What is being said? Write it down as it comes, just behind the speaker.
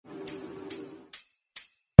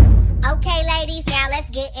ladies, now let's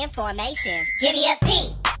get information. Give me a P,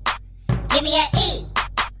 give me a E,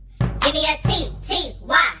 give me a T, T,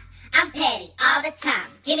 Y. I'm petty all the time.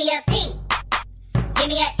 Give me a P, give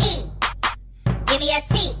me a E, give me a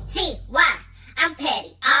T, T, Y. I'm petty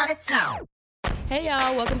all the time. Hey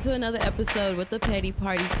y'all, welcome to another episode with the Petty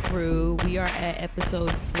Party Crew. We are at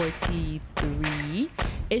episode 43.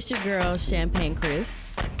 It's your girl, Champagne Chris.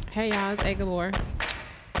 Hey y'all, it's Agabor.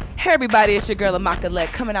 Hey everybody, it's your girl Amakalek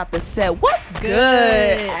coming out the set. What's good?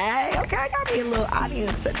 Hey, okay, I got me a little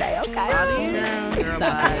audience today. Okay, audience.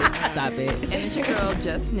 Stop it. And it's your girl,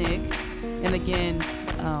 Just Nick. And again,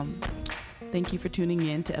 thank you for tuning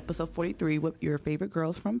in to episode 43 with your favorite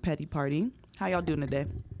girls from Petty Party. How y'all doing today?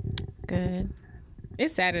 Good.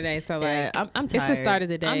 It's Saturday, so Yeah, like I'm tired. it's the start of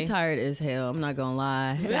the day. I'm tired as hell. I'm not gonna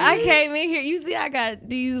lie. I came in here. You see, I got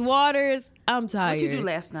these waters. I'm tired. What you do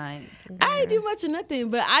last night? I didn't do much of nothing,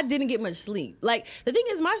 but I didn't get much sleep. Like the thing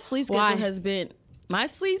is, my sleep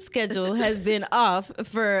schedule has been off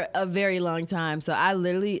for a very long time. So I'm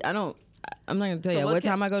not gonna tell you what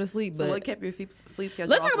time I go to sleep. But So what kept your sleep schedule?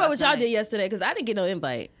 let's talk off about what last y'all night? did yesterday because I didn't get no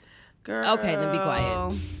invite. Girl. Okay, then be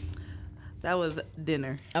quiet. That was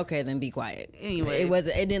dinner. Okay, then be quiet. Anyway.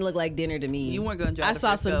 It didn't look like dinner to me. You weren't gonna drive I to saw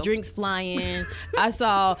Frisco. some drinks flying. I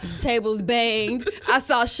saw tables banged. I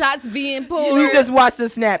saw shots being pulled. You just watched the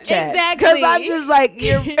Snapchat. Exactly. Because I'm just like,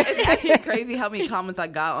 It's actually crazy how many comments I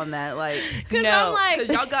got on that. Like, Cause I'm like,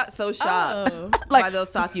 because y'all got so shocked Like- by those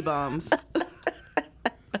sake bombs.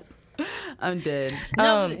 I'm dead.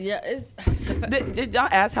 Did y'all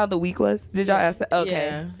ask how the week was? Did y'all ask that? Okay.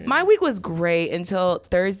 Yeah. My week was great until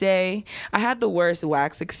Thursday. I had the worst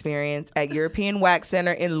wax experience at European Wax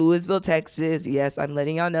Center in Louisville, Texas. Yes, I'm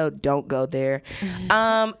letting y'all know, don't go there.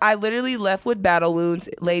 I literally left with battle wounds.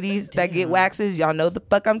 Ladies that get waxes, y'all know the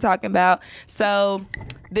fuck I'm talking about. So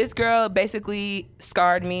this girl basically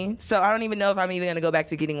scarred me. So I don't even know if I'm even going to go back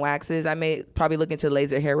to getting waxes. I may probably look into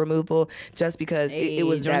laser hair removal just because it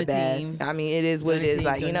was join that the bad. team. I mean, it is what Join it the is. team,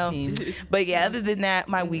 Like, join you the know. team. But yeah, other than that,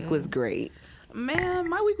 my week was great. Man,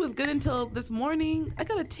 my week was good until this morning. I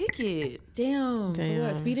got a ticket. Damn. For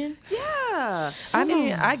what? Speeding? Yeah. I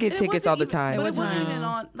mean, I get It tickets wasn't all the even- time. But At it what wasn't time? even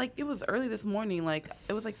on, like, it was early this morning. Like,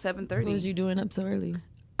 it was like 7:30. What was you doing up so early?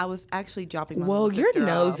 I was actually dropping my Whoa, little you're sister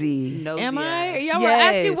off. nosy. Nosy Am I? ass. Y'all were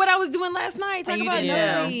Yes. asking what I was doing last night. Talk And you about didn't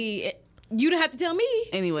know. nosy. You didn't have to tell me.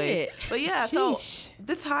 Anyway, Shit. but yeah, so Sheesh.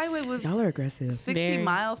 this highway was Y'all are aggressive. 60 Very.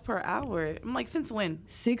 miles per hour. I'm like, since when?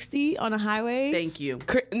 60 on a highway. Thank you.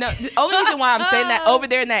 No, the only reason why I'm saying that over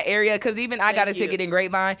there in that area, because even I got a Thank you. ticket in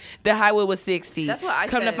Grapevine, the highway was 60. That's what I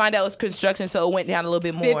Come to said. find out it was construction, so it went down a little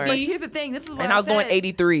bit more. But here's the thing. This is what And I was going said.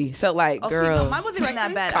 83. So like, Oh, see, girl, no, mine wasn't even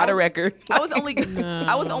that bad. caught a record. I was only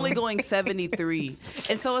going 73,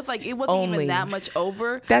 and so it's like it wasn't Only. even that much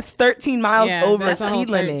over. That's 13 miles Yeah, over that's a whole speed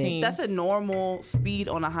limit. 13. That's a normal speed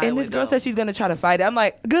on a highway. And this girl though. said she's gonna try to fight it. I'm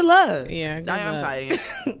like, good luck. Yeah, good I am luck. fighting.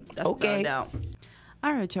 That's Okay. okay. Out.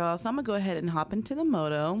 All right, y'all. So I'm gonna go ahead and hop into the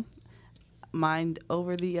moto. Mind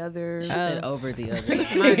over the other. She said over the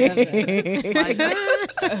other.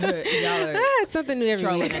 Y'all are It's something new every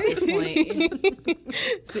trolling week. at this point.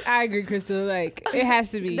 See, I agree, Crystal. Like it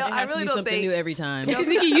has to be. No, It I has to really be don't something think- new every time. Because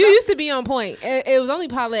Nikki, you used to be on point. It was only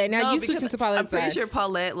Paulette. Now No, you because switching to Paulette's I'm pretty side. sure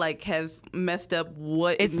Paulette like has messed up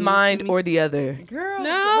what It's means mine to me. or the other. Girl,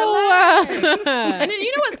 No. relax. And then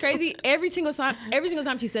you know what's crazy? Every single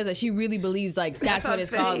time she says that, she really believes like that's what what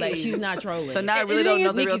it's I'm called. Like saying. she's not trolling. So now I The really don't thing know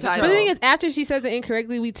is, the real Nikki's a But title. the thing is, after she says it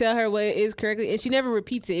incorrectly, we tell her what it is correctly, and she never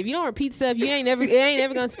repeats it. If you don't repeat stuff, it ain't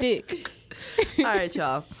never gonna stick. All right,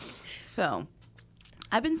 y'all. So,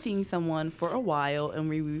 I've been seeing someone for a while, and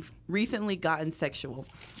we've recently gotten sexual.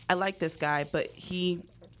 I like this guy, but he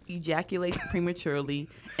ejaculates prematurely,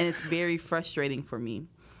 and it's very frustrating for me.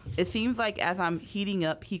 It seems like as I'm heating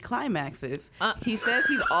up, he climaxes. He says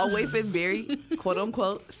he's always been very, quote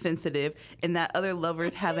unquote, sensitive, and that other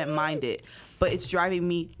lovers haven't minded. But it's driving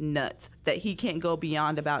me nuts that he can't go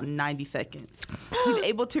beyond about 90 seconds. He's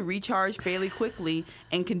able to recharge fairly quickly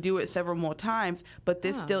and can do it several more times, but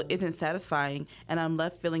this still isn't satisfying, and I'm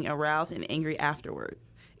left feeling aroused and angry afterward.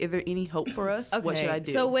 Is there any hope for us? What should I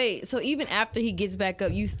do? So wait, so even after he gets back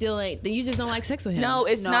up, you still ain't. Then you just don't like sex with him. No,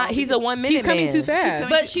 it's No, not. He's a because 1 minute He's coming man. too fast.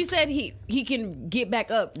 But she said he can get back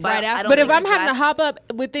up right I after. don't But if think I'm it's having to last- hop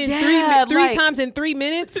up within Yeah, three like- times in 3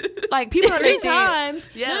 minutes, Like people three understand. times.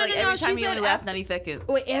 Yeah, no, like no, no, every no. time She he said only lasts after- 90 seconds.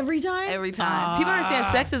 Wait, every time? Every time. People understand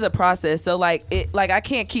sex is a process, so like I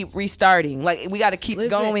can't keep restarting. Like we got to keep Listen,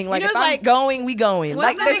 going. Like you know, if it's I'm like- going, we going.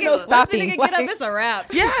 Like Once there's the no nigga stopping. get Like, up, it's a wrap.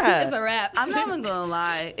 Yeah. It's a wrap. I'm not even gonna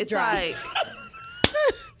lie. It's Dry. like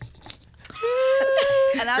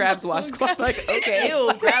And I'm Grabs washcloth. Like, okay.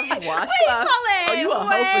 Ew, grabs the washcloth. Oh, you a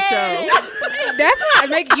hoe for sure. That's not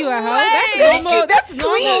making you a hoe. That's normal. That's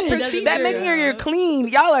normal clean. procedure. That making you're clean.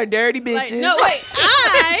 Y'all are dirty bitches. Like, no, wait.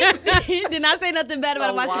 I did not say nothing bad about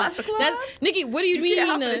a A washcloth. washcloth? That's Nikki. What do you mean? You can't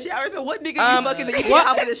hop in the shower. So what nigga you fucking that you what? can't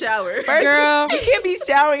hop in the shower? First, Girl. you can't be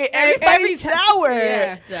showering every Every shower.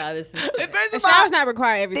 Yeah. Nah, this is. First The of all, shower's not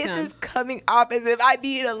required every this time. is coming off as if I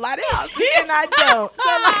need a lot of help and I don't.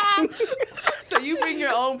 So So you bring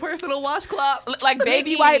your own personal washcloth? like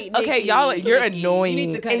baby Nikki, wipes. Okay, Nikki, y'all, you're Nikki, you annoying,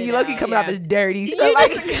 need to cut and it you lucky out. coming off Yeah. as dirty. So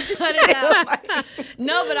like, Cut it out.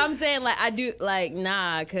 No, but I'm saying like I do like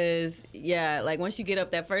nah, cause yeah, like once you get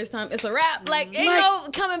up that first time, it's a wrap. Like ain't no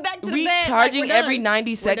coming back to the bed. Like, recharging we're done. every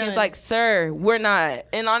 90 We're seconds. done. Like, sir, we're not.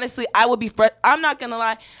 And honestly, I would be. I'm not gonna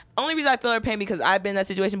lie. Only reason I feel her pain because I've been in that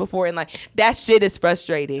situation before, and like that shit is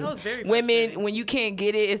frustrating. Oh, it's very Women, frustrating. when you can't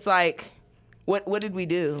get it, it's like, what did we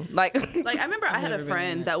do? Like, Like I remember I had a never been in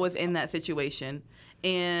friend that. that was in that situation,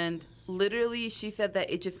 and literally she said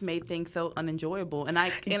that it just made things so unenjoyable, and I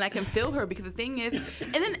can feel her because the thing is,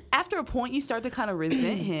 and then after a point you start to kind of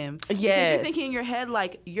resent him. Because Yes. you're thinking in your head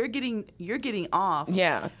like you're getting off.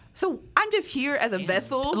 yeah. So I'm just here as a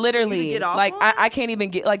vessel. for you to Literally, get off like on? I can't even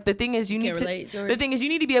get like the thing is you need Can't to relate, Jory? the thing is you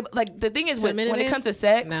need to be able like the thing is To a when minute it man? comes to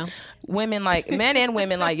sex, No. women like men and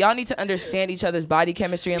women like y'all need to understand each other's body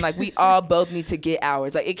chemistry and like we all both need to get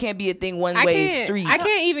ours. Like it can't be a thing one way street. I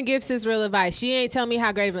can't even give sis real advice. She ain't telling me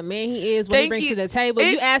how great of a man he is, what he Thank brings you. to the table.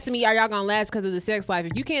 It- You asking me, are y'all gonna last because of the sex life?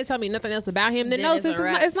 If you can't tell me nothing else about him, then Then no, it's sis, a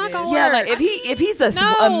wrap, it's not gonna sis. work. Yeah, like if he's a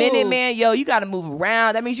No. minute man, yo, you got to move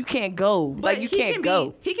around. That means you can't go. But Like you he can't can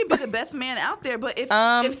go. He can be the best man out there, but if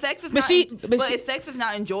sex is but not, she- if sex is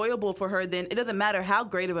not enjoyable for her, then it doesn't matter how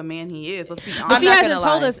great of a man he is. Let's be honest. But I'm she not hasn't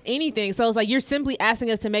gonna told lie. us anything. So it's like you're simply asking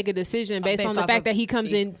us to make a decision based Based on the off fact of- that he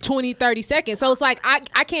comes in 20, 30 seconds. So it's like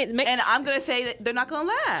I can't make. And I'm gonna say that they're not gonna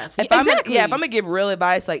last. If I'm Exactly. gonna give real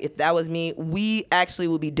advice, like if that was me, we actually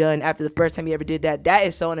would be done after the first time you ever did that. That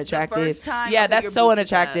is so unattractive. first time, yeah, I think that's your so booty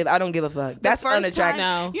unattractive. clap. I don't give a fuck. That's first unattractive.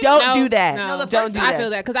 time- No. Don't No. do that. No. the Don't first do time- I that. feel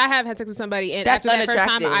that because I have had sex with somebody, and That's after that first time,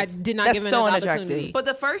 unattractive. I did not That's give him so an unattractive. opportunity. But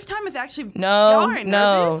the first time is actually No, y'all aren't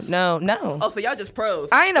nervous? no. Oh, so y'all just pros.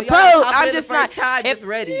 I ain't a So pro. y'all confident I'm the just first not. time, if- just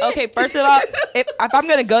ready. Okay, first of all, if I'm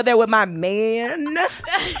gonna go there with my man,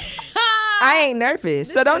 I ain't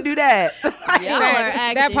nervous. So don't do that. Y'all are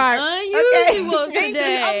That acting part. unusual Thank you.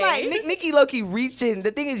 today. I'm like Nikki low-key reached in.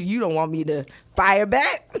 The thing is, you don't want me to fire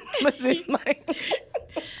back. Listen, like.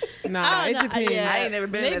 Nah, I it don't know. depends. Yeah. I ain't never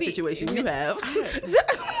been in that Maybe- situation. You have.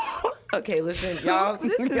 Okay, listen, y'all.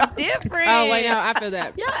 This is y'all- different. Oh wait, no, I feel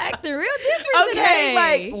that. Y'all acting real different Okay,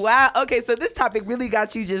 today. like wow. Okay, so this topic really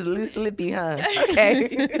got you just slippy, huh? Okay.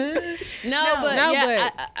 no, but no, yeah,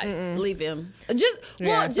 but- I leave him. Just well,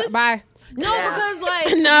 Yeah, so- just bye. no, Yeah. because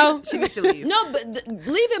like No, She needs to leave. no, but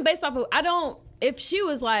leave him based off of I don't. If she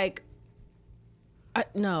was like.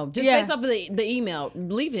 No, just Yeah. based off of the email,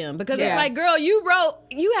 leave him because Yeah. it's like, girl, you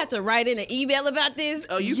had to write in an email about this.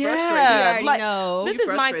 Oh, you Yeah, frustrated. You already like, know. This You is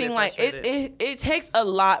my frustrated, thing. Like it takes a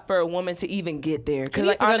lot for a woman to even get there. Because He like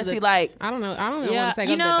needs to go to honestly, the- like I don't know. I don't Yeah, want to say you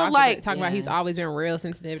go to the know, doctor. like- But talking about he's always been real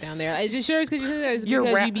sensitive down there. Like, is it sure because you said that? Is it You're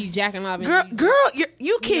because ra- you be jacking off? And girl,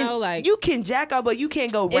 you can know, like- you can jack out, but you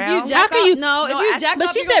can't go If round. you jack can off, you- no, if No, you actually- jack but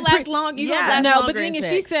off, she you gonna said last long. You gonna yeah. last no, longer but the in thing is,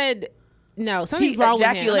 she sex. said no. Something's He wrong with him.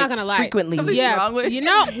 I'm ejaculates not gonna lie. frequently. Something's Yeah, wrong with- you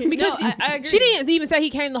know, because No, I agree. she didn't even say he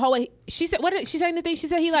came the whole way. She said, what did she say in the thing? She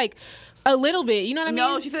said he like a little bit. You know what I mean?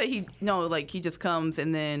 No, she said he just comes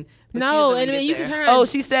and then. but she No, doesn't and get then you there. can turn. Oh,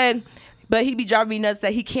 she said, but he be driving me nuts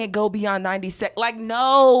that he can't go beyond 90 seconds. Like,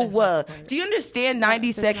 no. Do you understand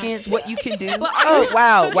 90 seconds, what you can do? Oh,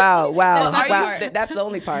 wow. Are you- That's the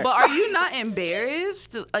only part. But are you not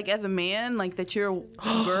embarrassed, like as a man, like that you're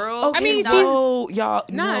a girl? okay, I mean, is she's- no, y'all,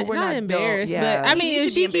 not no, we're not embarrassed, don't. but Yeah. I mean, He if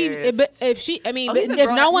needs she to be keep, embarrassed. but if she, I mean, Oh, but he's a if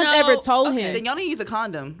grown- no one's no, ever told Okay, him, then y'all need to use a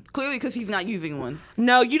condom. Clearly, because he's not using one.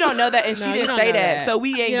 No, you don't know that, and she No, you didn't don't say know that, that. so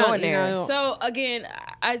we ain't You don't- going you there. know. So again,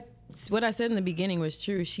 what I said in the beginning was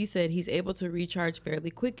true. She said he's able to recharge fairly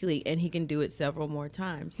quickly, and he can do it several more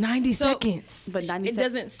times. 90 So- seconds. But 90 It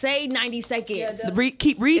doesn't say 90 seconds.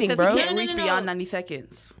 Keep reading, It says bro. he can't No, reach no, no. beyond 90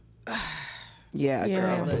 seconds. Yeah, Yeah.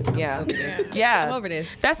 girl. Look, Yeah. I'm over this. Yeah. I'm over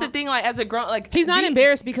this. That's the thing, like, as a grown, like. he's not we-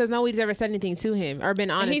 embarrassed because nobody's ever said anything to him or been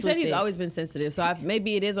honest. He said with he's it. always been sensitive, so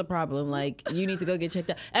maybe it is a problem. Like you need to go get checked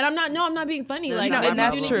out. And I'm not being funny. Like No, maybe and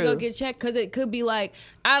that's you need true. to go get checked because it could be like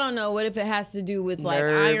I don't know. What if it has to do with like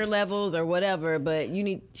Nerves. iron levels or whatever? But you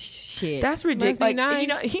need shit. That's ridiculous. be Like, nice. you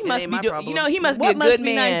know, he It must ain't be my doing. problem. You know, he must What be a must good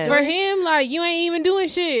be nice man. For him, like you ain't even doing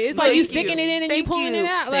shit. It's like Thank you you. sticking it in and you Thank pulling you. it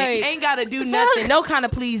out. They Like ain't gotta do the nothing. fuck? No kind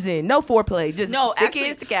of pleasing. No foreplay. just No, stick actually,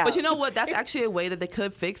 in, stick out. but you know what? That's actually a way that they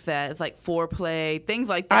could fix that. It's like foreplay, things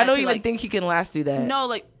like that. I don't to, even like, think he can last through that. No,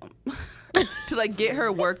 like to like get her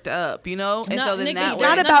worked up, you know. And No, so then Nikki, that it's way,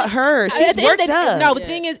 Not about her. At She's the end worked of the- up. No, but the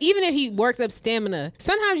thing is, even if he works up stamina,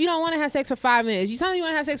 sometimes you don't want to have sex for 5 minutes. Sometimes you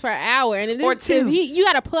want to have sex for an hour, and Or two. You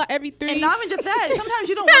got to pull out every 3. and not even just that. Sometimes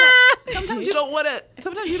you don't want to. Sometimes you don't want to.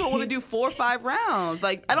 Sometimes you don't want to do 4 or 5 rounds.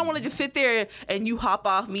 Like I don't want to just sit there and you hop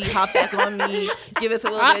off me, hop back on me, give us a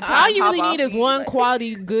little bit of time. All you hop really off need is me. one Like,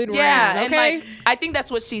 quality good Yeah, round. and Okay. like I think that's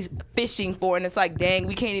what she's fishing for, and it's like, dang,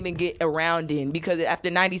 we can't even get a round in because after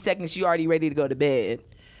 90 seconds, you already ready to go to bed,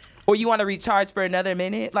 or you want to recharge for another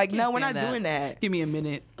minute. Like, no, we're not stand doing that. Give me a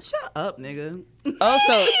minute. Shut up, nigga.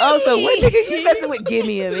 Also, what nigga you messing with? Give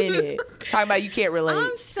me a minute. Talking about you can't relate.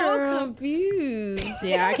 I'm so confused.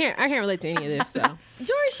 Yeah, I can't relate to any of this. So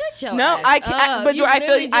Jory, shut your No, ass I can't. up. But You I feel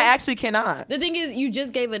literally I just- actually cannot. The thing is, you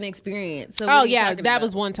just gave an experience. So oh what are you yeah, talking that about?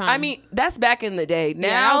 was one time. I mean, that's back in the day. yeah,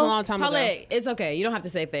 that was a Now, long time ago. Paulette, it's okay. You don't have to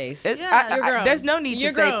say face. it's, Yeah, you're grown. there's no need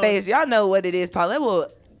You're to say grown. face. Y'all know what it is. Paulette will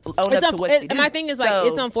own It's up to what she and my thing is like So,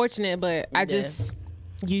 it's unfortunate, but I just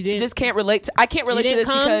you didn't. just can't relate to. I can't relate to didn't this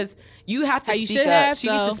come because you have to how you speak should up. have, She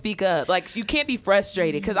needs so- to speak up. Like you can't be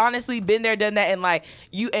frustrated because honestly, been there, done that, and like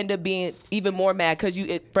you end up being even more mad because you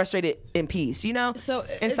get frustrated in peace. You know, So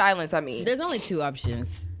in silence. I mean, There's only 2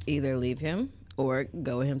 options: either leave him or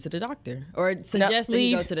go with him to the doctor, or suggest that he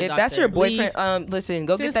leave. go to the if doctor. that's your boyfriend, listen,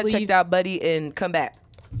 go get Just that leave. checked out, buddy, and come back.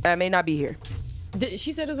 I may not be here.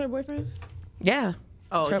 She said it was her boyfriend. Yeah.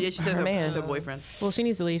 Oh, It's her- yeah, she said her her man. her boyfriend. well, she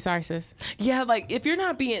needs to leave. Sorry, sis. Yeah, like if you're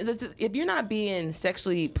not being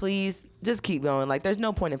sexually pleased, just keep going. Like there's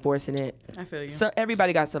no point in forcing it. I feel you. So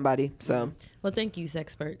everybody got somebody. So Well, thank you,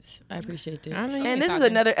 sexperts. I appreciate it. I know you and ain't this is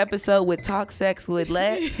talking. another episode with Talk Sex with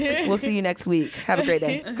Let. We'll see you next week. Have a great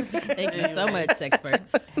day. Thank you so much,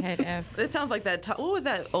 sexperts. Head F. It sounds like that. What was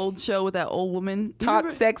that old show with that old woman? Do you Talk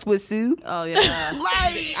remember? Sex with Sue. Oh yeah.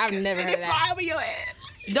 I've never heard of that. over your head.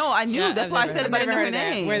 No, I knew. Yeah, That's I've why I never said heard it, but I Never didn't know heard her of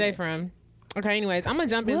that. name. Where are they from? Okay, anyways, I'm gonna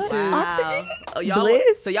jump into Oxygen? Oh, y'all,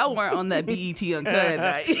 Bliss? so y'all weren't on that BET Uncut,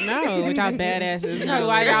 right? no, which y'all badasses. No,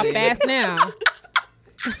 why y'all fast now?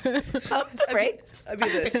 Pump the brakes. I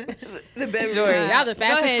mean, the baby. Jory. Y'all the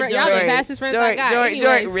fastest. ahead, Y'all the Jory, fastest friends I got. Jory,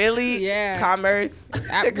 Anyways, really? Yeah. Commerce.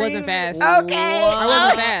 I wasn't fast. Okay. I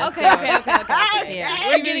wasn't fast. Okay. Yeah,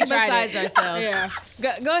 We're we getting really tried besides it. ourselves.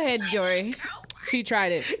 Yeah, Go ahead, Jory. she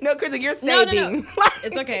tried it. No, Chris, you're No, saving. no.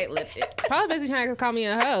 It's okay. Probably basically trying to call me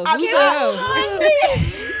a hoe. I'm Who's you. a hoe?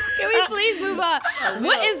 Can we please move on?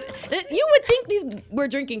 What is? You would think we're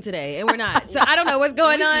drinking today, and we're not. So I don't know what's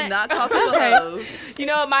going on. Not call people Okay. hoes. You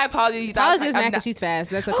know what? My apologies. Apologies, I'm Mac, not- because she's fast.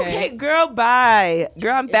 That's Okay, okay. girl, bye.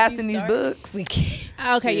 Girl, I'm fast in these start- books. We can't.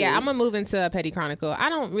 Okay, yeah, I'm gonna move into a petty chronicle. I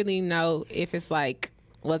don't really know if it's like,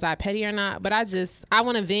 was I petty or not, but I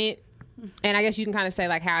want to vent, and I guess you can kind of say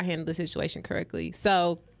like how I handled the situation correctly.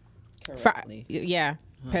 So, yeah,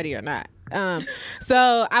 petty or not.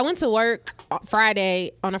 So I went to work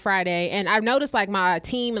on a Friday, and I noticed like my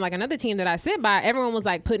team and like another team that I sit by, everyone was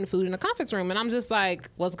like putting food in the conference room, and I'm just like,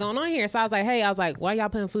 what's going on here? So I was like, hey, why y'all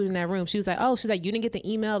putting food in that room? She was like, you didn't get the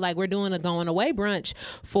email, like we're doing a going away brunch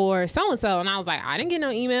for so and so, and I was like, I didn't get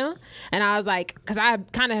no email, and I was like, because I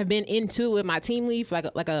kind of have been into it with my team lead for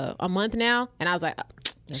like a month now, and I was like,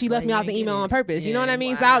 she why left me you off the ain't email get it. on purpose. You know Yeah. what I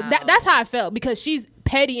mean? Wow. So that's how I felt, because she's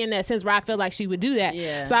petty in that sense where I feel like she would do that.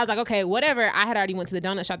 Yeah. So I was like, okay, whatever. I had already went to the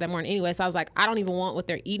donut shop that morning anyway. So I was like, I don't even want what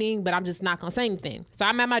they're eating, but I'm just not going to say anything. So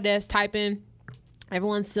I'm at my desk typing.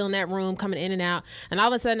 Everyone's still in that room, coming in and out, and all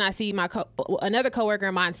of a sudden I see another coworker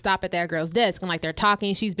of mine stop at that girl's desk, and like they're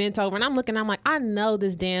talking. She's bent over, and I'm looking. I'm like, I know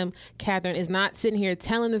this damn Catherine is not sitting here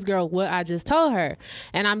telling this girl what I just told her.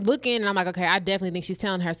 And I'm looking, and I'm like, okay, I definitely think she's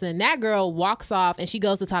telling her. So then that girl walks off, and she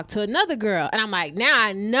goes to talk to another girl, and I'm like, now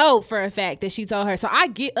I know for a fact that she told her. So I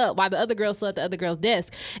get up while the other girl's still at the other girl's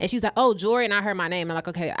desk, and she's like, oh, Jory, and I heard my name. I'm like,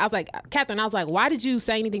 okay. I was like, Catherine. I was like, why did you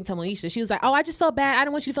say anything to Moesha? She was like, oh, I just felt bad. I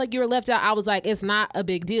didn't want you to feel like you were left out. I was like, it's not a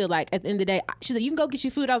big deal. Like at the end of the day, she's like, you can go get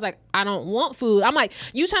your food. I was like, I don't want food. I'm like,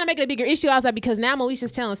 you trying to make it a bigger issue? I was like, because now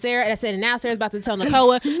Moesha's telling Sarah, and I said, and now Sarah's about to tell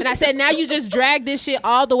Nakoa, and I said, now you just dragged this shit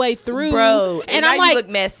all the way through, Bro, And now I'm like, you look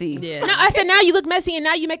messy. Yeah. no, I said, now you look messy, and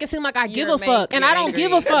now you make it seem like I give a fuck, and I don't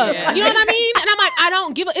give a fuck. Yeah. You know what I mean? And I'm like, I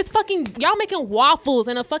don't give a. It's fucking y'all making waffles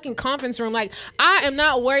in a fucking conference room. Like I am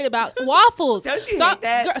not worried about waffles. Don't you so, hate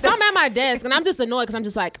that? So I'm at my desk, and I'm just annoyed because I'm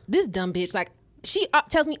just like, this dumb bitch. Like she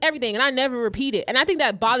tells me everything and I never repeat it. And I think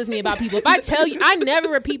that bothers me about people. If I tell you, I never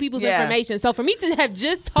repeat people's information. So for me to have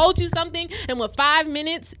just told you something and with 5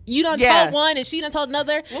 minutes, you done told one and she done told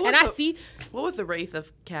another. And I see. What was the race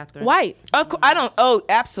of Catherine? White. Of course, I don't. Oh,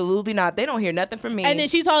 absolutely not. They don't hear nothing from me. And then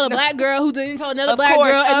she told a black girl who didn't tell another black girl,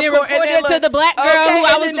 and then reported it to the black girl who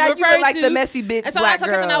I was referring like to. the messy bitch and so black I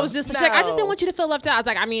girl. And I was just like, I just didn't want you to feel left out. I was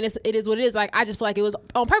like, I mean, it is what it is. Like, I just feel like it was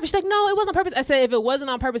on purpose. She's like, no, it wasn't on purpose. I said, if it wasn't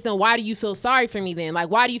on purpose, then why do you feel sorry for me then? Like,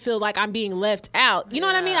 why do you feel like I'm being left out? You know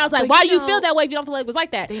what I mean? I was like, why do you feel that way if you don't feel like it was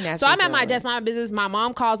like that? So I'm at my desk, my business. My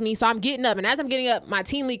mom calls me, so I'm getting up, and as I'm getting up, my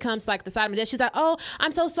team lead comes to like the side of my desk. She's like, oh,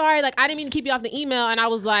 I'm so sorry. Like, I didn't mean to keep you off the email, and I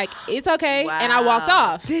was like, it's okay, and I walked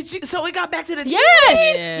off. Did you? So we got back to the team.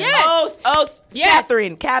 Yes. Yes.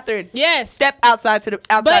 Catherine. Yes. Step outside the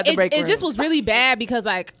break room. It just was really bad because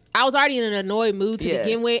like I was already in an annoyed mood to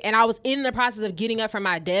begin with, and I was in the process of getting up from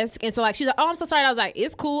my desk, and so like she's like, "Oh, I'm so sorry." And I was like,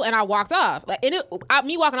 "It's cool," and I walked off. Like, and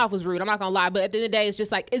me walking off was rude. I'm not gonna lie, but at the end of the day, it's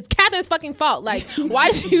just like it's Catherine's fucking fault. Like,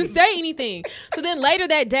 why did you say anything? So then later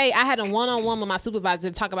that day, I had a one-on-one with my supervisor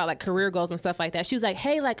to talk about like career goals and stuff like that. She was like,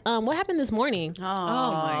 "Hey, like, what happened this morning?" Oh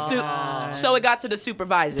my God. So it got to the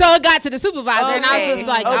supervisor. So it got to the supervisor, and I was just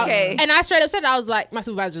like, okay. And I straight up said, I was like, my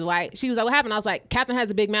supervisor's white. She was like, "What happened?" I was like, "Catherine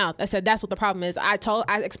has a big mouth." I said, "That's what the problem is." I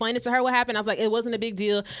explained it to her what happened. I was like, it wasn't a big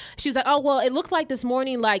deal. She was like, "Oh, well, it looked like this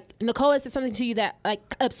morning, like Nicole said something to you that like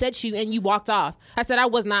upset you and you walked off." I said, "I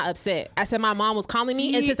was not upset." I said, "My mom was calling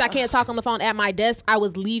me, and since I can't talk on the phone at my desk, I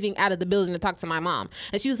was leaving out of the building to talk to my mom."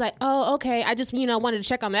 And she was like, "Oh, okay. I just, wanted to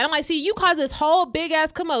check on that." I'm like, "See, you caused this whole big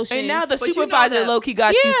ass commotion." And now the supervisor low-key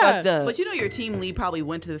got you fucked up. But your team lead probably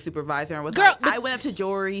went to the supervisor and was I went up to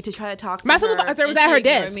Jory to try to talk to my her. My supervisor was at her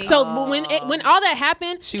desk. So when all that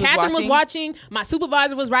happened, Catherine was watching. My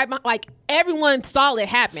supervisor was right behind. Like, everyone saw it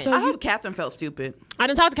happen. So I hope Catherine felt stupid. I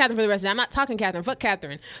didn't talk to Catherine for the rest of the day. I'm not talking to Catherine. Fuck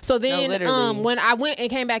Catherine. So then when I went and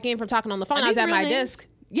came back in from talking on the phone, I was at my desk.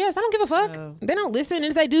 Yes, I don't give a fuck. Oh. They don't listen. And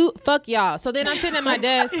if they do, fuck y'all. So then I'm sitting at my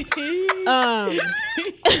desk.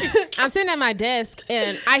 I'm sitting at my desk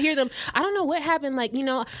and I hear them. I don't know what happened. Like,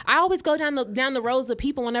 I always go down the rows of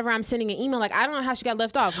people whenever I'm sending an email. Like, I don't know how she got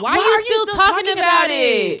left off. Why are you still talking about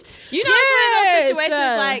it? You know, it's one of those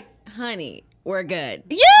situations like, honey, we're good.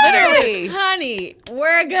 Yeah. Literally. Honey,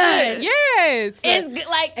 we're good. Yes. It's good.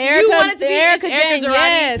 Like, Erica, you wanted to be Erica Jane.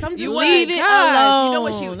 Yes. I'm you leave it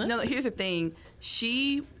alone. You know what here's the thing.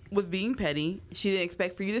 She was being petty. She didn't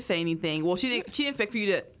expect for you to say anything. Well, she didn't expect for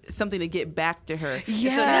you to something to get back to her.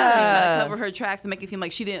 Yeah. So now she's trying to cover her tracks and make it seem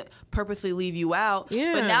like she didn't purposely leave you out.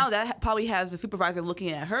 Yeah. But now that probably has the supervisor looking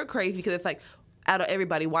at her crazy because it's like, out of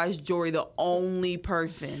everybody, why is Jory the only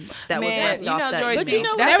person that was left off that? But they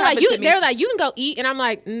were like, you can go eat, and I'm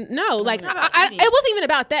like, no, like, it wasn't even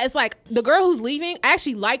about that. It's like the girl who's leaving, I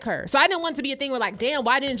actually like her, so I didn't want it to be a thing where like, damn,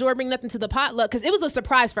 why didn't Jory bring nothing to the potluck? Because it was a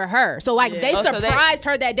surprise for her. So like, they surprised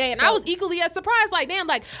her that day, and I was equally as surprised. Like, damn,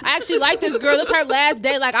 like I actually like this girl. It's her last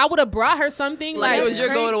day. Like, I would have brought her something. Like it was your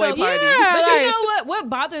going away party. Yeah, but you know what? What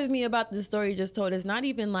bothers me about the story you just told is not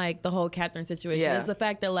even like the whole Catherine situation. It's the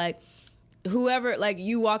fact that like, whoever, like,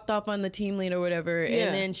 you walked off on the team lead or whatever,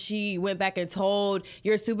 and then she went back and told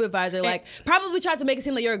your supervisor, like, probably tried to make it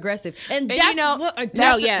seem like you're aggressive. And that's what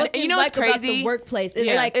what's crazy about the workplace.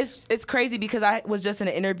 It's like it's crazy because I was just in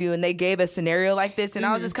an interview and they gave a scenario like this, and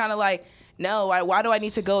I was just kind of like, no, why do I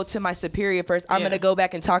need to go to my superior first? I'm gonna go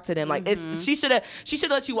back and talk to them. Like, she should have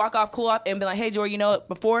let you walk off, cool off, and be like, hey, Jory,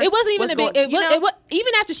 before it wasn't even a big. It was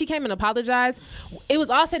even after she came and apologized. It was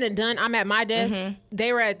all said and done. I'm at my desk.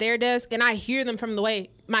 They were at their desk, and I hear them from the way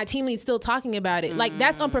my team lead's still talking about it. Like,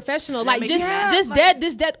 that's unprofessional. Like, just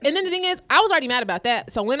dead. And then the thing is, I was already mad about that.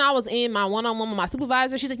 So when I was in my one-on-one with my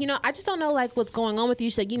supervisor, she's like, I just don't know, like, what's going on with you.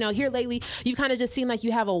 She's like, here lately, you kind of just seem like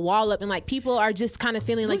you have a wall up, and like people are just kind of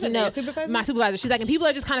feeling like, my supervisor. She's like, and people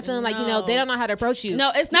are just kind of feeling like, they don't know how to approach you.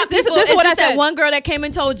 No, it's not people. This is what I said. That one girl that came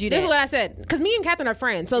and told you that. This is what I said. Because me and Catherine are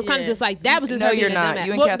friends. So it's kind of just like, that was just her being a dumbass.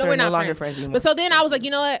 You and Catherine are no longer friends anymore. But so then I was like,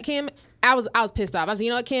 you know what, Kim? I was pissed off. I was like,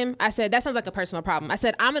 you know what, Kim? I said, that sounds like a personal problem. I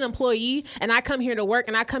said, I'm an employee and I come here to work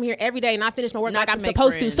and I come here every day and I finish my work like I'm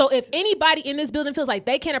supposed to. So if anybody in this building feels like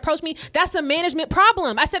they can't approach me, that's a management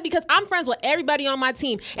problem. I said, because I'm friends with everybody on my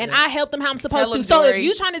team and I help them how I'm supposed to. So if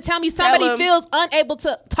you trying to tell me somebody feels unable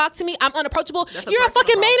to talk to me, I'm unapproachable, you're a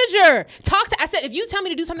fucking manager. I said, if you tell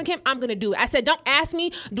me to do something, Kim, I'm going to do it. I said, don't ask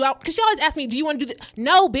me, because she always asks me, do you want to do this?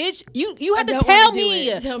 No, bitch. You have to tell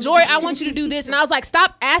me, Jory, I want you to do this. And I was like,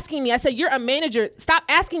 stop asking me. I said, you're a manager. Stop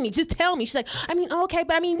asking me. Just tell me. She's like, okay,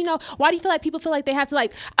 but why do you feel like people feel like they have to,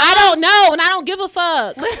 like, I don't know and I don't give a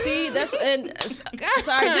fuck. See,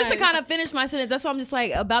 sorry, just to kind of finish my sentence, that's why I'm just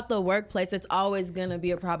like, about the workplace, it's always gonna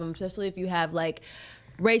be a problem, especially if you have like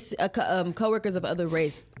race, coworkers of other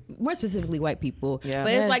race. More specifically, white people. Yeah.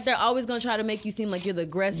 But it's like they're always gonna try to make you seem like you're the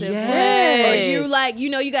aggressive one, or you like, you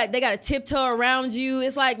know, they got to tiptoe around you.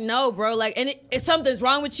 It's like, no, bro, like, and if something's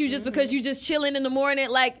wrong with you just because you just chilling in the morning.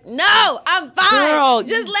 Like, no, I'm fine. Girl,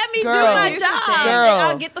 just let me do my job, and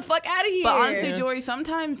I'll get the fuck out of here. But honestly, Jory,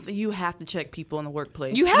 sometimes you have to check people in the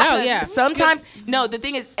workplace. You have to. Sometimes, no. The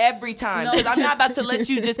thing is, every time, because I'm not about to let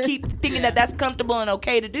you just keep thinking that that's comfortable and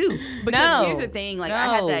okay to do. Because here's the thing, like,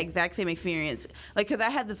 I had that exact same experience. Like, because I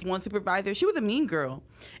had this one supervisor, she was a mean girl,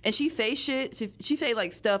 and she say shit, she say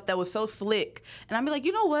like stuff that was so slick, and I'd be like,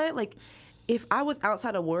 you know what, like, if I was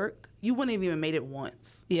outside of work, you wouldn't have even made it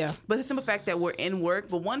once. Yeah. But the simple fact that we're in work.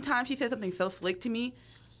 But one time she said something so slick to me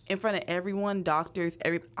in front of everyone, doctors,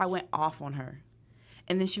 I went off on her.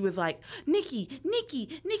 And then she was like, Nikki,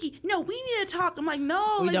 no, we need to talk. I'm like,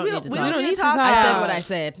 no. We don't need to talk. I said what I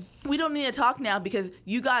said. We don't need to talk now because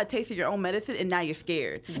you got a taste of your own medicine and now you're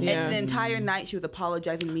scared. Yeah. And the entire night she was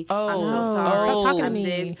apologizing to me. I'm so sorry. Stop talking to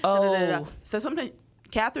me. So sometimes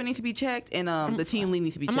Catherine needs to be checked and the team lead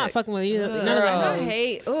needs to be checked. I'm not fucking with you. I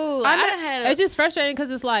hate. Ooh, it's just frustrating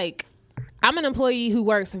because it's like, I'm an employee who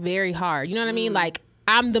works very hard. You know what I mean? Like,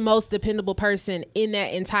 I'm the most dependable person in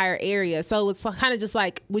that entire area. So it's kind of just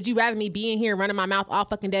like, would you rather me be in here running my mouth all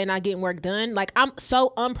fucking day and not getting work done? Like, I'm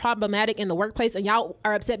so unproblematic in the workplace and y'all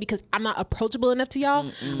are upset because I'm not approachable enough to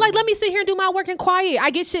y'all. Like, let me sit here and do my work in quiet. I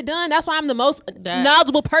get shit done. That's why I'm the most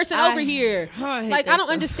knowledgeable person over here. Like, I don't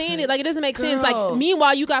understand it. Like, it doesn't make sense. Like,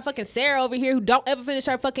 meanwhile, you got fucking Sarah over here who don't ever finish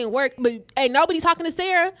her fucking work, but ain't nobody talking to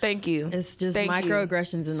Sarah. Thank you. It's just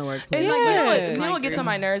microaggressions in the workplace. And like, you know what gets on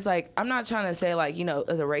my nerves? Like, I'm not trying to say like, you know,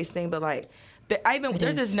 as a race thing, but like,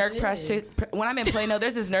 there's this nurse practitioner when I'm in Plano.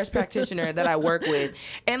 There's this nurse practitioner that I work with,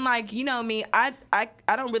 and like, you know me, I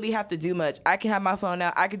don't really have to do much. I can have my phone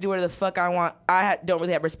out. I can do whatever the fuck I want. don't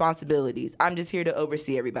really have responsibilities. I'm just here to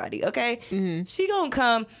oversee everybody. Okay, she gonna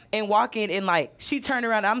come and walk in and like she turned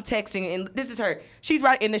around. I'm texting and this is her. She's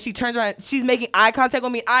right, and then she turns around. She's making eye contact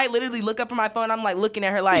with me. I literally look up from my phone. I'm like looking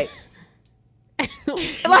at her like.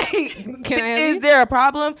 Like, is there a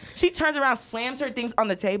problem? She turns around, slams her things on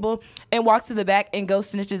the table, and walks to the back and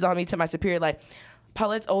goes snitches on me to my superior. Like,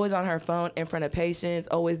 Paulette's always on her phone in front of patients,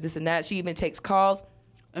 always this and that. She even takes calls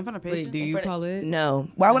in front of patients. Wait, do you, Paulette? No.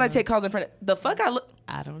 Why would I take calls in front of the fuck?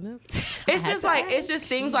 I don't know. It's just like it's just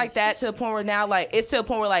things like that to the point where now like it's to a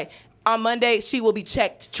point where like. On Monday, she will be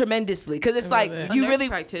checked tremendously because it's like you really.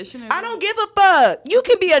 Practitioner. I don't give a fuck. You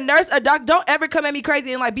can be a nurse, a doc. Don't ever come at me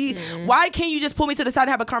crazy and like be. Why can't you just pull me to the side and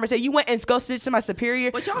have a conversation? You went and go snitch to my superior,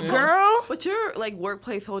 but y'all, girl. But your like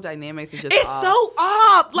workplace whole dynamics is just. It's off. so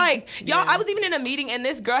off. Like y'all, I was even in a meeting and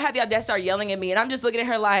this girl had the audacity to start yelling at me, and I'm just looking at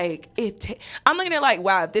her like, I'm looking at her like,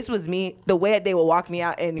 wow, if this was me, the way they would walk me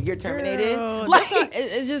out and you're terminated. Girl, like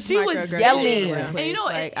it's just she was yelling, and you know,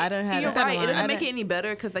 like, I don't have. You're right. It doesn't make it any better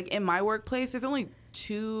because like in my workplace, there's only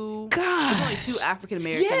two African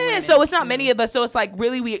American women. So it's not many of us. So it's like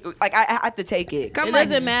really we like I have to take it. It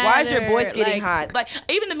doesn't matter. Why is your voice getting hot? Like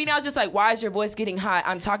even the meeting, I was just like, why is your voice getting hot?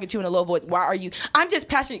 I'm talking to you in a low voice. Why are you? I'm just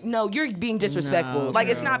passionate. No, you're being disrespectful. Like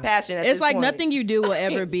it's not passionate. It's like nothing you do will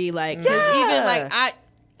ever be like. Because even like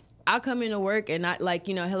I'll come into work and not like,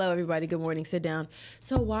 you know, hello everybody, good morning, sit down.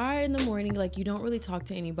 So why in the morning like you don't really talk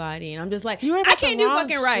to anybody? And I'm just like, I can't do fucking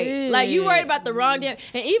shit. Right. Like you worried about the wrong damn.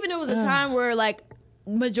 And even there was a time where like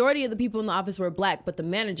majority of the people in the office were black, but the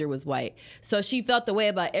manager was white. So she felt the way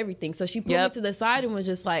about everything. So she pulled me to the side and was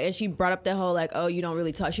just like, and she brought up the whole like, oh, you don't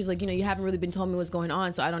really talk. She's like, you know, you haven't really been telling me what's going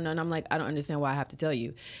on, so I don't know. And I'm like, I don't understand why I have to tell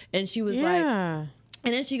you. And she was like.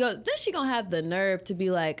 And then she goes, then she gonna have the nerve to be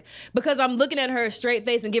like, because I'm looking at her straight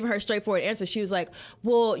face and giving her a straightforward answer. She was like,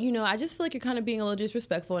 well, you know, I just feel like you're kind of being a little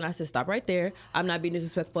disrespectful. And I said, stop right there. I'm not being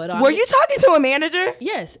disrespectful at all. Were you talking to a manager?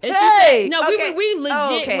 Yes. And she said, no, we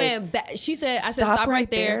legit went back. She said, I said, stop right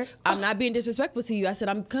there. I'm not being disrespectful to you. I said,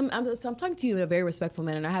 I'm talking to you in a very respectful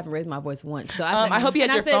manner, and I haven't raised my voice once. So I said, I hope you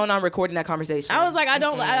had your phone on recording that conversation. I was like, I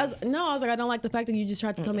was like, I don't like the fact that you just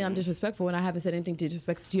tried to tell me I'm disrespectful when I haven't said anything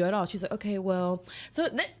disrespectful to you at all. She's like, okay, well, so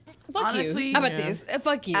fuck honestly, you. How about this?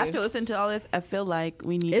 Fuck you. After listening to all this, I feel like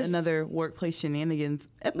we need another workplace shenanigans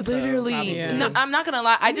episode. Literally. No, I'm not gonna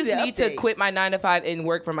lie. I just need to quit my 9 to 5 and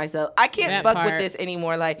work for myself. I can't fuck with this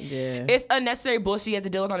anymore. Like, it's unnecessary bullshit you have to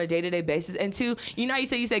deal with on a day-to-day basis. And two, you know how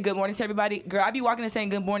you say good morning to everybody? Girl, I be walking and saying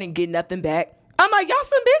good morning, getting nothing back. I'm like, y'all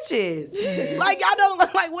some bitches. Like, y'all don't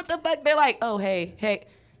look like, what the fuck? They're like, oh, hey,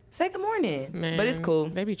 say good morning. Man, but it's cool.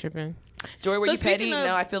 They be tripping. Joy, were So you petty? speaking of-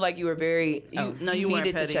 No, I feel like you were very. No, you weren't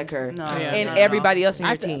needed to petty. check her, No, and not at everybody all. else in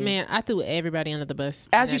your team. I threw everybody under the bus.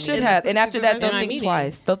 As you should have, and after that, In they'll my think meeting.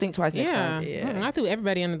 twice. They'll think twice next Yeah, time. I threw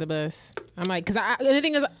everybody under the bus. I'm like, because the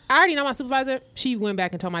thing is, I already know my supervisor. She went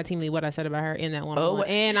back and told my team lead what I said about her in that one-on-one.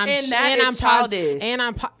 And that is childish.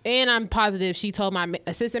 And I'm positive she told my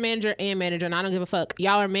assistant manager and manager, and I don't give a fuck.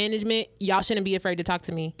 Y'all are management. Y'all shouldn't be afraid to talk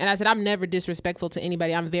to me. And I said, I'm never disrespectful to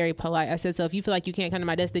anybody. I'm very polite. I said, so if you feel like you can't come to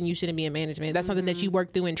my desk, then you shouldn't be in management. That's something that you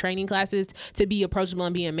work through in training classes to be approachable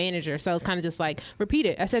and be a manager. So it's kind of just like, repeat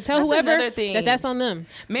it. I said, tell That's whoever another thing. that's on them.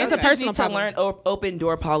 That's a personal need to problem. learn open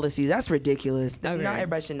door policies. That's ridiculous. Not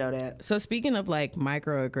everybody should know that. So speaking of like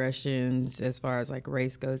microaggressions as far as like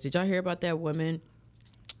race goes, did y'all hear about that woman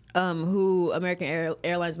who American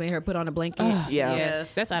Airlines made her put on a blanket? Yeah.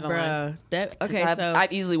 Yes. That's out of line. Okay,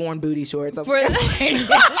 I've easily worn booty shorts. for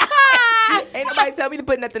Ain't nobody tell me to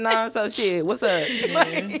put nothing on, so shit. What's up?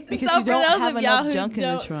 Because So you for don't those have of y'all enough who junk in the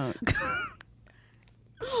don't- trunk.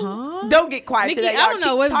 Don't get quiet Nikki, today. I don't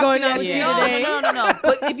know what's going on with No, you today. no.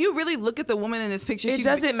 But if you really look at the woman in this picture, It she's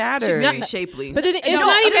doesn't matter. She's very shapely. But it's No,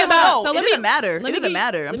 not it even doesn't- about. no, So it doesn't matter. It doesn't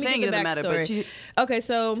matter. I'm let me saying give it the doesn't matter, but backstory. she. Okay,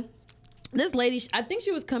 so this lady, I think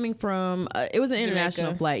she was coming from. It was an international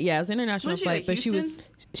Jamaica. flight. Yeah, it was an international Was she flight, at but she was. Houston?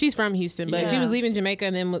 She's from Houston, but she Yeah. was leaving Jamaica,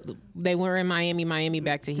 and then they were in Miami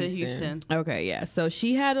back to To Houston. Houston. Okay, yeah. So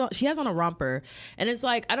she has on a romper, and it's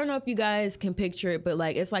like I don't know if you guys can picture it, but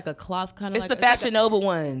like it's like a cloth kind of. It's like, the Fashion Nova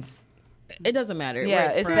ones. It doesn't matter. Yeah,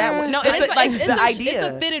 where it's from. that one. No, But it's like it's the a, idea.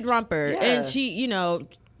 It's a fitted romper, Yeah. and she's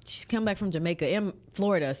come back from Jamaica and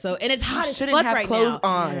Florida, so and it's hot as shouldn't fuck have right clothes now.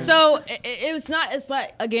 on. So it was not. It's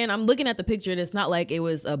like again, I'm looking at the picture, and it's not like it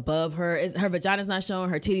was above her. Her vagina's not showing,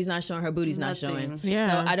 her titties not showing, her booty's not Nothing. showing.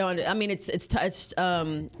 Yeah. So I don't. I mean, it's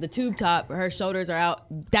the tube top. Her shoulders are out.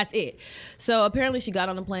 That's it. So apparently she got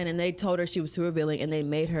on the plane, and they told her she was too revealing, and they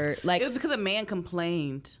made her like. It was because a man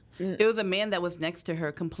complained. It was a man that was next to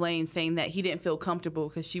her complained, saying that he didn't feel comfortable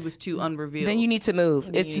because she was too unrevealed. Then you need to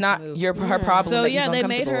move. It's need not to move. her problem. So that yeah, you're they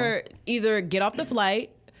made uncomfortable. her either get off the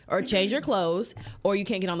flight or change your clothes, or you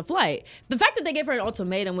can't get on the flight. The fact that they gave her an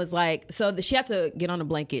ultimatum was like, so that she had to get on a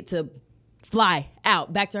blanket to fly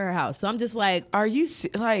out back to her house. So I'm just like, Are you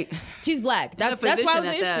like? she's black. That's why physician it was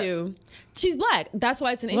an at that. issue. She's black. That's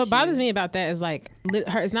why it's an issue. What bothers me about that is like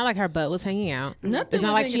it's not like her butt was hanging out. Nothing It's not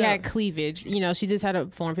was like she hanging had out. cleavage. You know, she just had a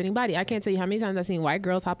form-fitting body. I can't tell you how many times I've seen white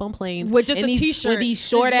girls hop on planes With just in a these, t-shirt. with these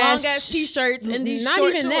short These ass long-ass t-shirts and these not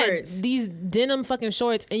short even shorts. that, these denim fucking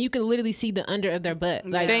shorts, and you can literally see the under of their butt.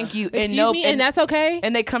 Like, Thank you. Excuse me, and that's okay.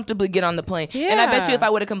 And they comfortably get on the plane. And I bet you Yeah. if I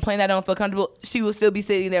would have complained I don't feel comfortable, she would still be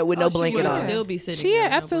sitting there with no She blanket would on. still be sitting She there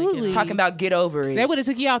yeah, with no blanket absolutely on. Talking about get over it. They would have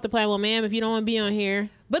took you off the plane. Well, ma'am, if you don't want to be on here,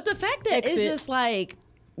 But the fact that Exit. it's just like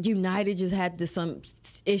United just had some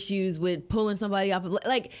issues with pulling somebody off of,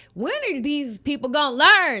 like, when are these people gonna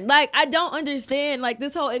learn? Like, I don't understand, like,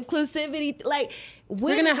 this whole inclusivity, like, when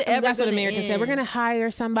we're is gonna. it ever That's what gonna America end? said. We're gonna hire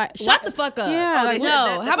somebody. Shut the fuck up. Yeah, Oh, like, they no. said that-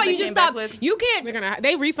 that's How about what you they just came back stop? with? You can't. We're gonna.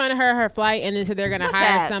 They refunded her flight, and then said they're gonna What's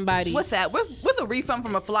hire that? somebody. What's that? What's a refund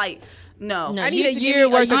from a flight? No. No. I need You a need to give year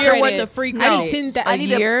me worth a of year credit. worth of free I credit. need 10. A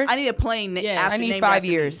year? I need a plane. Yeah. After, I need named 5 after me.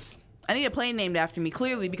 years. I need a plane named after me,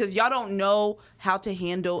 clearly, because y'all don't know how to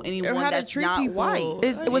handle anyone how to that's treat not people. white.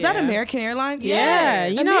 Was that Yeah. American Airlines? Yeah,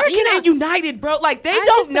 you know- American you know- and United, bro. Like they I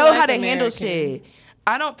don't used to know like how to handle American. shit.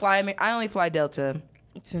 I don't fly. I only fly Delta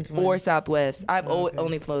Since when? or Southwest. I've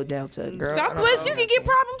only flown Delta. Girl, I don't Southwest, know. you can get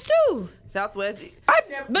problems too. Southwest. I've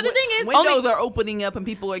never. But the thing is, Windows are opening up and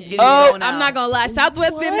people are getting Oh, going out. I'm not gonna lie,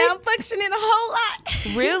 Southwest been malfunctioning a whole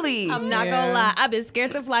lot. really. I'm not Yeah. gonna lie, I've been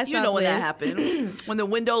scared to fly Southwest. You know when that happened. When the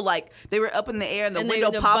window, like, they were up in the air and the And window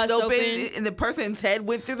the popped bust open, open. and the person's head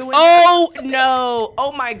went through the window. Oh no!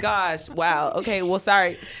 Oh my gosh! Wow. Okay. Well,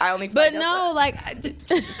 sorry. I only. Fly But Delta. no, like,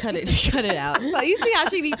 cut it out. Like, you see how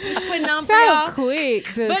she be putting on for so y'all? quick.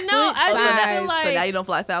 To But no, switch I just sides. feel So now like you don't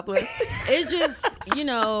fly Southwest? it's just, you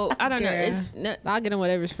know, I don't know. Yeah. It's I'll get them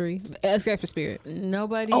whatever's free, except for Spirit.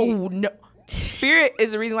 nobody. Oh no. Spirit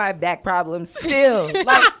is the reason why I have back problems still.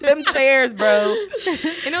 Like them chairs, bro.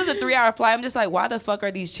 And it was a 3-hour flight. I'm just like, why the fuck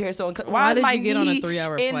are these chairs so uncomfortable? Why is did my you get on a knee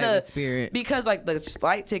 3-hour in flight with Spirit? Because like the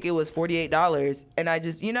flight ticket was $48, and I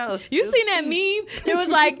just You seen that meme? It was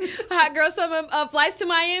like, hot girl summer flights to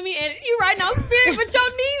Miami, and you riding on Spirit, but your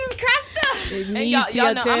knees is crossed up. And Knees y'all to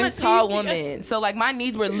your know I'm a chest. tall woman, so like my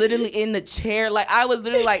knees were literally in the chair. Like I was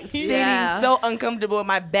literally like sitting Yeah. so uncomfortable, with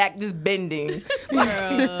my back just bending.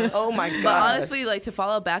 Like, oh my god! But honestly, like, to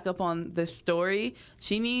follow back up on this story,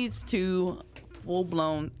 she needs to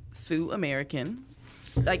full-blown sue American.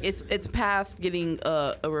 like it's past getting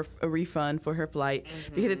a refund for her flight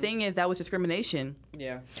because the thing is that was discrimination.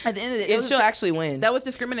 Yeah. At the end of the day, she'll actually win. That was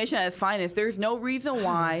discrimination at its finest. There's no reason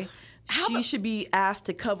why she should be asked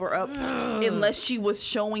to cover up unless she was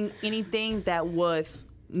showing anything that was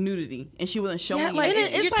nudity, and she wasn't showing it.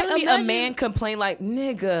 You're like, telling me a man complained like,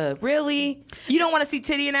 nigga, really? You don't want to see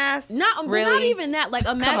titty and ass? Not even that. Like,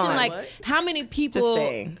 imagine on. like What? how many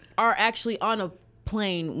people are actually on a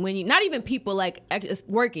plane when you, not even people like it's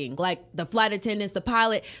working, like the flight attendants, the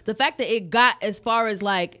pilot, the fact that it got as far as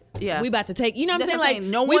like, we about to take, you know what I'm saying? Like,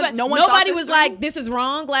 nobody was like, this is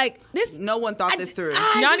wrong. Like this, no one thought this through.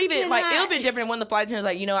 Not even like, it'll be different when the flight attendant's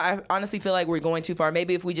like, you know, I honestly feel like we're going too far.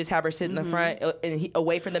 Maybe if we just have her sit in the front and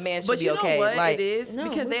away from the man, she'll be okay. But you know what like, it is?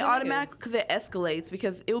 Because they automatically, because it escalates,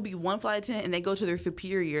 because it will be one flight attendant and they go to their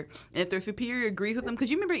superior. And if their superior agrees with them,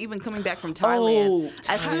 because you remember even coming back from Thailand,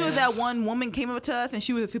 as soon as that one woman came up to us and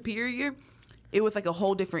she was a superior, it was like a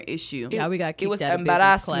whole different issue. Yeah, we got kicked out of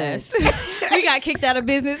embarrassment. business class. We got kicked out of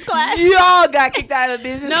business class. Y'all got kicked out of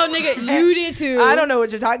business. No, nigga, you did too. I don't know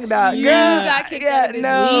what you're talking about. You Girl, got kicked out of business.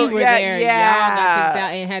 No, We were there. Y'all got kicked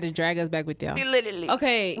out and had to drag us back with y'all. Literally.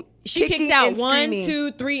 Okay, she Kicking kicked out and 1, screaming.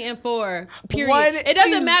 2, 3, and 4. Period. 1, It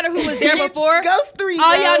doesn't 2. matter who was there before. Ghost 3.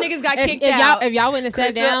 All bro. y'all niggas got kicked out. If y'all wouldn't have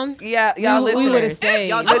sat down, y'all we would have listeners. stayed.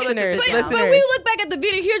 Y'all Listeners, But when we look back at the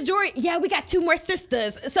video, here, Jory, we got 2 more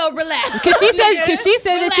sisters. So relax. Because she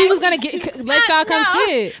said that she was gonna let y'all come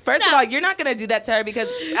sit. First of all, you're not gonna do that to her because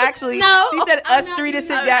actually No, she said I'm us not 3 to doing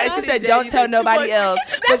sit that. down and she said don't tell nobody else.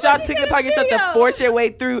 But y'all took it upon yourself to force your way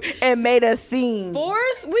through and made a scene.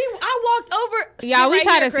 Force? I walked over. Yeah, we right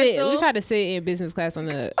tried here, to sit. Crystal. We tried to sit in business class on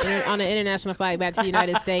the international flight back to the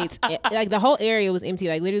United States. Like the whole area was empty.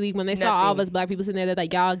 Like literally, when they saw all of us black people sitting there, they're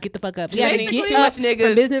like, "Y'all get the fuck up." We had to Basically, get too up much niggas,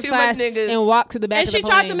 from business too much class niggas. and walk to the back. And of she the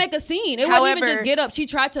tried plane. to make a scene. It However, wasn't even just get up. She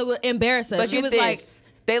tried to embarrass us. But She get was this. like,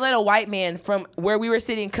 They let a white man from where we were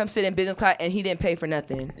sitting come sit in business class and he didn't pay for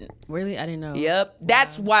nothing. "Really? I didn't know." Yep.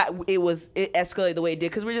 That's why it escalated the way it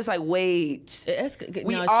did because we're just like, wait.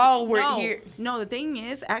 We No, all were here. No, the thing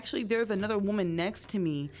is, actually, there's another woman next to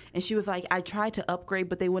me, and she was like, I tried to upgrade,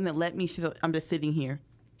 but they wouldn't let me. She's like, I'm just sitting here.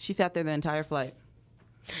 She sat there the entire flight.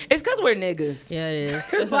 It's because we're niggas. Yeah, it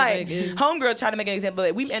is. It's like homegirl tried to make an example,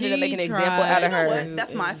 but we ended up making an example out of You know her. what?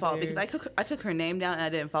 That's my fault because I took her name down and I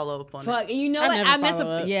didn't follow up on Fuck, it. and you know I what? never I meant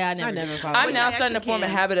follow to. up. Yeah, I never. I never follow I'm up. now I starting to actually form a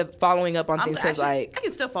can. habit of following up on things because, Actually, like, I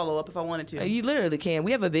can still follow up if I wanted to. you literally can.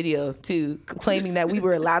 We have a video too claiming that we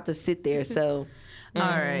were allowed to sit there. So, All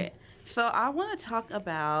right. So I want to talk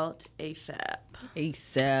about ASAP.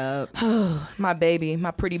 ASAP. my baby,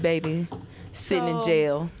 my pretty baby, sitting in So-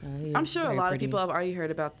 jail. I'm sure a lot of people have already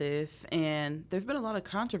heard about this, and there's been a lot of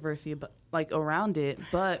controversy around it.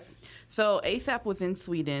 But so ASAP was in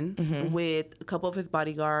Sweden with a couple of his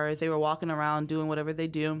bodyguards. They were walking around doing whatever they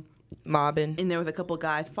do, Mobbing. and there was a couple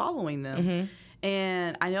guys following them.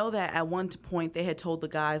 And I know that at one point they had told the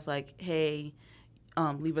guys like, "Hey,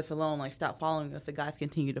 leave us alone. Like, stop following us." The guys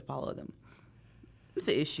continue to follow them. It's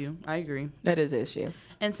an issue. I agree. That is an issue.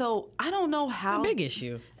 And so I don't know how. Big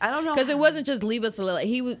issue. I don't know Because it wasn't just leave us alone.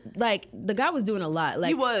 He was like, the guy was doing a lot. Like,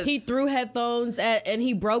 He was. He threw headphones and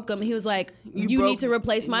he broke them. He was like, you need to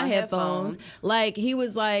replace my headphones. Like, he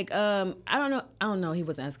was like, I don't know. He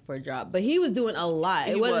wasn't asking for a drop, but he was doing a lot.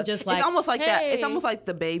 It wasn't just like, it's almost like that. It's hey. almost like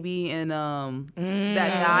the baby and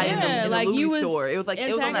that guy in the like, Louis you was store. It was on that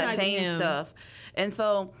antagonizing same him. stuff. And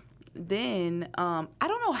so then I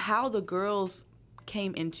don't know how the girls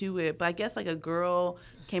came into it, but I guess like a girl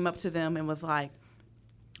came up to them and was like,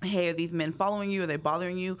 "Hey, are these men following you? Are they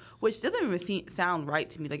bothering you?" Which doesn't even sound right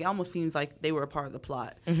to me. Like, it almost seems like they were a part of the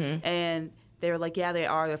plot. And they were like, "Yeah, they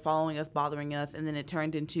are. They're following us, bothering us." And then it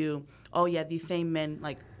turned into, "Oh yeah, these same men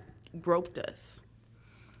like groped us."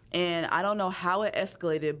 And I don't know how it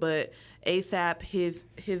escalated, but ASAP,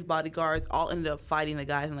 his bodyguards all ended up fighting the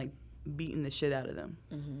guys and like beating the shit out of them.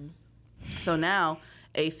 So now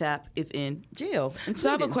ASAP is in jail. So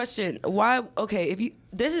I have a question. Why? Okay,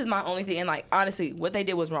 this is my only thing, and like honestly, what they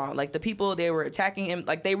did was wrong. Like the people they were attacking him,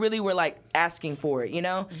 like they really were like asking for it, you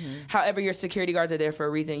know. However, your security guards are there for a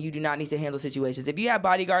reason. You do not need to handle situations. If you have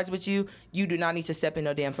bodyguards with you, you do not need to step in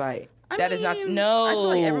no damn fight. That is not no. I feel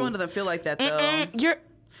like everyone doesn't feel like that though.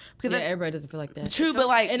 Yeah, everybody doesn't feel like that. True, but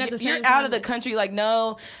like And at the you're same out time, of the country. Like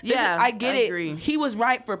no, Yeah, I get I it. agree. He was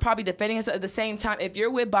right for probably defending us. At the same time, if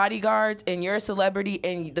you're with bodyguards and you're a celebrity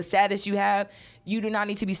and the status you have, you do not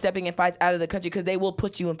need to be stepping in fights out of the country because they will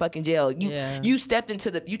put you in fucking jail. You stepped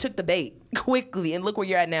into you took the bait quickly, and look where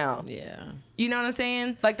you're at now. Yeah. You know what I'm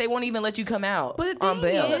saying? Like they won't even let you come out But the on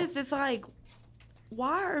thing bail. is, it's like,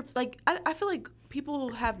 why are like I feel like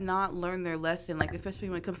people have not learned their lesson, like especially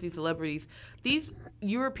when it comes to these celebrities. These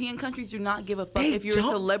European countries do not give a fuck if you're a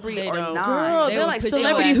celebrity or not. Girl, They they're will like, put your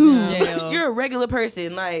celebrity ass who? in jail. You're a regular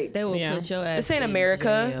person. Like, They will put your ass. This ain't in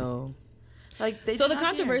America. jail. Like, they So do the not care.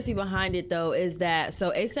 controversy behind it though is that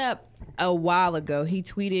ASAP a while ago he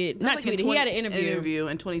tweeted, not Like in tweeted, he had an interview.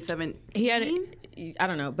 in 2017. He had I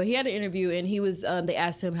don't know, but he had an interview and he was they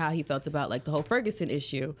asked him how he felt about like the whole Ferguson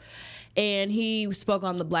issue. And he spoke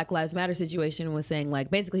on the Black Lives Matter situation and was saying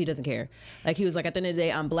like basically he doesn't care. Like he was like, at the end of the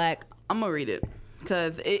day, I'm black. I'm gonna read it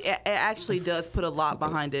because it actually does put a lot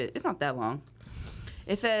behind it. It's not that long.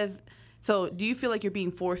 It says, so do you feel like you're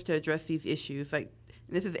being forced to address these issues? Like,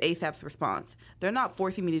 this is ASAP's response. They're not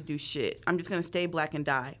forcing me to do shit. I'm just going to stay black and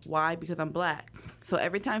die. Why? Because I'm black. So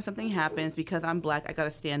every time something happens because I'm black, I got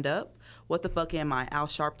to stand up. What the fuck am I? Al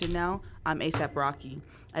Sharpton now? I'm ASAP Rocky.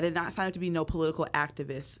 I did not sign up to be no political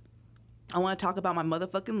activist. I want to talk about my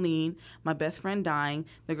motherfucking lean, my best friend dying,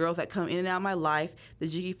 the girls that come in and out of my life, the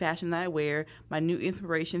jiggy fashion that I wear, my new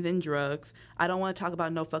inspirations and drugs. I don't want to talk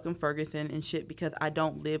about no fucking Ferguson and shit because I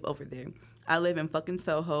don't live over there. I live in fucking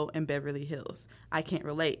Soho and Beverly Hills. I can't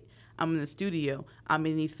relate. I'm in the studio. I'm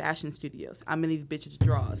in these fashion studios. I'm in these bitches'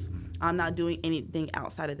 draws. I'm not doing anything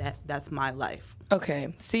outside of that. That's my life.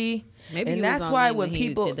 Okay, see, Maybe he and was that's on why lean when when he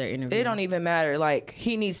people, did their interview. it don't even matter. Like,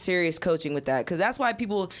 he needs serious coaching with that, because that's why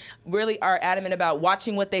people really are adamant about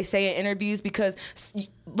watching what they say in interviews. Because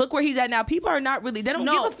look where he's at now. People are not really, they don't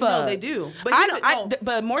give a fuck. No, they do. But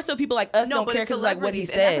but more so people like us don't care because like what he celebrities,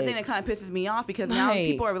 and that's the said. thing that kind of pisses me off because now Right.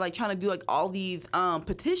 people are like trying to do like all these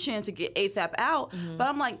petitions to get ASAP out. But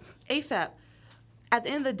I'm like, ASAP, at the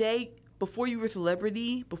end of the day, before you were a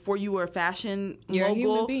celebrity, before you were a fashion You're a mogul,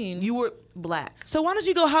 human being. you were black. So why don't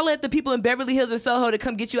you go holler at the people in Beverly Hills and Soho to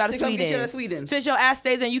come get you out of To come Sweden? get you out of Sweden. Since your ass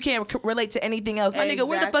stays and you can't relate to anything else. My nigga,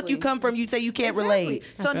 where the fuck Exactly. you come from? You say you can't Exactly. relate.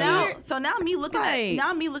 So now me looking Right.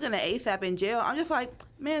 at ASAP in jail, I'm just like,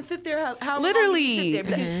 man, sit there. How Literally. long do you sit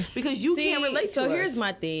there? Because you can't relate to So us. here's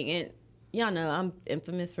my thing, and y'all know I'm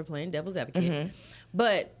infamous for playing devil's advocate,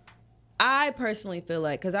 but I personally feel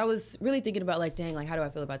like, because I was really thinking about like, dang, like how do I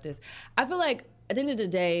feel about this? I feel like at the end of the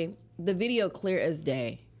day, the video clear as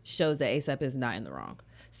day shows that ASAP is not in the wrong.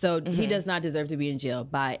 So he does not deserve to be in jail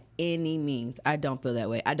by any means. I don't feel that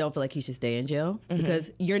way. I don't feel like he should stay in jail because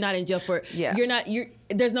you're not in jail for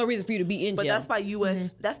there's no reason for you to be in But jail.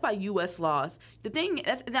 that's by U.S. laws. The thing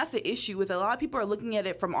that's the issue with a lot of people are looking at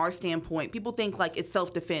it from our standpoint. People think like it's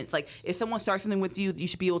self-defense. Like if someone starts something with you, you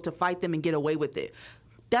should be able to fight them and get away with it.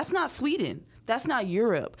 That's not Sweden. That's not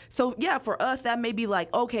Europe. So yeah, for us that may be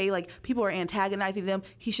like, okay, like people are antagonizing them.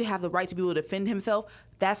 He should have the right to be able to defend himself.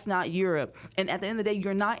 That's not Europe. And at the end of the day,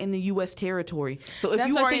 you're not in the U.S. territory. So if That's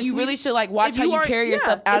you why I are say in you Sweden, really should like watch if how you carry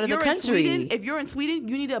yourself out of the you're in country. Sweden, if you're in Sweden,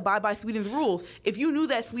 you need to abide by Sweden's rules. If you knew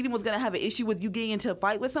that Sweden was going to have an issue with you getting into a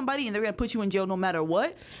fight with somebody and they're going to put you in jail no matter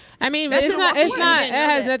what, I mean, That it's should've not. walked It's away. not. I It didn't know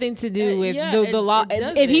has that. nothing to do with Yeah, the law.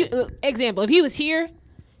 it If he, doesn't. example, if he was here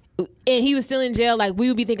and he was still in jail, like we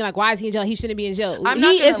would be thinking, like, why is he in jail? He shouldn't be in jail. I'm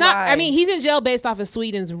not gonna lie. I mean, he's in jail based off of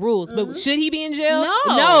Sweden's rules, but should he be in jail?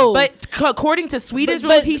 No. But according to Sweden's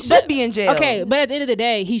But- rules, he but- should be in jail. Okay, but at the end of the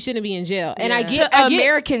day, he shouldn't be in jail. And I Yeah. get, To I get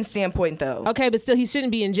American standpoint, though. okay, but still, he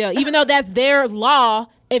shouldn't be in jail, even though that's their law.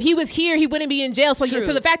 If he was here, he wouldn't be in jail. So,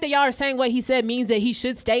 so the fact that y'all are saying what he said means that he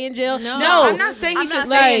should stay in jail. No. I'm not saying he I'm should not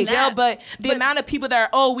stay in saying jail, that. but the amount of people that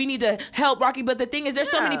are, we need to help Rocky. But the thing is, there's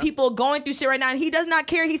so many Yeah. people going through shit right now, and he does not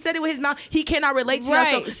care. He said it with his mouth. He cannot relate to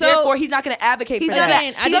Right. us, So- therefore he's not going to advocate for he's not, that.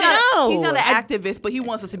 saying- a, I he's, don't not know. he's not an activist, but he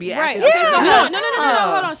wants us to be an Right. activist. Okay, so Yeah. no,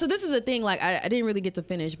 hold on. So this is the thing. Like, I didn't really get to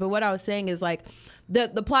finish, but what I was saying is like,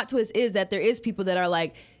 the plot twist is that there is people that are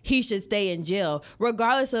like, he should stay in jail,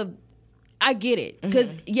 regardless of. I get it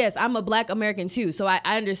because yes, I'm a Black American too, so I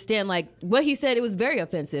understand like what he said. It was very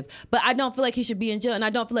offensive, but I don't feel like he should be in jail, and I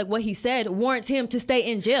don't feel like what he said warrants him to stay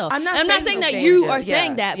in jail. I'm not And saying saying he'll that stay in you jail. are Yeah,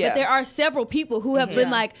 saying that, yeah. but there are several people who have been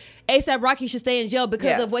like, ASAP Rocky should stay in jail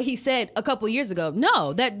because of what he said a couple years ago.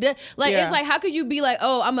 No, that like Yeah. it's like, how could you be like,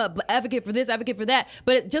 oh, I'm a advocate for this, advocate for that,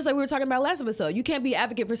 but it's just like we were talking about last episode, you can't be an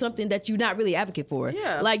advocate for something that you're not really advocate for.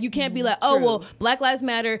 Yeah. Like you can't be like, oh well, Black Lives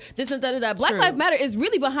Matter, this and da. Black Lives Matter is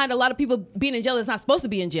really behind a lot of people being in jail that's not supposed to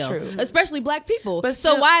be in jail, especially Black people. But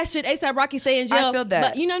so still- why should ASAP Rocky stay in jail? I feel that.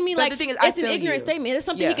 But you know what I mean? But Like the thing is, I it's an feel ignorant you. statement. It's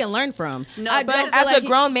something Yeah. he can learn from. No, I but don't But feel as like a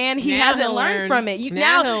grown man, he Now hasn't he'll learned learn. from it. You, Now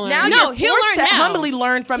now, he'll now learn. No, you're he'll forced learn to now. humbly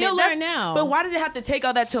learn from He'll it. learn now. But why does it have to take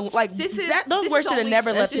all that to like? This is those words should have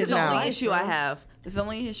never left his This is the mouth. only issue I have. This is the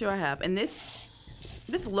only issue I have, and this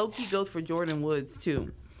low key goes for Jordan Woods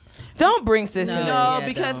too. Don't bring sis No. in No, Yeah, this.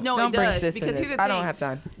 because don't. no, Don't it bring does. sis in Because this. here's the I thing. don't have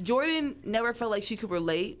time. Jordan never felt like she could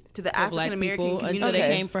relate to the Black African American people community until they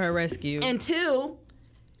Okay. came for her rescue. until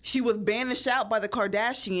she was banished out by the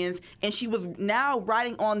Kardashians, and she was now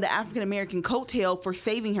riding on the African American coattail for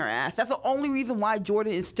saving her ass. That's the only reason why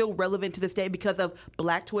Jordan is still relevant to this day, because of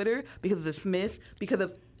Black Twitter, because of the Smiths, because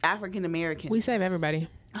of African Americans. We save everybody.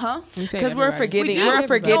 Huh? Because we're forgiving. We do. We're a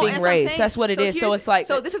forgiving No, race. That's what it is. So it's like.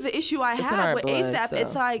 So this is the issue I in have our with blood, ASAP. so.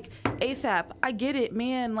 It's like, ASAP, I get it,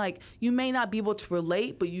 man. Like, you may not be able to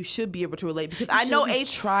relate, but you should be able to relate, because I know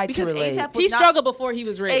ASAP tried to because relate. A$AP was He not- struggled before he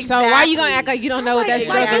was rich. So why you gonna act like you don't know what that Like,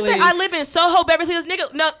 struggle I is? said, I live in Soho, Beverly Hills,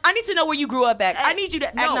 nigga. No, I need to know where you grew up at. I need you to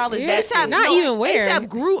acknowledge that A$AP, shit. Not even where. ASAP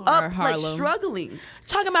grew Or up like Harlem. struggling.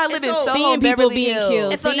 Talking about living in so- Soho, Seeing people Beverly being Hills.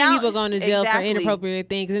 killed, And so seeing now- people going to jail exactly. for inappropriate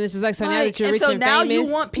things, and it's just like, so now Right. that you're And rich so and now famous, you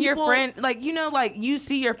want Your people- friend, like, you know, like, you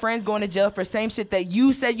see your friends going to jail for same shit that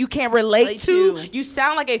you said you can't relate Relate to. to. You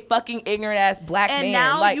sound like a fucking ignorant ass black And man.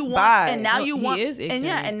 now Like, you want, bye. and now No, you he want, is and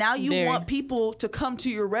ignorant. and now you Very. want people to come to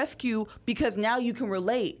your rescue, because now you can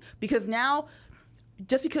relate. Because now,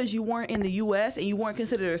 just because you weren't in the U.S. and you weren't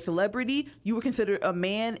considered a celebrity, you were considered a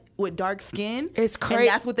man with dark skin. It's And crazy.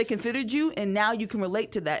 that's what they considered you, and now you can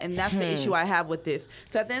relate to that. And that's the issue I have with this.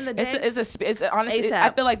 So at the end of the day, It's honestly, ASAP. I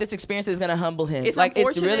feel like this experience is gonna humble him. It's Like, it's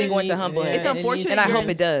unfortunate. really going to humble Yeah. him. it's unfortunate. and I you're hope in-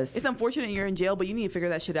 it does. It's unfortunate you're in jail, but you need to figure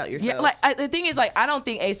that shit out yourself. Yeah, like the thing is, like, I don't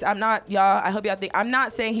think Ace. I'm not, y'all. I hope y'all think. I'm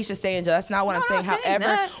not saying he should stay in jail. That's not what I'm saying. I'm not saying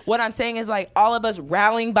However, that. what I'm saying is, like, all of us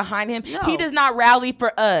rallying behind him. No. He does not rally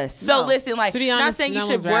for us. So No. listen, like, To be not honest, saying you no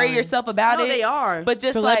should one's worry rallying. yourself about No, it. they are. But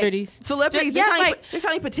just Celebrities. Celebrities, Yeah, they're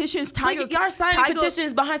signing petitions. like, Tiger, y'all signing Tiger-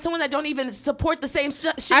 petitions behind someone that don't even support the same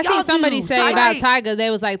shit. I y'all seen somebody do. say So, about like, Tyga, they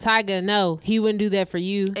was like, Tyga, no, he wouldn't do that for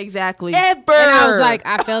you. Exactly. ever. And I was like,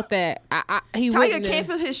 I felt that. He Tiger wouldn't.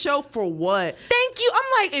 canceled his show for what? thank you.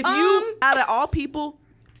 I'm like, If you, out of all people,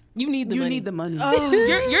 You need the you money. need the money.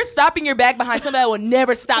 you're stopping your bag behind somebody that will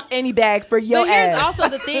never stop any bag for your But here's ass. also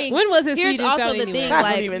the thing. When was his Here's Swedish also show the anyway? thing. I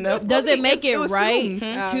don't Like, even know. does it make It it was right filmed.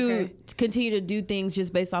 to okay. continue to do things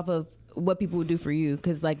just based off of what people would do for you?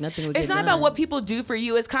 Because like nothing would. It's get not done. about what people do for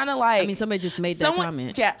you. It's kind of like, I mean, somebody just made that someone,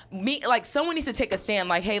 comment. Yeah, someone needs to take a stand.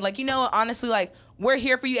 Like, hey, like, you know what? Honestly, like, we're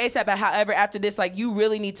here for you ASAP. But however, after this, like, you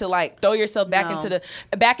really need to like throw yourself back No.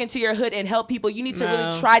 into your hood and help people. You need to really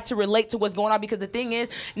No. try to relate to what's going on, because the thing is,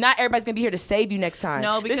 not everybody's gonna be here to save you next time.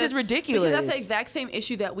 No, because this is ridiculous. Because that's the exact same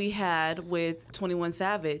issue that we had with 21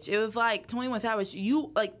 Savage. It was like 21 Savage,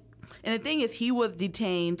 you like, and the thing is, he was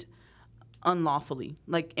detained unlawfully.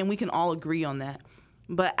 Like, and we can all agree on that.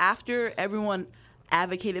 But after everyone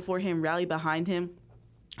advocated for him, rallied behind him,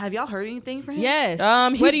 have y'all heard anything from him? Yes.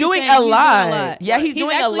 He's What are you doing saying? a lot. Yeah, he's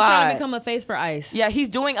doing a actually lot. trying to become a face for ICE. Yeah, he's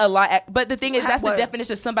doing a lot. But the thing is, that's What? the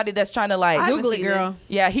definition of somebody that's trying to like. I haven't Google it, seen girl.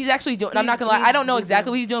 Yeah, he's actually doing. I'm not gonna lie. He's- I don't know he's exactly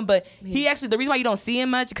doing- what he's doing, but he actually, the reason why you don't see him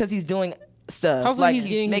much because he's doing stuff. Hopefully like he's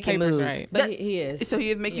getting his making papers moves. right. But he is. So he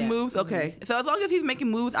is making Yeah. moves? Okay. So as long as he's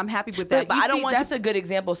making moves, I'm happy with that. But, But you I don't see, want that's to. a good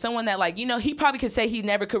example. Someone that like, you know, he probably could say he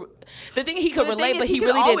never could. The thing he could But the thing relate, is, but he he could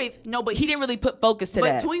really always- didn't. no, but he didn't really put focus to But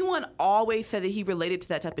that. 21 always said that he related to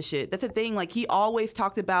that type of shit. That's the thing. Like, he always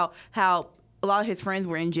talked about how a lot of his friends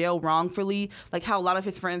were in jail wrongfully, like how a lot of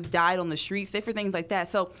his friends died on the streets, different things like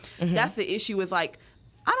that. So that's the issue with like,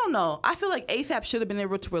 I don't know. I feel like ASAP should have been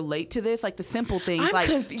able to relate to this, like the simple things, I'm like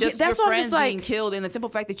confused. just That's your why I'm friends just like- being killed, and the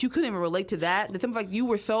simple fact that you couldn't even relate to that. The simple fact you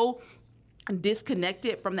were so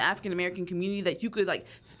disconnected from the African American community that you could like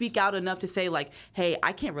speak out enough to say like, "Hey,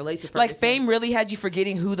 I can't relate to Ferguson." Like fame really had you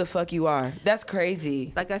forgetting who the fuck you are. That's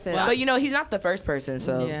crazy. Like I said, But you know, he's not the first person,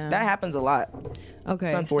 so Yeah. that happens a lot. Okay.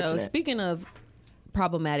 It's So unfortunate. speaking of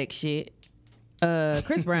problematic shit,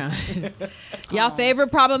 Chris Brown, y'all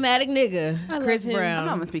favorite problematic nigga, love Chris him. Brown. I'm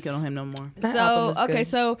not gonna speak on him no more. That So album was okay, good.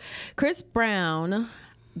 so Chris Brown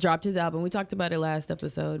dropped his album. We talked about it last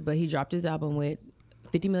episode, but he dropped his album with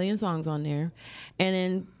 50 million songs on there. And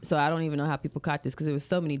then, so I don't even know how people caught this because there was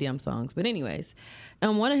so many damn songs. But anyways,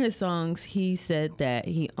 on one of his songs, he said that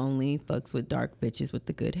he only fucks with dark bitches with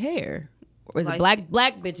the good hair. Or is it Light-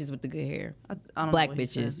 black bitches with the good hair? I don't know Black what he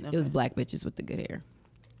bitches. said. It was Okay. black bitches with the good hair.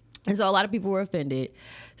 And so a lot of people were offended.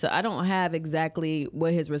 So I don't have exactly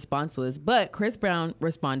what his response was, but Chris Brown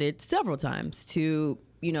responded several times to,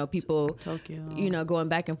 you know, people, Tokyo. you know, going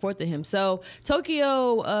back and forth to him. So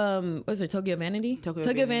Tokyo, was it Tokyo Vanity?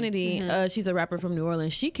 Tokyo Vanity. She's a rapper from New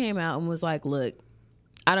Orleans. She came out and was like, look,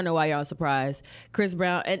 I don't know why y'all surprised. Chris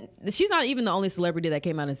Brown, and she's not even the only celebrity that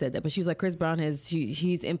came out and said that, but she's like, Chris Brown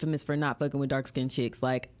he's infamous for not fucking with dark skinned chicks.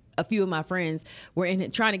 Like, a few of my friends were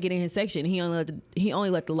trying to get in his section. He only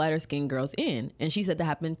let the lighter skinned girls in, and she said that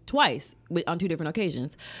happened twice on two different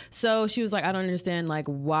occasions. So she was like, I don't understand like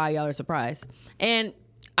why y'all are surprised, and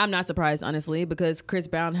I'm not surprised honestly because Chris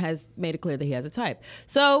Brown has made it clear that he has a type.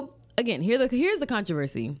 So again, here's the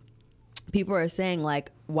controversy. people are saying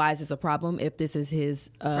like, why is this a problem if this is his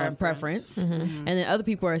preference? And then other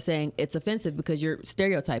people are saying it's offensive because you're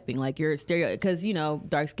stereotyping, like because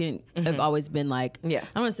dark skin have always been like, I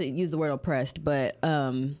don't want to use the word oppressed, but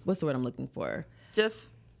what's the word I'm looking for? Just.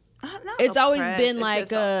 It's always been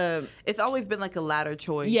it's always been like a latter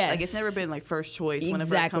choice. Yes, like it's never been like first choice.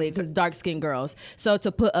 Exactly, because dark skinned girls. So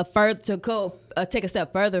to put take a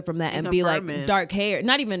step further from that and be like dark hair,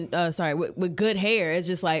 not even with good hair. It's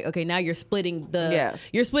just like, okay, now you're splitting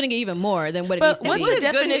you're splitting it even more than what it needs to be. What's the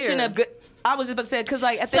definition of good? I was just about to say, because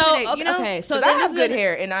like at the end of the day, okay, so I have good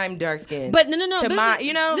hair and I'm dark skinned. But no,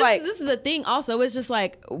 this is the thing. Also, it's just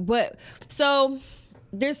like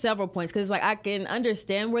there's several points because like I can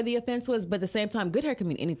understand where the offense was, but at the same time, good hair can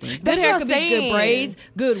mean anything. Good hair could be good braids,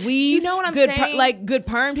 good weave. You know what I'm saying? Like good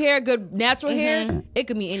permed hair, good natural hair. It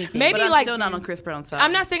could mean anything. Maybe but I'm still not on Chris Brown's side.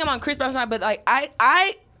 I'm not saying I'm on Chris Brown's side, but like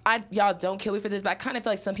I y'all don't kill me for this, but I kind of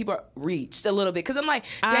feel like some people reached a little bit because I'm like,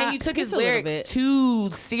 dang, you took his lyrics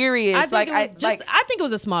too serious. I think it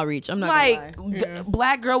was a small reach. I'm not gonna lie.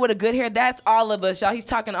 Black girl with a good hair. That's all of us, y'all. He's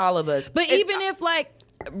talking to all of us. But even if like.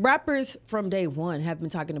 Rappers from day one have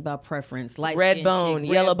been talking about preference, like red bone,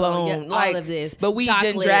 yellow bone, all of this. But we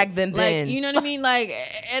didn't drag them then. Like, you know what I mean? Like,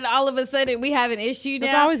 and all of a sudden we have an issue now.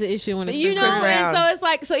 It's always an issue when it's Chris Brown. And so it's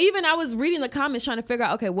like, so even I was reading the comments trying to figure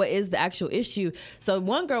out, okay, what is the actual issue? So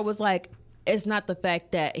one girl was like, it's not the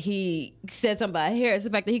fact that he said something about hair, it's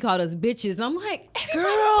the fact that he called us bitches. And I'm like,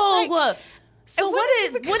 girl, so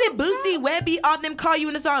what did Boosie, Webby, all them call you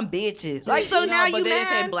in the song bitches? Like, so now you mad? But they didn't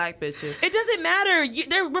say black bitches. It doesn't matter.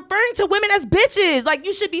 They're referring to women as bitches. Like,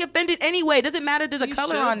 you should be offended anyway. It doesn't matter if there's a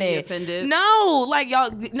color on it. Offended. No, like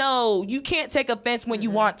y'all, no, you can't take offense when you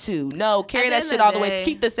want to. No, carry that shit all the way.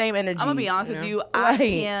 Keep the same energy. I'm gonna be honest with you. I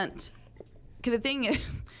can't. Because the thing is,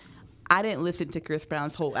 I didn't listen to Chris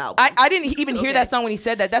Brown's whole album. I didn't even hear that song when he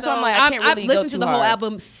said that. That's why I'm like, I can't really I've listened to the whole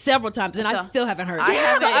album several times, and I still haven't heard it.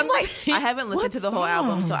 I haven't listened to the whole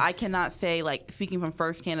album, so I cannot say, like, speaking from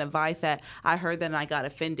firsthand advice, that I heard that and I got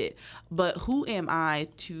offended. But who am I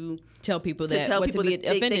to tell people that they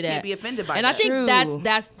can't be offended by and that. I think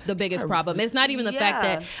that's the biggest problem. It's not even the fact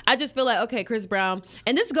that I just feel like, okay, Chris Brown,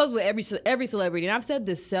 and this goes with every celebrity, and I've said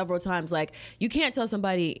this several times, like, you can't tell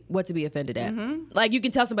somebody what to be offended at. Like, you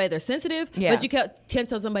can tell somebody they're sensitive, but you can't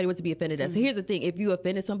tell somebody what to be offended at. So here's the thing: if you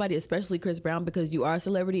offended somebody, especially Chris Brown, because you are a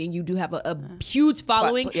celebrity and you do have a huge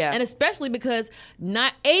following, and especially because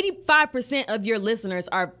not 85% of your listeners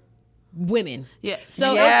are women.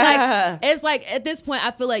 So it's like at this point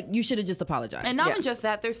I feel like you should have just apologized. And not even just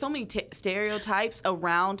that, there's so many stereotypes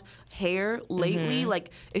around hair lately,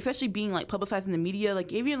 like especially being like publicized in the media.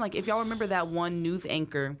 Like even like if y'all remember that one news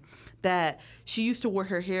anchor that she used to wear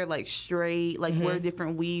her hair like straight, like wear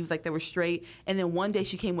different weaves like they were straight, and then one day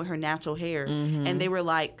she came with her natural hair and they were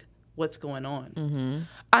like, what's going on?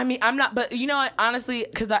 I mean, I'm not, but you know what, honestly,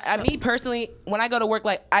 because me personally, when I go to work,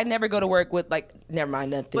 like, I never go to work with, like, never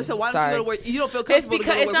mind, nothing. But so why don't you go to work? You don't feel comfortable It's because to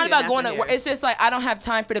go to work it's not about going to work. It's just like, I don't have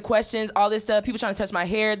time for the questions, all this stuff, people trying to touch my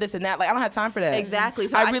hair, this and that. Like, I don't have time for that. Exactly.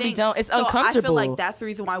 So I really don't. It's uncomfortable. I feel like that's the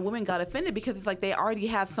reason why women got offended, because it's like they already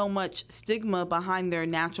have so much stigma behind their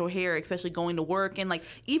natural hair, especially going to work. And, like,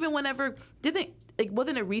 even whenever,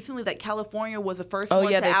 wasn't it recently that California was the first one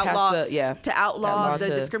to outlaw the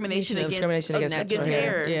discrimination against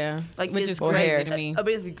hair? Yeah, like, which is crazy to me.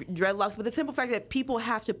 Dreadlocks, but the simple fact that people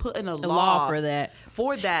have to put in a law for that.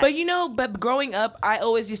 But you know, but growing up, I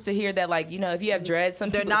always used to hear that, like, you know, if you have dreads,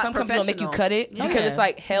 some companies don't make you cut it because it's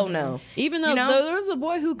like, hell no. Even though there was a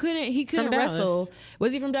boy who couldn't wrestle.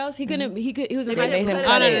 Was he from Dallas? He couldn't. He was in high school.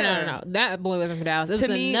 No. That boy wasn't from Dallas. It was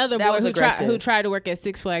another boy who tried to work at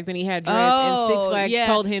Six Flags, and he had dreads, and Six Flags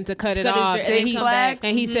told him to cut it off,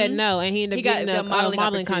 and he said no, and he ended up getting a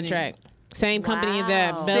modeling contract. Same company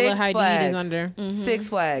that Bella Hadid is under. Six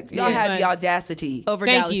Flags. Y'all had the audacity. Over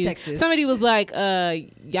Dallas, Texas. Somebody was like,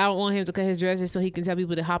 y'all want him to cut his dress just so he can tell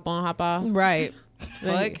people to hop on, hop off. Right.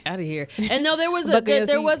 Fuck out of here. And no, there was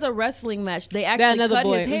a wrestling match. They actually cut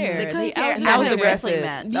his hair. That was a wrestling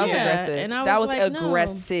match. That was aggressive. And that was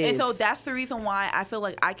aggressive. And so that's the reason why I feel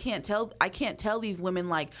like I can't tell these women,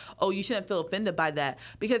 like, oh, you shouldn't feel offended by that.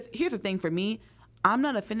 Because here's the thing for me, I'm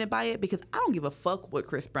not offended by it because I don't give a fuck what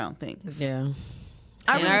Chris Brown thinks. Yeah.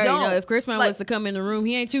 I really don't. Know if Chris Brown was to come in the room,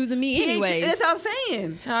 he ain't choosing me anyways. That's what I'm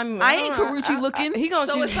saying. I ain't Karrueche looking. He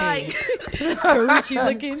gonna choose it's like Karrueche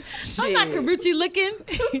looking. I'm not Karrueche looking.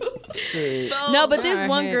 Shit. No, but this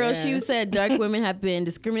one girl, she said dark women have been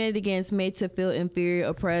discriminated against, made to feel inferior,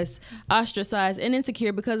 oppressed, ostracized, and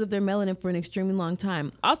insecure because of their melanin for an extremely long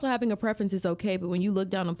time. Also, having a preference is okay, but when you look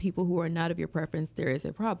down on people who are not of your preference, there is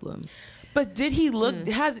a problem. But did he look?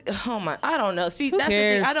 I don't know. See, that's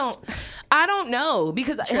cares? the thing. I don't know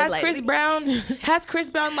because has like- Chris Brown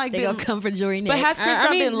like They been? gonna come for Jory But next. has Chris I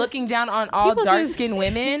Brown mean, been looking down on all people dark just- skinned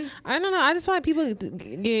women? I don't know. I just want people to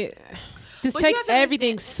get. Just But you take have to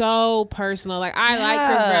everything so personal. Like, I like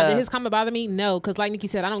Chris Brown. Did his comment bother me? No, because like Nikki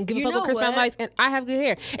said, I don't give a You fuck what know Chris Brown what? likes, and I have good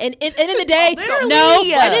hair. And at the end of the day, literally. no.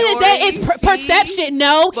 At the end of the day, it's See? perception.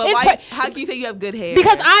 No, But it's why, how can you say you have good hair?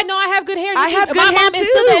 because I know I have good hair. I have My good hair mom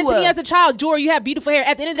instilled that into too. me as a child. Jory, you have beautiful hair.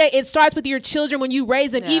 At the end of the day, it starts with your children when you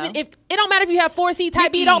raise them. Yeah. Even if it don't matter if you have 4C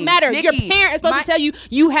type B, it don't Nikki, matter. Your Nikki, parent is supposed my- to tell you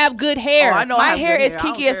you have good hair. Oh, I know. I My have hair good is I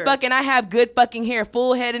don't kinky as care. fuck, and I have good fucking hair,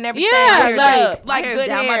 full head and everything. Yeah, My hair's like- up, my hair's good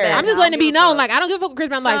down my hair. back. I'm just I letting it don't be give a known. fuck. Like, I don't give a fuck what Chris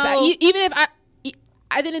Brown likes. So- Even if at the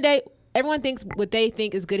end of the day, everyone thinks what they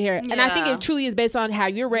think is good hair, and I think Yeah. it truly is based on how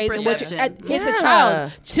you're raised and what Perception. it's a Yeah.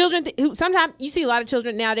 child. Children who sometimes you see a lot of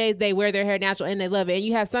children nowadays, they wear their hair natural and they love it, and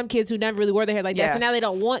you have some kids who never really wore their hair like that, Yeah. so now they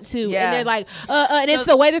don't want to, Yeah. and they're like, and it's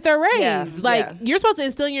So- the way that they're raised. Yeah, Like yeah. you're supposed to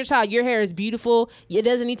instill in your child, your hair is beautiful. It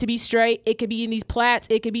doesn't need to be straight. It could be in these plaits.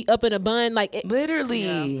 It could be up in a bun. Like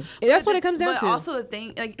Literally. that's what it comes down But to. also the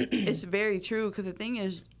thing, like, it's very true because the thing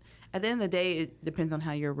is, at the end of the day, it depends on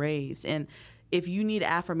how you're raised. And if you need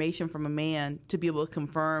affirmation from a man to be able to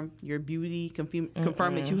confirm your beauty,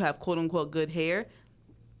 confirm that you have quote unquote good hair,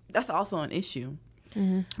 that's also an issue.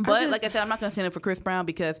 But like I said, I'm not going to stand up for Chris Brown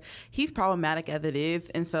because he's problematic as it is,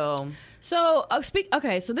 and so So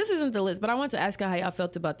okay, so this isn't the list, but I want to ask y'all how y'all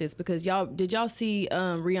felt about this because did y'all see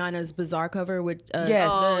Rihanna's Bizarre cover with Yes.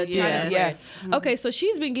 Oh, the yeah. China Yeah. spread? Okay, so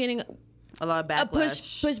she's been getting a lot of a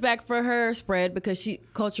backlash, pushback for her spread because she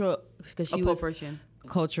was appropriation.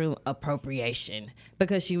 cultural appropriation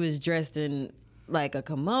because she was dressed in like a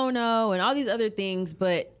kimono and all these other things,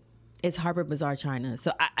 but it's Harper Bazaar China,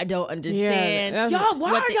 so I don't understand. that's- Y'all,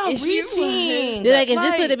 why what are the y'all issue reaching? They're like, if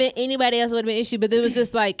this would have been anybody else, would have been issue. But it was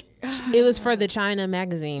just like, it was for the China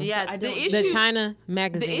magazine. Yeah, the The issue, China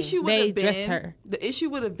magazine. the issue would they have been dressed her. The issue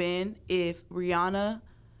would have been if Rihanna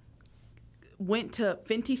went to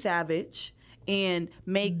Fenty Savage and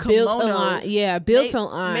made Built a kimonos. line. Yeah, built a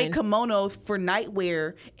line. Made kimonos for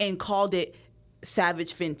nightwear and called it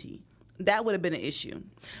Savage Fenty. That would have been an issue.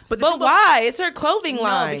 But why? It's her clothing No,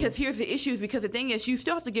 line. because here's the issue. Because the thing is, you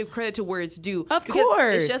still have to give credit to where it's due. Of Because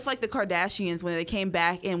course. It's just like the Kardashians when they came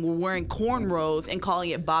back and were wearing cornrows and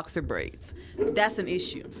calling it boxer braids. That's an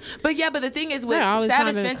issue. But the thing is with They're always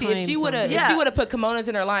Savage trying to Fenty, if claim she would have something. put kimonos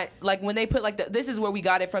in her line, like when they put like this is where we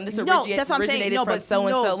got it from. This That's what I'm saying. originated No, from but so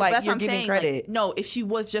and no, so. but Like that's you're what I'm giving saying. credit. Like, no, if she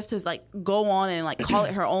was just to like go on and like call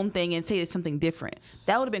it her own thing and say it's something different,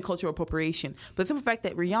 that would have been cultural appropriation. But the simple fact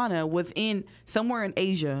that Rihanna was in somewhere in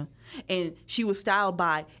Asia and she was styled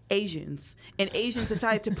by Asians, and Asians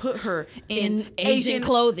decided to put her in Asian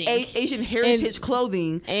clothing. Asian heritage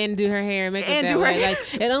clothing. And do her hair and makeup And that do her way. hair.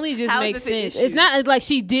 Like, it only just How is makes this an sense. issue? It's not like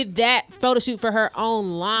she did that photo shoot for her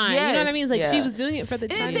own line. You know what I Yes. mean? It's like Yeah. she was doing it for the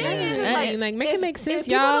And China. the thing is, magazine. Like, make it make if sense,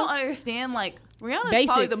 people y'all. don't understand, like Rihanna's Basics.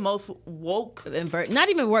 probably the most woke and not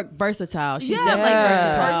even versatile. She's yeah, definitely like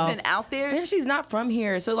versatile. person out there. And she's not from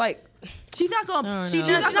here, so like She's not gonna. she's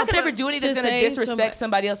not gonna ever do anything to that's gonna say disrespect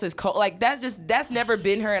somebody else's cult. Like that's never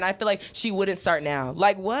been her, and I feel like she wouldn't start now.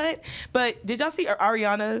 Like what? But did y'all see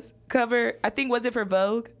Ariana's cover? I think was it for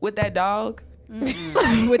Vogue with that dog?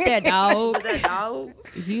 with that dog. That dog.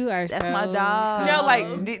 You are That's so my dog. No,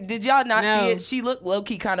 like did y'all not No. see it? She looked low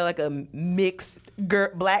key kind of like a mixed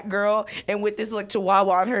black girl, and with this like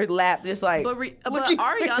chihuahua on her lap, just like. But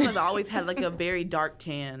Ariana's always had like a very dark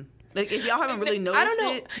tan. Like if y'all haven't really noticed I don't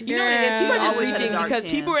know. it, You know what it is? People are just Always had a reaching dark because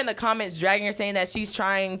tan. people are in the comments dragging her, saying that she's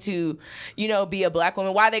trying to, be a black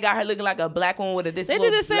woman. Why they got her looking like a black woman with this They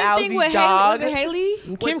little did the same lousy thing with dog? Haley.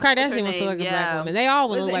 Kim what's her Kardashian wants to name? look like a Yeah. black woman. They all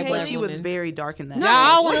want to Was look it like Haley? black she was women. very dark in that. Y'all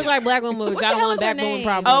all want to look like black women, but What y'all the don't hell want is her black woman name?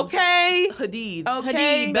 problems. Okay. Hadid.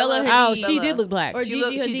 Okay. Hadid, Bella Oh, Hadid. she did look black. Or She Gigi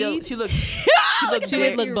looked. Hadid. She looked. She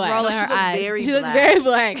did look black. Rolling She her looked eyes. very She looked black. very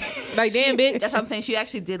black. Like, damn, bitch. That's what I'm saying. She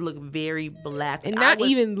actually did look very black. And I not was-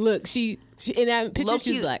 even look. She in that picture,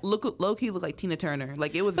 Low-key, she's black. low-key looked like Tina Turner.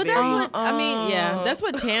 Like it was But very. that's what I mean. Yeah, that's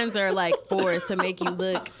what tans are like for, is to make you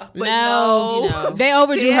look. No, you know. they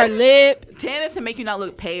overdo Damn. her lip. tan is to make you not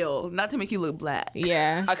look pale, not to make you look black.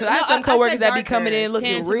 Yeah. Because I have No, some I coworkers said that be darker. coming in looking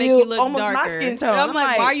Tan to make real, you look almost my darker. skin tone. I'm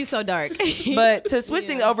like, why are you so dark? But to switch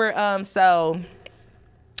things over, so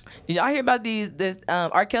did y'all hear about this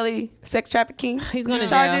R. Kelly sex trafficking? He's going to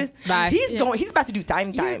charges. jail. Bye. He's about to do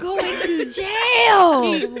time. You're going to jail.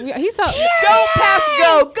 He's so. Don't pass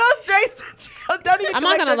go. Go straight to jail. Don't even I'm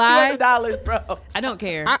not collect gonna your lie. $200, bro. I don't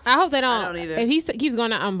care. I hope they don't. I don't either. If he keeps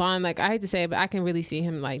going out on bond, like I hate to say it, but I can really see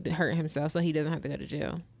him like hurt himself, so he doesn't have to go to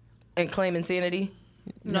jail. And claim insanity.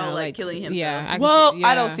 No, like killing himself. Yeah.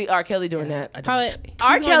 I don't see R. Kelly doing that. Paulette,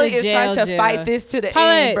 R. he's Kelly going is trying to fight this to the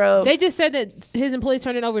Paulette, end, bro. They just said that his employees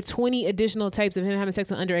turned in over 20 additional tapes of him having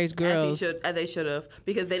sex with underage girls. As they should have,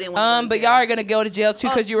 because they didn't want to. But y'all are gonna go to jail too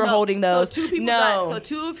because you were holding those. So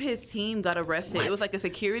two of his team got arrested. It was like a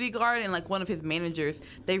security guard and like one of his managers.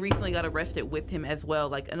 They recently got arrested with him as well.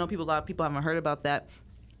 Like I know a lot of people haven't heard about that.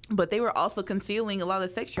 But they were also concealing a lot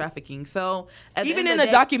of sex trafficking. So even in the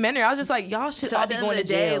documentary, I was just like, y'all should all be going to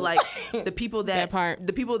jail. Like the people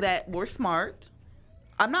that were smart.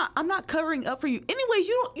 I'm not covering up for you. Anyways,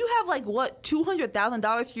 you have like what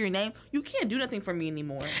 $200,000 to your name. You can't do nothing for me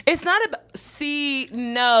anymore. It's not about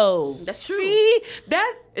no. That's true. See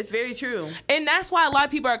that. It's very true. And that's why a lot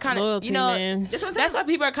of people are kind of, man. That's why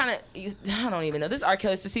people are kind of, I don't even know. This R.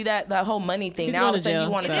 Kelly, to see that whole money thing. Now all of a sudden you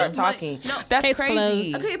want to start talking. No, that's case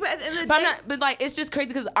crazy. closed. Okay, but at the end of the day, but like, it's just crazy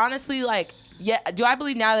because honestly, like, yeah, do I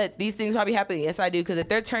believe now that these things probably happen? Yes, I do. Because if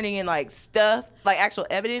they're turning in like stuff, like actual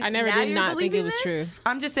evidence. I never now did not think it was true.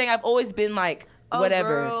 I'm just saying I've always been like,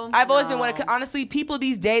 whatever. Girl, I've always been one. Honestly, people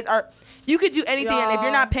these days are. You could do anything, and if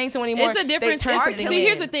you're not paying someone anymore, it's a difference. See,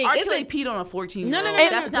 here's the thing. R. Kelly peed on a 14-year-old. No.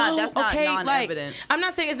 That's not non-evidence. Like, I'm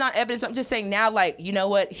not saying it's not evidence. I'm just saying now, like, you know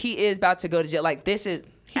what? He is about to go to jail. Like, he's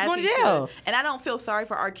going to jail. And I don't feel sorry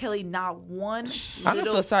for R. Kelly. Not one. I don't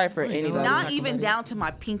feel sorry for anybody. Not even down to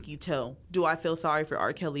my pinky toe do I feel sorry for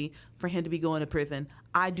R. Kelly for him to be going to prison.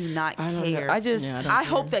 I do not care. I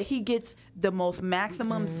hope that he gets the most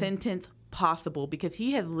maximum sentence possible because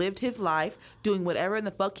he has lived his life doing whatever in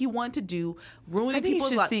the fuck he wanted to do, ruining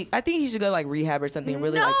people's lives. I think he should go to like rehab or something. And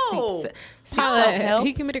really like seek self-help.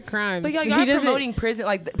 He committed crimes. But y'all promoting prison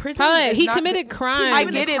like prison. Paulette, he committed crimes. I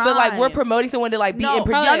get it, but like we're promoting someone to like be in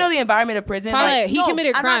prison. Y'all know the environment of prison. Paulette, he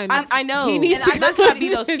committed crimes. I know. He needs to not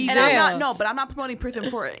be those people. But I'm not promoting prison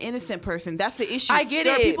for an innocent person. That's the issue. I get it.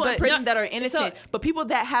 There are people in prison that are innocent, but people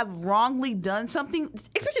that have wrongly done something,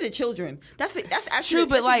 especially the children. That's actually true.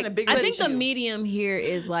 But like, I think the medium here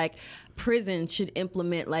is like prison should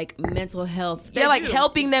implement like mental health. Like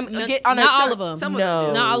helping them get on. Not all of them. Some of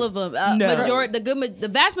them. Not all of them. The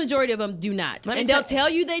vast majority of them do not. And they'll tell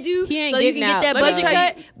you they do, so you can get that budget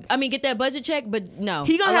cut. I mean, get that budget check, but no.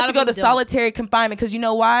 He gonna have to go to solitary confinement because you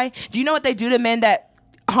know why? Do you know what they do to men that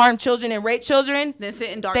harm children and rape children? Then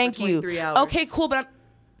sit in dark for 23 hours. Okay, cool, but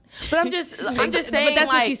I'm just saying. But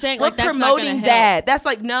that's what she's saying. We're like, that's promoting not that. That's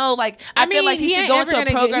like no. Like I feel like he should go into a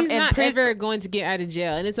program he's in not prison. ever going to get out of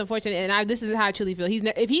jail, and it's unfortunate. And this is how I truly feel.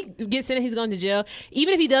 If he gets sentenced, he's going to jail.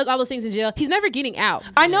 Even if he does all those things in jail, he's never getting out.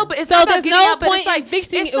 I know, but it's so not there's getting no out, but point it's like in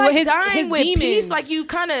fixing it's like his dying with demons. peace. Like you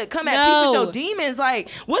kind of come at peace with your demons. Like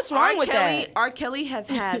what's wrong with that? R. Kelly has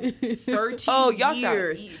had 30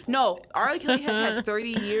 years. No, R. Kelly has had 30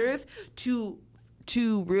 years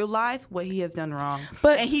to realize what he has done wrong.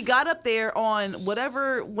 And he got up there on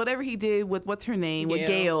whatever he did with what's her name, with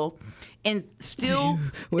Gail, and still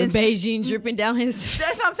with Beijing dripping down his.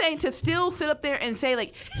 That's what I'm saying. To still sit up there and say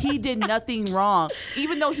like he did nothing wrong,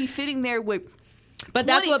 even though he's sitting there with. But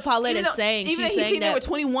that's what Paulette is saying. Even She's though he's saying sitting there with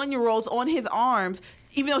 21-year-olds on his arms.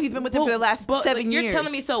 Even though he's been with them for the last 7 years. You're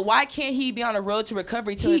telling me, so why can't he be on a road to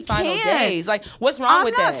recovery till his final days? Like, what's wrong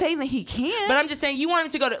with that? I'm not saying that he can't. But I'm just saying, you want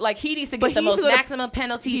him to go to, like, he needs to get the most maximum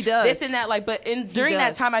penalty. He does. This and that. Like, but during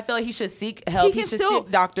that time, I feel like he should seek help. He should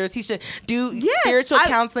seek doctors. He should do spiritual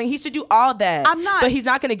counseling. He should do all that. But he's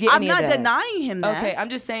not going to get any of that. I'm not denying him that. Okay, I'm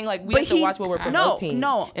just saying, like, we have to watch what we're promoting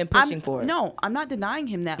and pushing for. No, I'm not denying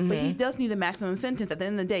him that. But he does need a maximum sentence. At the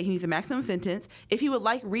end of the day, he needs a maximum sentence. If he would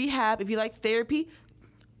like rehab, if he likes therapy,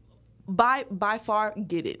 by far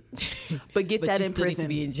get it, but get that in prison. Need to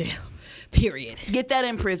be in jail. Period. Get that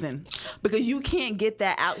in prison because you can't get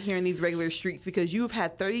that out here in these regular streets because you've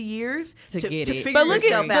had 30 years to figure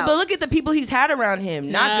yourself out. But look at the people he's had around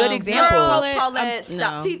him. Not good example. Paulette,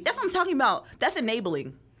 stop. See, that's what I'm talking about. That's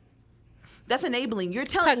enabling. That's enabling. You're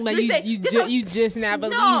telling me you just now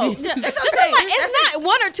believe it. It's not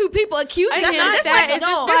one or two people accusing him. It's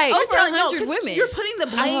over 100 women. You're putting the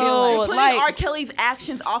blame. You're putting R. Kelly's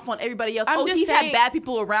actions off on everybody else. He's had bad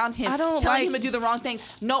people around him telling him to do the wrong thing.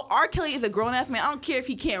 No, R. Kelly is a grown ass man. I don't care if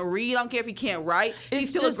he can't read. I don't care if he can't write. He's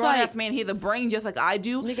still a grown ass man. He has a brain just like I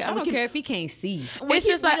do. Nigga, I don't care if he can't see. It's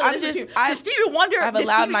just like Stevie Wonder. I've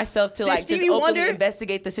allowed myself to like just openly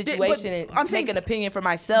investigate the situation and make an opinion for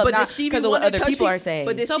myself, not because of what other people are saying.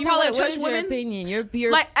 So Paulette, what is your opinion?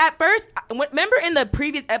 You're like at first. Remember in the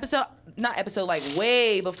previous episode, not episode, like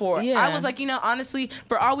way before. Yeah. I was like, honestly,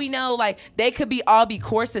 for all we know, like they could be all be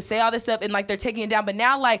coarse to say all this stuff and like they're taking it down. But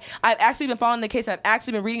now, like I've actually been following the case. I've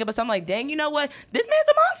actually been reading about something. I'm like, dang, you know what? This man's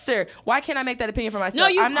a monster. Why can't I make that opinion for myself?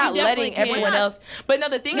 I'm not letting everyone else. But no,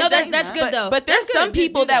 the thing is that's good though. But there's some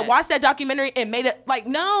people that watched that documentary and made it like,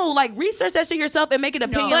 no, like research that shit yourself and make an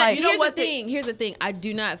opinion. But like, here's the thing. I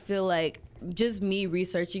do not feel like just me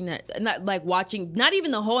researching that, not like watching, not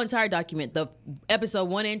even the whole entire document, the episode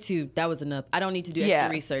 1 and 2, that was enough. I don't need to do extra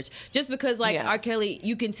research. Just because like R. Kelly,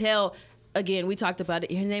 you can tell. Again, we talked about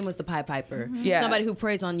it. Her name was the Pied Piper. Somebody who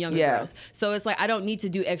preys on younger girls. So it's like I don't need to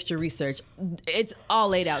do extra research. It's all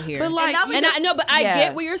laid out here. But like, I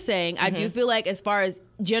get what you're saying. I do feel like, as far as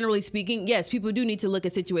generally speaking, yes, people do need to look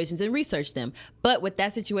at situations and research them. But with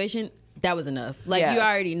that situation, that was enough. Like you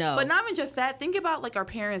already know. But not even just that. Think about like our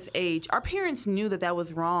parents' age. Our parents knew that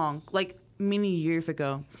was wrong. Like many years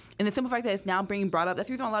ago. And the simple fact that it's now being brought up, that's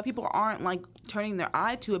the reason why a lot of people aren't like turning their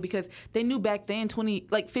eye to it, because they knew back then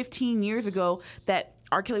 15 years ago that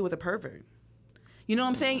R. Kelly was a pervert. You know what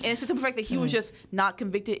I'm saying? And it's the simple fact that he was just not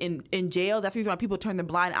convicted in jail. That's the reason why people turn their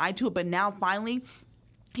blind eye to it. But now finally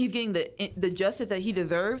he's getting the justice that he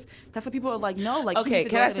deserves. That's what people are like, no. Like, okay,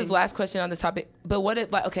 can I ask this last question on this topic? But what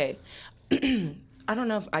if, like, okay, I don't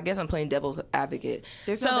know if, I guess I'm playing devil's advocate.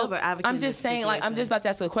 There's no devil's advocate. I'm just saying, like, I'm just about to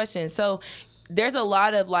ask a question. So there's a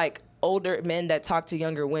lot of, like, older men that talk to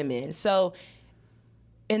younger women. So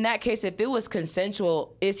in that case, if it was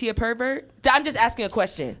consensual, is he a pervert? I'm just asking a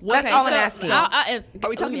question. That's all I'm asking. Are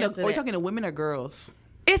we talking to women or girls?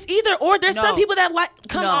 It's either or. There's some people that like.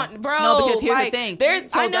 Come on, bro. No, because here's the thing.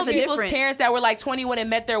 I know people's parents that were like 21 and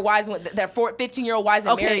met their wives, their 15-year-old wives,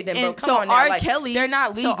 and married them. Bro, come on now. R. Kelly, they're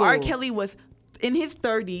not legal. So R. Kelly was in his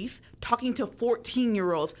 30s talking to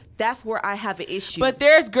 14-year-olds. That's where I have an issue. But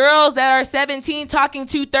there's girls that are 17 talking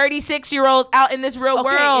to 36-year-olds out in this real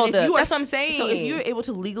world. That's what I'm saying. So if you're able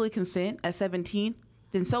to legally consent at 17,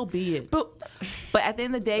 then so be it. But at the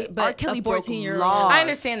end of the day, R. Kelly broke laws. I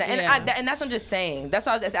understand that, and that's what I'm just saying. That's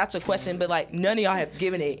why I was asking a question, but like none of y'all have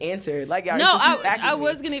given an answer. Like y'all, I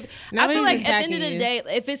was gonna. I feel like at the end of the day,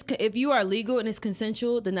 if you are legal and it's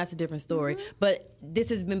consensual, then that's a different story. But this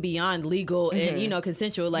has been beyond legal and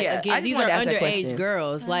consensual. Like again, these are underage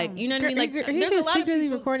girls. Like you know what I mean? Like there's a lot secretly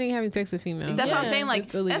recording having sex with females. That's what I'm saying.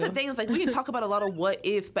 Like that's the thing. Is like we can talk about a lot of what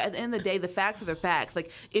ifs, but at the end of the day, the facts are the facts.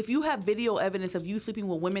 Like if you have video evidence of you sleeping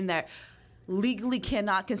with women that legally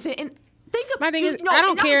cannot consent, and think of my thing is, I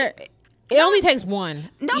don't care. It only takes one.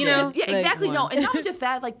 Exactly. No, and not just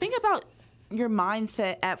that. Like think about your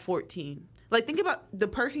mindset at 14. Like think about the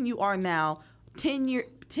person you are now, 10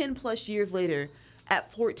 plus years later.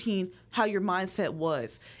 At 14, how your mindset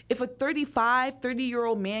was. If a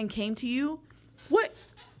 30-year-old man came to you, what,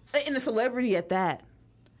 and a celebrity at that,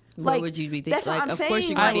 what would you be thinking? That's what I'm of saying. Course,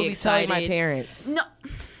 you would be excited. Telling my parents. No.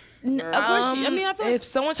 Of course, I mean, I feel if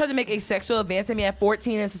someone tried to make a sexual advance at me at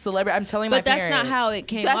 14 as a celebrity, I'm telling my parents. But that's not how it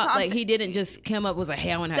came up. Like he didn't just come up was like,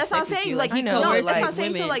 hey, I want to have sex with you. Like he coerced these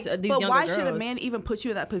women, these but younger why girls. should a man even put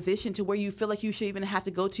you in that position to where you feel like you should even have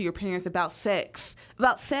to go to your parents about sex?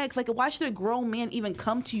 Like why should a grown man even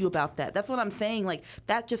come to you about that? That's what I'm saying. Like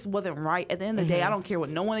that just wasn't right. At the end of the day, I don't care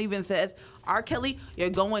what no one even says. R. Kelly,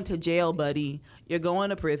 you're going to jail, buddy. You're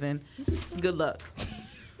going to prison. Good luck.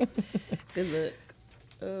 Good luck.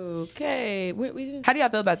 Okay. How do y'all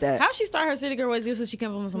feel about that? How she start her City Girl was just so she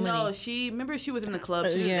came up with some money? No, she was in the club.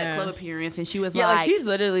 She did that club appearance, and she was like she's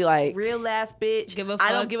literally like real ass bitch.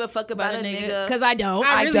 I don't give a fuck about a nigga because I don't.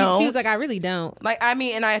 I don't. She was like, I really don't. Like I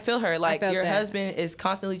mean, and I feel her. Like your husband is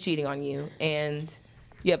constantly cheating on you, and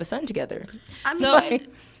you have a son together. I mean,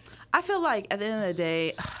 I feel like at the end of the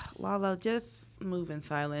day, Lala, just move in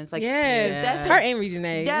silence. Like that's her and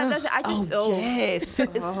Reginae. Yeah, that's I just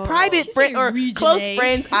it's private friend or close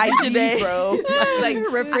friends IG, bro. Like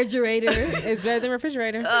refrigerator. It's better than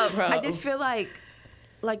refrigerator. Bro. I just feel like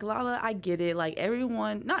Lala, I get it. Like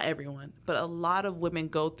everyone, not everyone, but a lot of women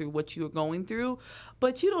go through what you're going through,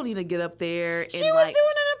 but you don't need to get up there. And she was doing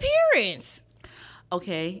an appearance.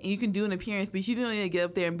 Okay, and you can do an appearance, but you don't need to get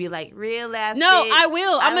up there and be like real ass. No, bitch. I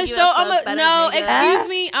will. I'm gonna show. No, excuse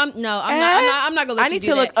me. I'm not gonna let you you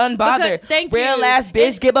do that. I need to look unbothered. Thank real you. ass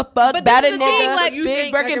bitch, give a fuck about a nigga. Like, big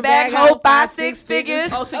Birkin bag, hold 5-6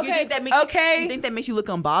 figures. Oh, so you think that makes you think that makes you look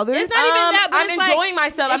unbothered? It's not even that. But I'm enjoying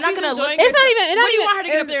myself. I'm not gonna look. It's not even. What do you want her to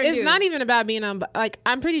get up there and do? It's not even about being like.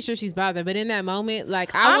 I'm pretty sure she's bothered, but in that moment,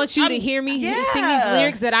 like I want you to hear me sing these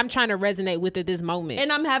lyrics that I'm trying to resonate with at this moment, and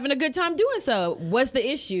I'm having a good time doing so. What's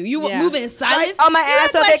the issue? You move in silence on my You ass,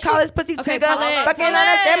 act so like they call his pussy Okay, Tigger. Paulette, Fucking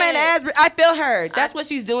understand my ass. I feel her. That's what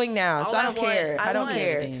she's doing now. So I don't care. I don't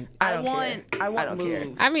care. I don't care.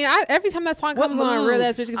 I mean, every time that song comes on, real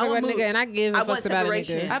ass bitch about a nigga, and I give a fuck about a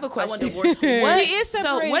nigga. I have a question. She is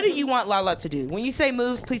separated. So what do you want Lala to do? When you say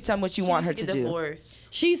moves, please tell me what you want her to do.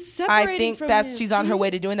 She's separating. I think that she's on her way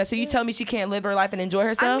to doing that. So you tell me she can't live her life and enjoy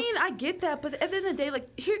herself? I mean, I get that, but at the end of the day,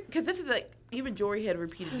 like here, because this is like even Jory had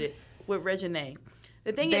repeated it with Reginae.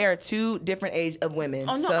 The thing they are two different age of women.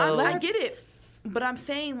 Oh no, so. I get it, but I'm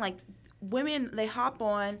saying like women, they hop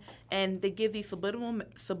on and they give these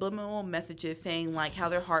subliminal messages saying like how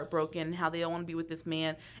they're heartbroken, how they don't want to be with this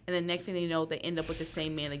man, and the next thing they know, they end up with the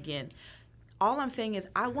same man again. All I'm saying is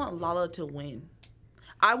I want Lala to win.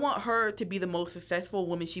 I want her to be the most successful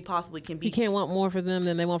woman she possibly can be. You can't want more for them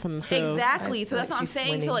than they want for themselves. Exactly. So that's what I'm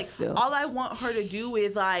saying. So like, all I want her to do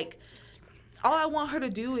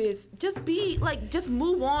is just be like, just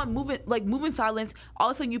move on, move in silence.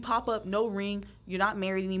 All of a sudden you pop up, no ring, you're not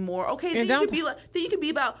married anymore. Okay, then you could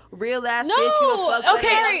be about real ass bitch.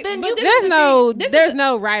 Okay, then there's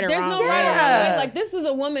no right or wrong. There's no right or wrong. Like this is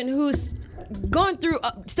a woman who's going through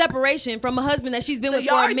separation from a husband that she's been with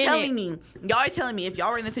for a minute. Y'all are telling me if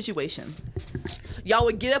y'all were in this situation, y'all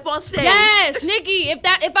would get up on stage. Yes, Nikki.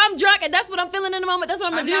 If I'm drunk and that's what I'm feeling in the moment, that's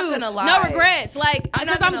what I'm gonna do. Not gonna lie. No regrets. Like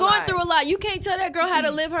because I'm going lie. through a lot. You can't tell that girl how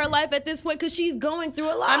to live her life at this point because she's going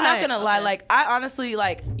through a lot. I'm not gonna lie. Like I honestly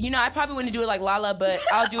like I probably wouldn't do it like Lala, but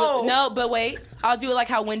I'll do it. No, but wait. I'll do it like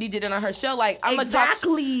how Wendy did it on her show. Like I'm gonna talk.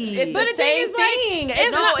 It's but the same thing.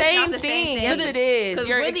 It's the same thing. Yes, it is.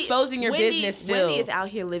 You're exposing your business still. Wendy is out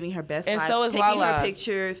here living her best life. And so is taking Lala. her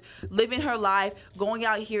pictures, living her life, going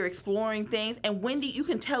out here exploring things. And Wendy, you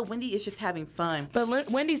can tell Wendy is just having fun. But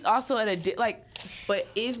Wendy's also at But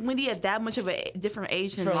is Wendy at that much of a different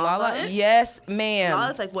age than Lala? Yes, ma'am.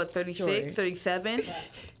 Lala's like what, 36, 37?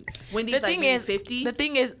 Wendy's like 50. The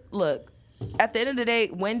thing is, look. At the end of the day,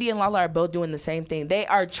 Wendy and Lala are both doing the same thing. They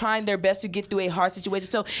are trying their best to get through a hard situation.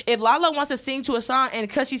 So if Lala wants to sing to a song and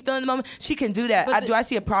because she's feeling the moment, she can do that. Do I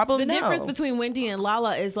see a problem? The No. difference between Wendy and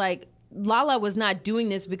Lala is like Lala was not doing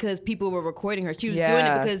this because people were recording her. She was doing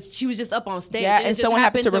it because she was just up on stage. Yeah, and someone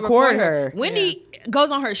happened to record her. Wendy goes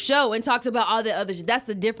on her show and talks about all the other shit. That's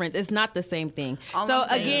the difference. It's not the same thing. So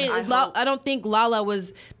again, I don't think Lala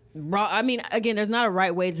was wrong. I mean, again, there's not a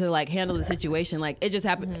right way to like handle the situation. Like it just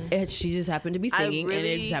happened. She just happened to be singing, and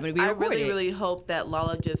it just happened to be recorded. I really hope that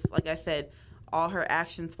Lala just, like I said, all her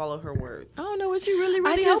actions follow her words. I don't know what you really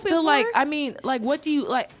I just feel like, I mean, like, what do you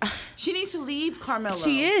like? She needs to leave Carmelo.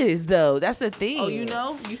 She is though. That's the thing. Oh, you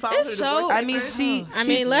follow her. So I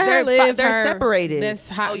mean, let her live. They're her separated. Best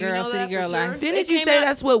hot girl, city girl life. Didn't you say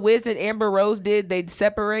that's what Wiz and Amber Rose did? They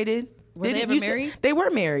separated. Were they ever married? They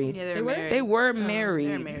were married. Yeah, they were married. They were married.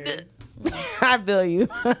 They're married. I feel you.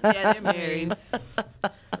 Yeah, they're married.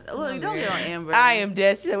 Look, don't get on Amber. I am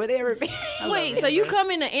dead. She said, were they ever married? Wait, so you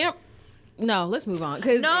come into Amber? No, let's move on.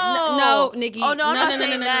 Cause no, Nikki. Oh no, I'm not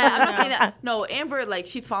saying that. I'm not saying no. that. No, Amber, like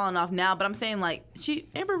she's falling off now, but I'm saying like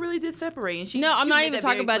Amber really did separate, and she. No, I'm she not made even that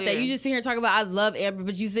talking very about that. clear. You just sitting here talking about I love Amber,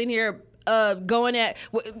 but you sitting here going at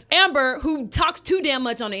Amber, who talks too damn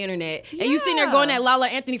much on the internet, and you sitting there going at Lala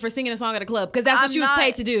Anthony for singing a song at a club because that's what she was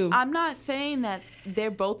paid to do. I'm not saying that they're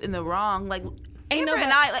both in the wrong. Like Ain't Amber nobody-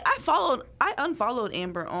 and I unfollowed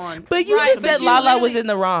Amber on. But you just said Lala was in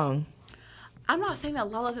the wrong. I'm not saying that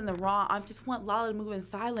Lala's in the wrong. I just want Lala to move in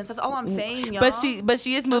silence. That's all I'm saying, y'all. But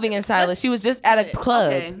she is moving in silence. She was just at a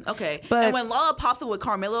club. Okay. But and when Lala pops up with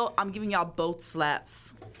Carmelo, I'm giving y'all both slaps.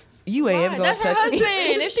 You ain't ever gonna That's her touch me.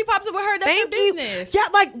 husband. If she pops up with her, that's her business. Yeah,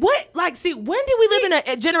 like what? Like, see, when did we live in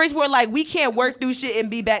a generation where like we can't work through shit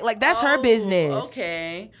and be back? Like that's her business.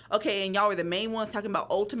 Okay, and y'all were the main ones talking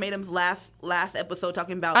about ultimatums last episode,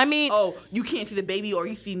 talking about. I mean, you can't see the baby or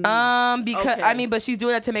you see me. Because I mean, but she's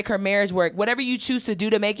doing that to make her marriage work. Whatever you choose to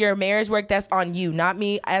do to make your marriage work, that's on you, not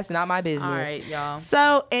me. That's not my business. All right, y'all.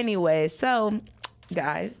 So anyway,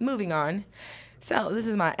 guys, moving on. So this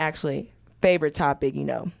is my actually favorite topic,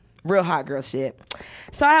 real hot girl shit.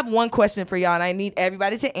 So I have one question for y'all, and I need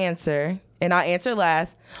everybody to answer, and I'll answer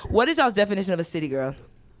last. What is y'all's definition of a city girl?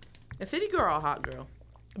 A city girl or a hot girl?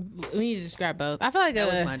 We need to describe both. I feel like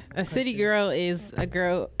a city girl is a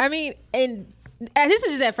girl. I mean, and this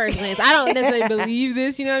is just at first glance. I don't necessarily believe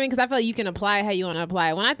this, you know what I mean? Because I feel like you can apply it how you want to apply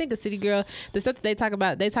it. When I think of city girl, the stuff that they talk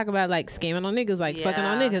about like scamming on niggas, like fucking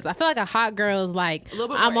on niggas. I feel like a hot girl is like,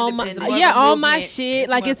 I'm on my shit.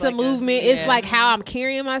 Like it's a movement. It's like how I'm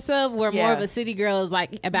carrying myself. Where more of a city girl is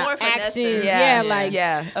like about action.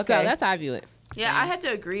 Okay. So that's how I view it. Yeah, I have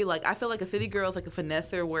to agree. Like I feel like a city girl is like a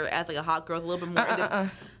finesser, whereas like a hot girl is a little bit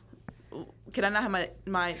more. Can I not have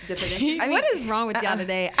my definition? What is wrong with y'all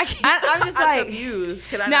today? I'm just I'm like confused.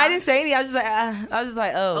 Can I? No, not? I didn't say anything. I was just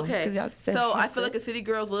like, oh. Okay. 'Cause y'all said So I feel like a city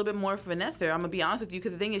girl is a little bit more finesser. I'm gonna be honest with you,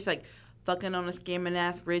 because the thing is like fucking on the scamming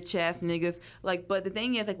ass rich ass niggas. Like, but the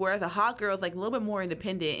thing is like, whereas a hot girl is like a little bit more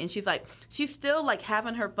independent, and she's still like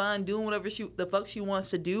having her fun, doing whatever the fuck she wants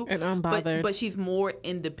to do, and unbothered. But she's more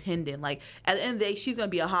independent. Like at the end of the day, she's gonna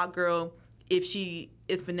be a hot girl if she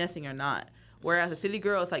is finessing or not. Whereas a city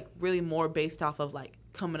girl is like really more based off of like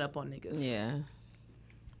coming up on niggas.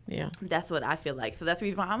 Yeah. That's what I feel like. So that's the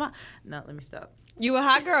reason why I'm not. No, let me stop. You a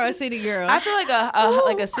hot girl or a city girl? I feel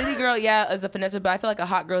like a city girl, is a finesse, but I feel like a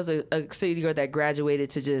hot girl is a city girl that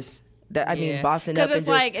graduated to just bossing up. Because it's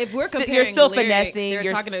like if we're comparing, you're still lyrics, finessing,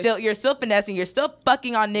 you're still finessing, you're still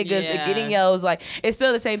fucking on niggas, and getting yells. Like it's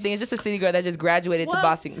still the same thing. It's just a city girl that just graduated to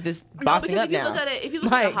bossing up now. If you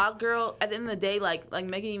look at a hot girl, at the end of the day, like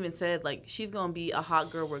Megan even said, like she's gonna be a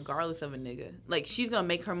hot girl regardless of a nigga. Like she's gonna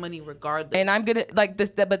make her money regardless. And I'm gonna like this,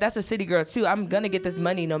 but that's a city girl too. I'm gonna get this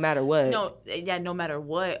money no matter what. No matter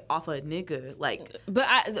what, off a nigga. Like,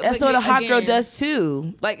 that's what a hot girl does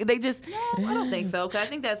too. Like they just. No, I don't think so. Cause I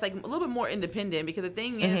think that's like a little bit more independent. Because the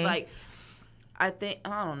thing is, like, I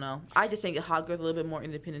don't know. I just think a hot girl's a little bit more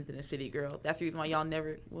independent than a city girl. That's the reason why y'all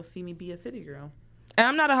never will see me be a city girl. And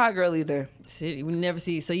I'm not a hot girl either. We never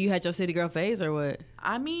see. So you had your city girl phase or what?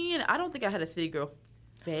 I mean, I don't think I had a city girl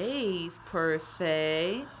phase per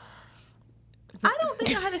se. I don't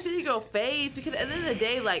think I had a city girl phase because at the end of the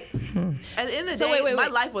day, like, at the end of the day, my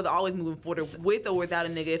life was always moving forward with or without a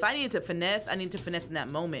nigga. If I needed to finesse, I needed to finesse in that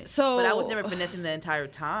moment. But I was never finessing the entire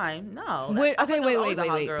time. No. Wait.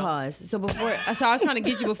 Pause. So I was trying to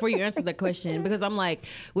get you before you answered the question because I'm like,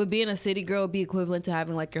 would being a city girl be equivalent to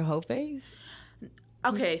having like your hoe phase?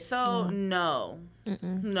 Okay, so no.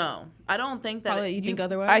 No, I don't think that. You think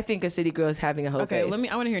otherwise? I think a city girl is having a hoe phase. Okay,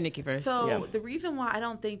 I want to hear Nikki first. So the reason why I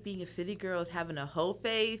don't think being a city girl is having a hoe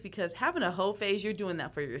phase, because having a hoe phase, you're doing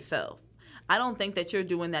that for yourself. I don't think that you're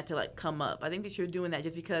doing that to like come up. I think that you're doing that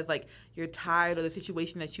just because like you're tired of the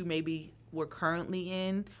situation that you maybe were currently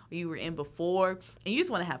in or you were in before, and you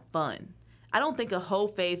just want to have fun. I don't think a hoe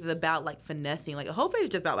phase is about like finessing. Like a hoe phase is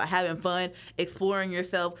just about like, having fun, exploring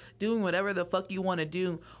yourself, doing whatever the fuck you want to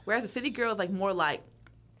do. Whereas a city girl is like more like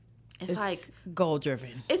it's like goal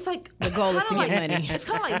driven. It's like the goal is to get money. It's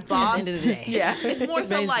kind of like boss. At the end of the day. Yeah, it's more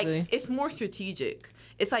so like it's more strategic.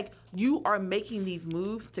 It's like you are making these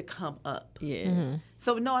moves to come up. Yeah. Mm-hmm.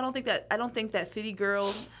 So no, I don't think that city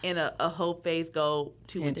girl and a hoe phase go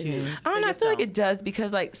 2 and 2. I don't know. I feel like it does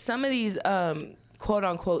because like some of these quote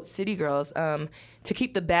unquote city girls, to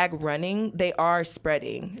keep the bag running, they are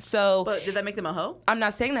spreading. So, but did that make them a hoe? I'm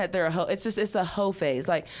not saying that they're a hoe. It's a hoe phase.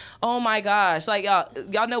 Like, oh my gosh, like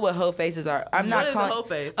y'all know what hoe phases are. I'm not calling a hoe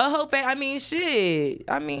phase. A hoe phase. I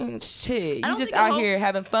mean, shit. You just out here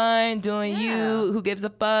having fun, doing you. Who gives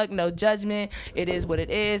a fuck? No judgment. It is what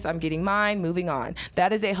it is. I'm getting mine. Moving on.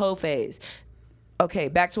 That is a hoe phase. Okay,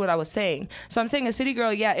 back to what I was saying. So I'm saying a city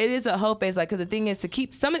girl, it is a hoe phase. Like, because the thing is to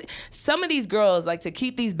keep some of these girls, like to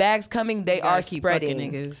keep these bags coming, they are spreading.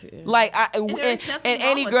 Niggas, yeah. Like, and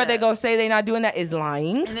any girl that gonna say they're not doing that is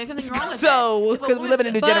lying. And there's something wrong with that. Because we live in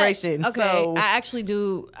a new generation. Okay, so. I actually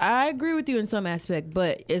do. I agree with you in some aspect,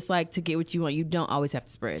 but it's like to get what you want, you don't always have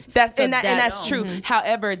to spread. That's true. Mm-hmm.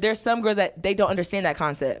 However, there's some girls that they don't understand that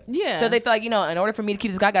concept. Yeah. So they feel like, in order for me to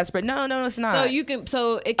keep this guy, I gotta spread. No, it's not. So you can.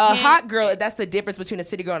 A hot girl. That's the difference between a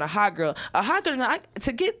city girl and a hot girl. A hot girl,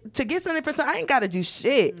 to get something for something, I ain't gotta do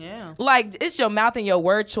shit. Yeah. Like, it's your mouth and your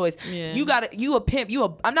word choice. Yeah. You a pimp.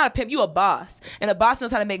 I'm not a pimp. You a boss, and a boss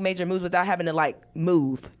knows how to make major moves without having to like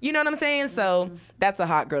move. You know what I'm saying? So that's a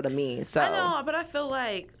hot girl to me. So I know, but I feel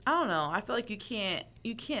like I don't know. I feel like you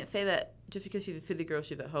can't say that. Just because she's a city girl,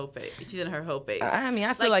 she's a hoe phase. She's in her hoe phase. I mean,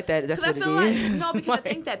 I feel like that's what it is. No, because I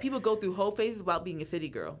think that people go through hoe phases without being a city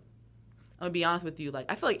girl. I'm gonna be honest with you.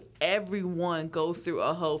 Like, I feel like everyone goes through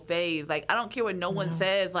a hoe phase. Like, I don't care what no one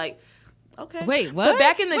says. Like, okay. Wait, what? But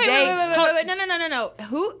back in the day, wait, no.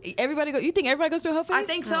 You think everybody goes through a hoe phase? I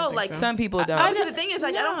think so. Like, some people don't. The thing is,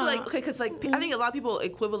 like, I don't feel like because like I think a lot of people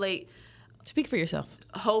equivalate. Speak for yourself.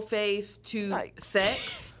 Hoe phase to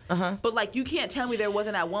sex. But like, you can't tell me there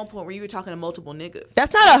wasn't at one point where you were talking to multiple niggas.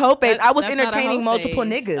 That's not a hoe phase. I was entertaining multiple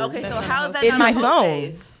niggas. Okay, so how is that in not my a hoe phone?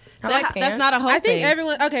 Phase? That's not a hoe phase. I think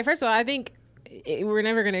everyone. Okay, first of all, I think we're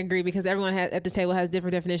never going to agree because everyone at this table has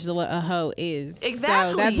different definitions of what a hoe is.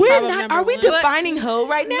 Exactly. So that's we're not. Are we defining hoe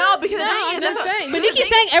right now? No, because I'm just saying. But Nikki's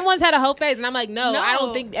saying everyone's had a hoe phase, and I'm like, no, I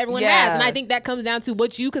don't think everyone has, and I think that comes down to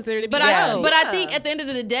what you consider to be a hoe. But I think at the end of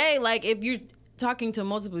the day, like if you're talking to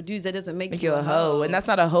multiple dudes, that doesn't make you a hoe, and that's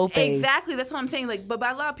not a hoe phase. Exactly, that's what I'm saying. Like, but by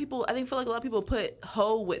a lot of people, I feel like a lot of people put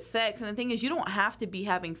hoe with sex, and the thing is, you don't have to be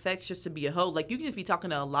having sex just to be a hoe. Like, you can just be talking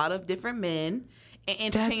to a lot of different men. And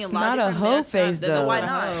entertaining that's a lot not of a different hoe men. phase, though. Why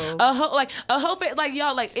not? A hoe phase, like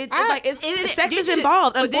y'all, like sex is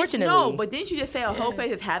involved. Unfortunately, no. But didn't you just say a hoe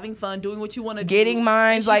phase is having fun, doing what you want to do? Getting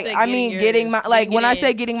mines, like getting my, like when I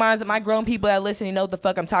say getting mines, my grown people that listening know what the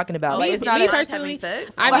fuck I'm talking about. Like it's not me a, personally.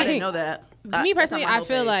 Sex? I didn't know that. Me personally, I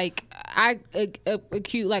feel like I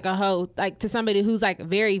acute like a hoe, like to somebody who's like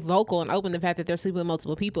very vocal and open the fact that they're sleeping with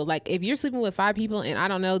multiple people. Like if you're sleeping with 5 people and I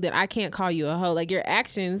don't know, that I can't call you a hoe. Like your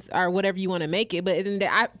actions are whatever you want to make it. But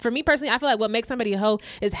for me personally, I feel like what makes somebody a hoe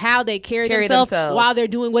is how they carry themselves while they're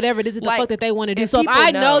doing whatever it is that the fuck that they want to do. So if I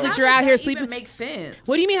know that you're out here sleeping, makes sense.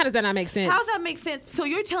 What do you mean? How does that not make sense? How does that make sense? So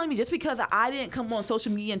you're telling me just because I didn't come on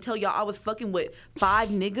social media and tell y'all I was fucking with 5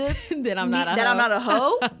 niggas that I'm not a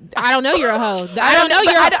hoe? I don't know you're a hoe. I don't know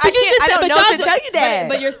you're a hoe. But you just said, but y'all to tell you that.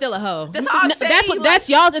 But you're still a hoe. That's all I'm saying. That's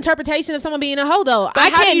y'all's interpretation of someone being a hoe, though.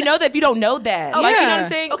 But how do you know that if you don't know that? Like, you know what I'm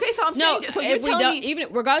saying? Okay, so I'm saying, so if we don't, even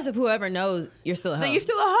regardless of whoever knows, you're still a hoe. Then you're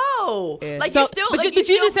still a hoe. Yeah. Like so, you're still. But you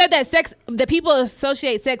just said that that people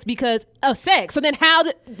associate sex because of sex. So then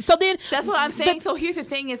that's what I'm saying. So here's the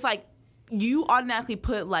thing: it's like you automatically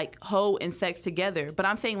put like hoe and sex together, but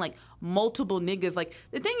I'm saying like multiple niggas. Like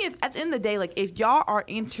the thing is, at the end of the day, like if y'all are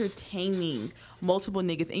entertaining multiple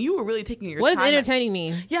niggas and you were really taking your what time. What does entertaining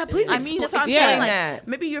mean? Yeah, please. I mean, that's what I'm saying. Like,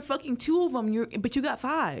 maybe you're fucking 2 of them, but you got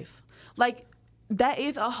 5. Like. That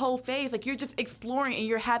is a whole phase. Like you're just exploring and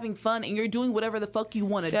you're having fun and you're doing whatever the fuck you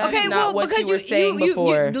want to do. Okay, well, because you were saying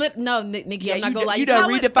before. No, Nikki, I'm not gonna lie. You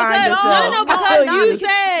don't redefine yourself. No, because you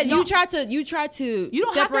said you tried to. You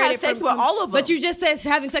don't separate have to have sex with all of them. But you just said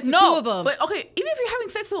having sex with 2 of them. But okay, even if you're having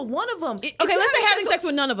sex with one of them. Okay, let's say having sex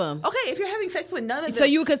with none of them. Okay, if you're having sex with none of them. So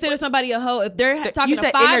you would consider somebody a hoe if they're talking to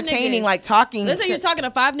 5 niggas. Entertaining, like talking. Let's say you're talking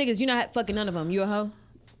to 5 niggas. You're not fucking none of them. You a hoe?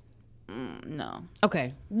 No.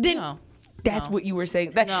 Okay. Then. No. That's what you were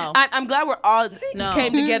saying. No. I'm glad we're all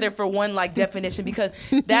came together for one like definition because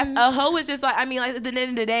that's a hoe is just like I mean like at the end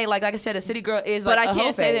of the day like I said a city girl is but like I a can't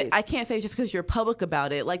hoe say phase. that I can't say just because you're public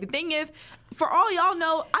about it. Like the thing is, for all y'all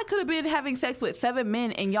know, I could have been having sex with 7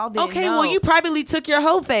 men and y'all didn't know. Well you privately took your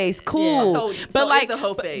hoe phase. Cool. Yeah. But like it's a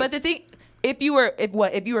hoe phase. but the thing if you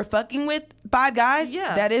were fucking with 5 guys,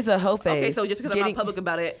 that is a hoe phase. Okay, so just because I'm not public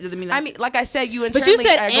about it doesn't mean I mean, like I said, you internally. But you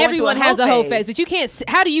said everyone has a hoe phase. But you can't.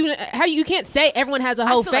 How do you can't say everyone has a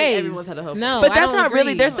hoe phase? Like everyone's had a hoe phase. No, but that's not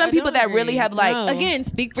really. There's some people that really have like. Again,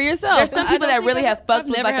 speak for yourself. There's some people that really have fucked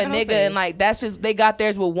with like a nigga and like that's just they got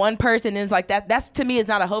theirs with one person and it's like that's to me is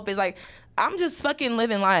not a hoe phase. Like I'm just fucking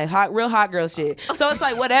living life, real hot girl shit. So it's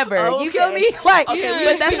like whatever, you feel me? Like,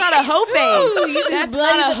 but that's not a hoe phase. That's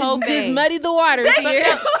not a hoe phase. Just muddy the waters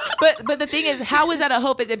here. But the thing is, how is that a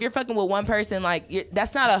hoe phase? If you're fucking with one person, like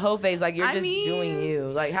that's not a hoe phase. Like you're just doing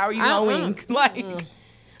you. Like how are you hoeing? Like.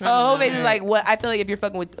 Oh, basically like what I feel like if you're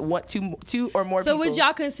fucking with two or more people. So would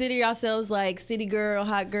y'all consider yourselves like city girl,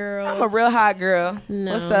 hot girl? I'm a real hot girl.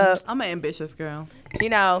 No. What's up? I'm an ambitious girl. You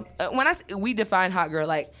know, when we define hot girl,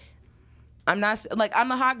 like I'm not like I'm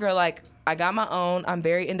a hot girl. Like I got my own. I'm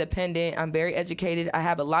very independent. I'm very educated. I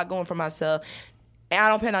have a lot going for myself. And I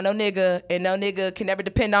don't depend on no nigga, and no nigga can never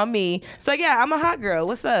depend on me. So yeah, I'm a hot girl.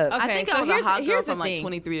 What's up? Okay, I think I was a hot girl from like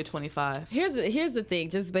 23 to 25. Here's the thing,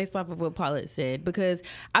 just based off of what Paulette said, because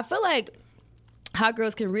I feel like hot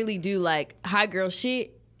girls can really do like hot girl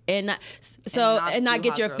shit. And not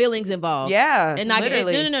get your feelings involved. Yeah, and not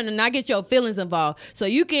not get your feelings involved. So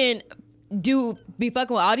you can be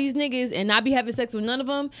fucking with all these niggas and not be having sex with none of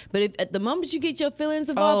them. But if at the moment you get your feelings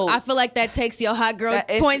involved, I feel like that takes your hot girl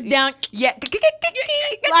points down. Yeah,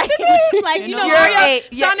 like you know Mario,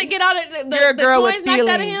 Sonic get all the coins knocked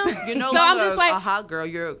out of him. You're no longer a hot girl.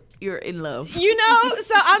 You're in love. You know,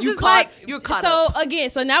 so I'm just like, you're caught up.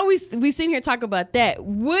 Again, so now we sitting here talking about that.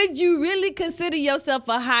 Would you really consider yourself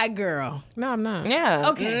a hot girl? No, I'm not. Yeah.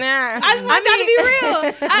 Okay. Nah. I just want y'all to be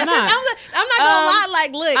real. I'm not gonna lie.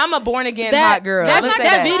 Like, look, I'm a born again hot girl.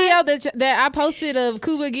 That video that I posted of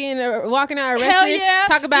Cuba walking out arrested. Hell yeah.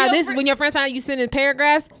 Talk about this when your friends find out you sending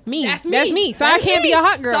paragraphs. That's me. So I can't be a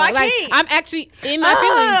hot girl. So like I'm actually in my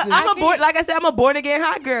feelings. Like I said, I'm a born again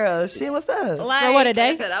hot girl. Shit, what's up? Like, for what a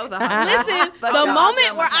day? Listen, the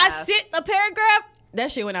moment where I sent the paragraph,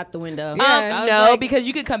 that shit went out the window. No, because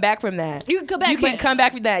you could come back from that. You could come back. You can come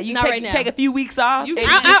back from that. You take a few weeks off.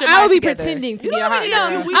 I will be pretending to be a hot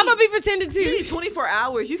girl. I'm gonna be pretending too. You need 24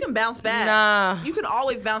 hours. You can bounce back. Nah, you can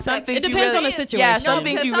always bounce back. It depends on the situation. Yeah, some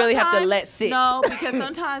things you really have to let sit. No, because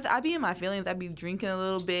sometimes I be in my feelings. I be drinking a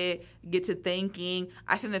little bit, get to thinking.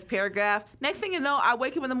 I send this paragraph. Next thing you know, I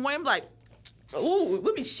wake up in the morning. I'm like,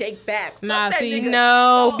 let me shake back. Fuck Nah, that see, nigga.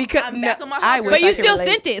 no, So, because I'm back on my I hot wish girl But you I could still relate.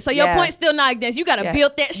 sent it, so your Yeah. point's still not against. You gotta Yeah.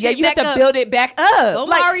 build that shit Yeah, you have back to up. build it back up. Go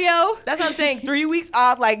Like, Mario. that's what I'm saying. 3 weeks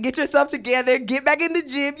off, like get yourself together, get back in the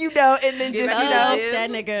gym, and then Get just back in the Oh, gym. that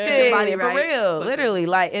nigga. Shit. shit, body for right. real, literally,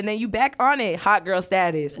 like, and then you back on it, hot girl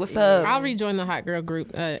status. What's up? I'll rejoin the hot girl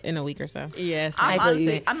group in a week or so. Yes, I'm feel you.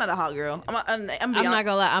 honestly, I'm not a hot girl. I'm not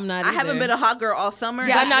gonna lie. I'm not. I haven't either. been a hot girl all summer.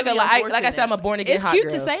 Yeah, I'm not That's gonna really lie. Like I said, I'm a unfortunate. born again It's hot cute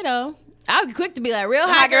girl. to say though. I'm quick to be like real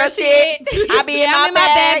Hot girl shit. I be in I'm my in my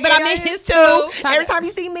bag, but I'm in his too. Every time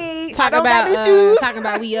you see me, I Talk don't got about no shoes. talking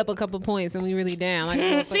about we up a couple points and we really down.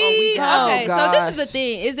 Like, See, Oh, okay, so gosh. this is the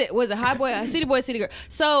thing. Was it hot boy, city boy, city girl?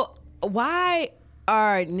 So why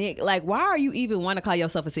are why are you even want to call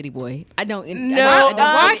yourself a city boy? I don't. No,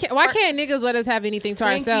 why can't niggas let us have anything to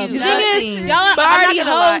Thank ourselves? you. The thing Nothing. is, y'all are But I'm already not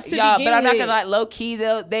gonna lie, hoes to y'all, begin but I'm not with. gonna lie. Low key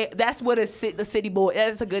though, that's what the city boy.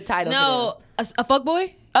 That's a good title. No, a fuck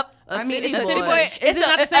boy. I mean, city it's boy. City boy. It's Is it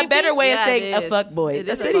not the same a better thing? way of Yeah, saying it a is. fuck boy. It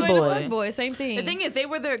A is a city fuck And a boy. fuck boy, same thing. The thing is, they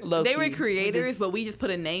were Low-key. creators, Just- but we just put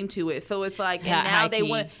a name to it. So it's like, Yeah, and now they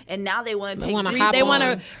high-key. want to take. wanna free- hop they on. want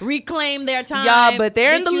to reclaim their time. Y'all, but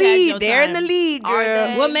they're in Bitch, the you had your lead. They're in the time. lead, Are girl.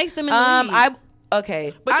 they? What makes them in the lead?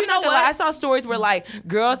 Okay, But I'm you not know gonna lie. what? I saw stories where like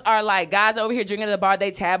girls are like guys over here drinking at the bar.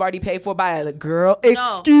 They tab already paid for by a girl.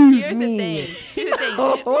 Excuse here's me. The thing. Here's the thing.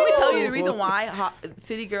 Let me tell you the reason why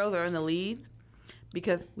city girls are in the lead.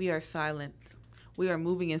 Because we are silent. We are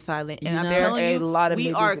moving in silent. And I'm There are telling a you, lot of we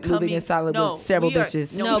niggas are moving coming, in silent with several we are-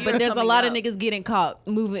 bitches. No, we but are there's a coming lot up. of niggas getting caught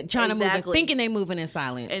moving, trying to move, Exactly. thinking they moving in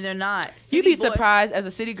silence. And they're not. You'd be City boy- surprised as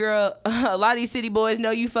a city girl. A lot of these city boys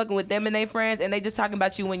know you fucking with them and they friends, and they just talking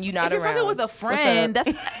about you when you not If you're around. fucking with a What's friend, up?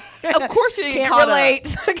 that's of course you get Can't caught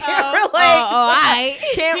relate. up. Can't relate. I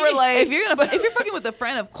Can't relate. If you're fucking with a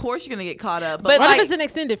friend, of course you're gonna get caught up. But What like- if it's an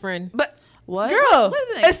extended friend? But what? girl, What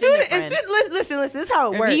is an as soon extended friend? listen, this is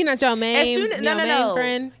how it If works. he not your main, main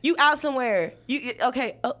friend. You out somewhere. You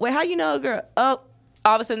okay? Wait, how you know a girl? Oh,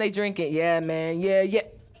 all of a sudden they drinking. Yeah, man. Yeah.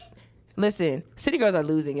 Listen, city girls are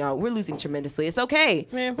losing, y'all. We're losing tremendously. It's okay.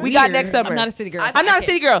 Man, We got weird. next summer. I'm not a city girl. I'm not a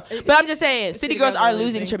city girl, but I'm just saying, city girls girls are are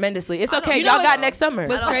losing losing. tremendously. It's I don't- okay. you know Y'all got what? next summer.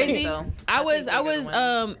 What's I don't think crazy? so. I was think they're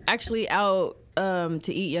gonna win. actually out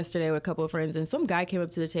to eat yesterday with a couple of friends, and some guy came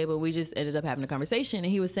up to the table. And we just ended up having a conversation,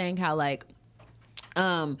 and he was saying how like,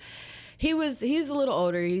 he's a little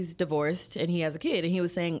older. He's divorced, and he has a kid, and he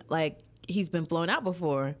was saying like he's been flown out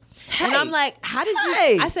before, and I'm like, how did you?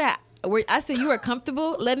 Hey. I said you were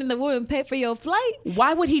comfortable letting the woman pay for your flight.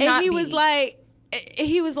 Why would he And not? he be?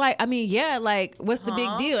 was like, I mean, yeah, like, what's the big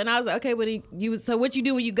deal? And I was like, okay, but so what you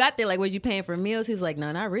do when you got there? Like, was you paying for meals? He was like,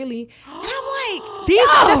 no, not really. And I'm like,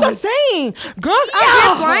 That's what I'm saying. Girls out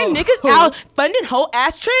here flying niggas out funding whole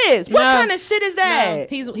ass trips. What No. kind of shit is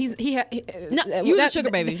that? No, No, you was a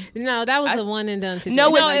sugar baby. No, that was a one and done situation.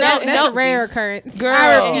 No, that's no. a rare occurrence. Girl.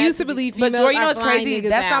 I refuse to believe But females Joy, you know are what's flying crazy? niggas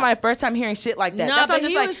That's not out. my first time hearing shit like that. Nah, That's why I'm but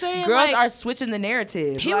just he like, was saying, girls like- are switching the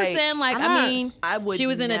narrative. He was saying like, I mean, I would she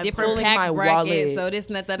was in a never- different Pulling tax my bracket, wallet. so this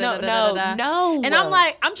and that, No. And I'm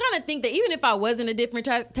like, I'm trying to think that even if I was in a different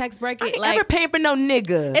tax bracket, I ain't like, ever paying for no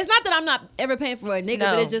nigga. it's not that I'm not ever paying for a nigga,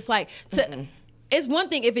 No. but it's just like it's one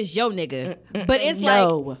thing if it's your nigga, but it's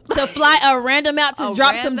No. like to fly a random out to A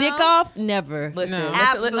drop some random? dick off, never. Listen, No.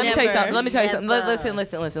 let me tell you something. Let me tell you something.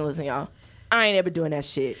 Never. Listen, y'all. I ain't ever doing that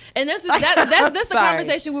shit. And that's the Sorry.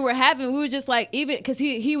 conversation we were having. We were just like, even because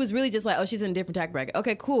he was really just like, oh, she's in a different tax bracket.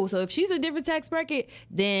 Okay, cool. So if she's in a different tax bracket,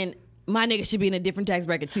 then my nigga should be in a different tax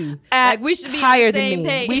bracket too. Like we should be higher on the than same me.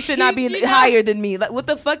 page. We should not be You know? higher than me. Like, what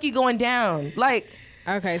the fuck you going down? Like,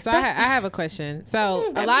 Okay, so I have a question.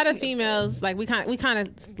 So a lot of females, like we kind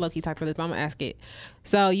of low key talked about this, but I'm gonna ask it.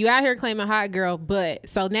 So you out here claiming hot girl, but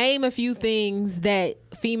so name a few things that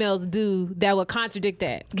females do that would contradict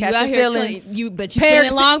that. You catch out your here feelings. but you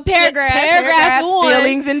sending long paragraphs. Paragraphs one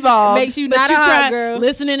feelings involved. makes you But not you a hot crying, girl.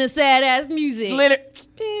 listening to sad ass music.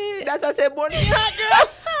 That's why I said born to be hot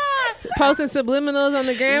girl. Posting subliminals on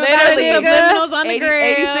the gram. Literally, about a nigga. subliminals on the 86,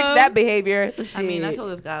 gram. that behavior. Shit. I mean, I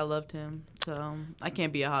told this guy I loved him, so I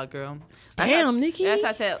can't be a hot girl. Damn, Nikki. As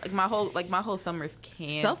I said, like my whole summer is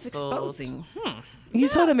canceled. Self-exposing. You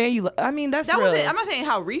told a man you. I mean, that's That real. was it. I'm not saying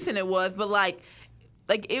how recent it was, but like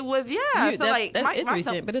it was. Yeah. So like, it's my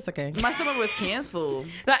recent, but it's okay. my summer was canceled.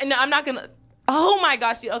 No, I'm not gonna. Oh my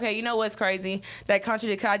gosh. Okay, you know what's crazy? That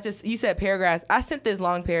contradict. You said paragraphs. I sent this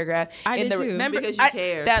long paragraph. I in did too. Remember, Because you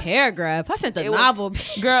care. That Paragraph. I sent the was- novel.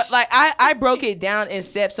 girl, like I broke it down in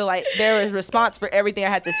steps. So like there was response for everything I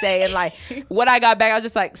had to say, and like what I got back, I was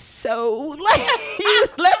just like, so like you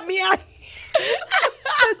just left me out.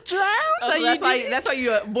 Drown. So that's why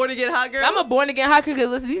you're a born again hot girl. I'm a born again hot girl because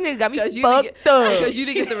listen, these niggas got me you fucked up. Because you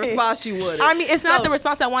didn't get the response you wanted. I mean, it's not the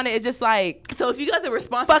response I wanted. It's just like, so if you got the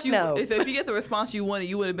response, fuck so no. if you get the response you wanted,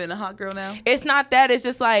 you would have been a hot girl now. It's not that. It's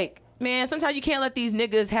just like, man, sometimes you can't let these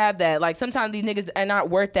niggas have that. Like sometimes these niggas are not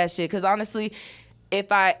worth that shit. Because honestly,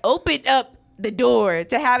 if I opened up the door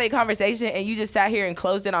to have a conversation and you just sat here and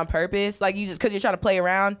closed it on purpose, like you just because you're trying to play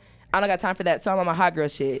around, I don't got time for that. So I'm on my hot girl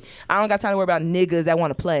shit. I don't got time to worry about niggas that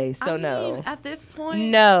want to play. So no. At this point,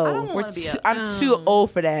 no, I don't want to be. I'm too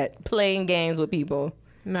old for that. Playing games with people.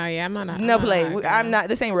 No, yeah, I'm not. No play. I'm not.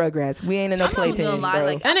 This ain't Rugrats. We ain't in no playpen, bro.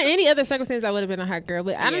 Like, under any other circumstance, I would have been a hot girl.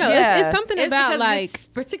 But I don't know. Yeah. It's something about like this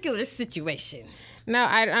particular situation. No,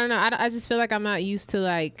 I don't know. I just feel like I'm not used to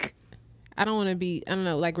like. I don't want to be. I don't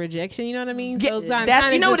know, like rejection. You know what I mean? Yeah, so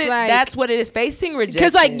that's you know what that's what it is. Facing rejection.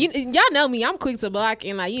 Because like y'all know me, I'm quick to block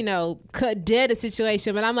and like cut dead a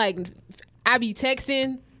situation. But I'm like, I be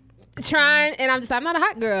texting. Trying and I'm not a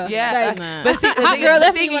hot girl. Yeah, like, but see, hot girl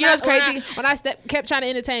left me when crazy. When I kept trying to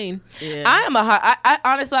entertain. Yeah. I am a hot. I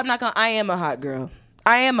honestly, I'm not gonna. I am a hot girl.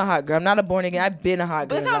 I am a hot girl. I'm not a born again. I've been a hot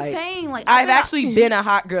girl. But that's what I'm saying. Like I've actually been a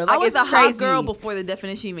hot girl. Like, I was it's a crazy. hot girl before the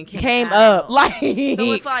definition even came up. Like, so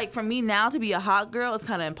it's like for me now to be a hot girl, it's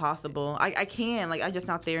kind of impossible. I can't. Like I'm just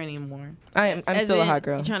not there anymore. I'm still a hot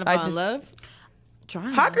girl. You trying to fall in love?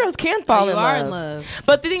 Hot girls can fall in love.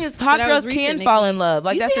 But the thing is, hot girls can fall in love.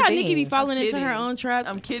 Like, you that's see the how thing. Nikki be falling into her own traps?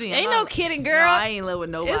 I'm kidding. Ain't no kidding, girl. No, I ain't in love with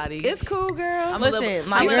nobody. It's cool, girl. Listen,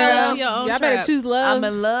 my girl, y'all better choose love. I'm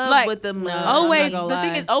in love with them. Always, the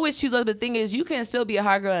thing is, always choose love. The thing is, you can still be a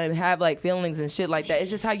hot girl and have like feelings and shit like that.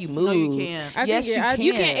 It's just how you move. No, you can't. Yes, you can.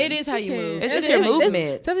 You can. It is how you move. It's just your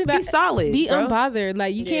movement. Be solid. Be unbothered.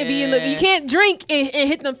 Like you can't be in you can't drink and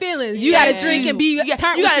hit them feelings. You gotta drink and be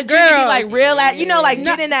turned with your girl. Like real at like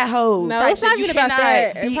get in that hole. No, it's not even about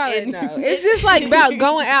that. It's just like about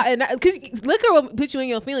going out and because liquor will put you in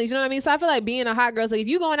your feelings. You know what I mean? So I feel like being a hot girl. So if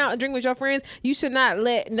you going out and drink with your friends, you should not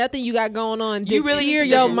let nothing you got going on deter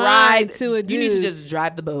your mind to a dude. You need to just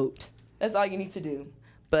drive the boat. That's all you need to do.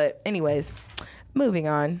 But anyways, moving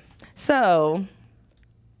on. So.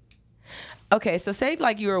 Okay, so say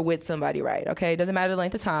like you were with somebody, right? Okay, doesn't matter the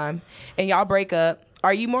length of time, and y'all break up.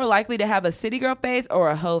 Are you more likely to have a city girl phase or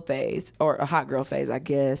a hoe phase or a hot girl phase? I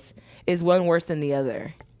guess is one worse than the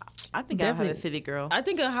other. I think I have a city girl. I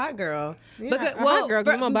think a hot girl. Yeah, because, hot girl,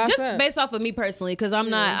 just based off of me personally, because I'm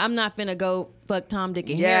not finna go fuck Tom, Dick,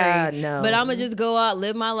 and Harry. No. But I'm gonna just go out,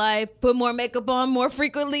 live my life, put more makeup on more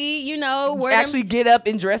frequently. Actually get up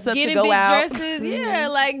and dress up to go out. Dresses, yeah,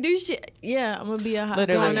 like do shit. Yeah, I'm gonna be a hot girl.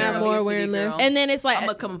 Going out more wearing less. And then it's like I'm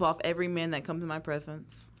gonna come off every man that comes in my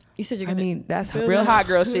presence. You said you're gonna. I mean, that's real hot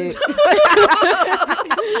girl shit.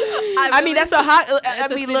 I mean, that's a hot.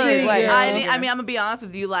 I mean, look. Like, I mean, I'm gonna be honest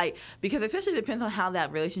with you, like, because especially depends on how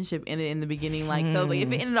that relationship ended in the beginning. Like, so like,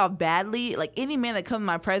 if it ended off badly, like any man that comes in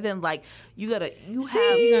my presence, like, you have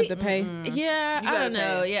to pay. Yeah, I don't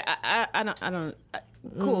know. Yeah, I don't.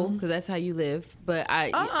 Cool, because that's how you live. But I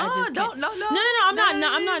just can't. No. I'm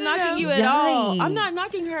not knocking you at all. I'm not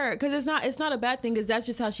knocking her because it's not a bad thing because that's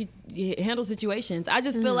just how she handles situations. I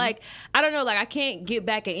just feel like I don't know, like I can't get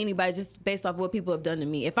back at anybody just based off what people have done to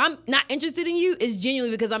me. If I'm not interested in you, it's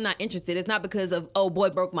genuinely because I'm not interested. It's not because of boy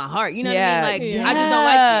broke my heart. You know what I mean? Like I just don't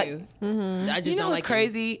like you. I just don't like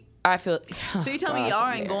crazy. I feel. So you tell me y'all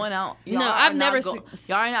ain't going out? No, I've never. Y'all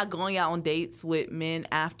are not going out on dates with men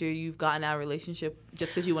after you've gotten out of a relationship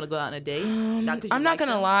just because you want to go out on a date. I'm not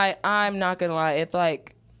gonna lie. It's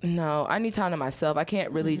like no. I need time to myself. I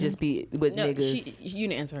can't really just be with niggas. You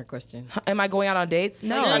didn't answer her question. Am I going out on dates?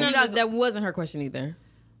 No. No. That wasn't her question either.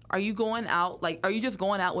 Are you going out? Like, are you just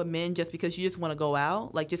going out with men just because you just want to go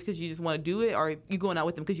out? Like, just because you just want to do it? Or are you going out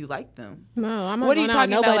with them because you like them? No, I'm not. What are you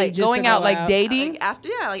talking about? Like going out, like dating?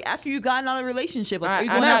 Like after you gotten out of a relationship. Like,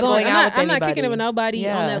 I'm not going out with anybody. I'm not kicking it with nobody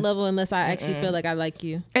on that level unless I actually feel like I like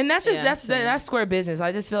you. And that's just that's square business.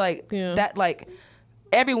 I just feel like that like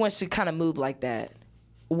everyone should kind of move like that.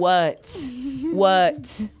 What?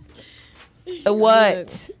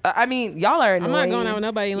 I mean, y'all are annoying. I'm not going out with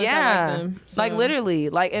nobody unless I like them. So. Like literally,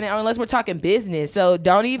 like, and unless we're talking business, so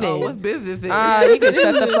don't even. Oh, what's business? You can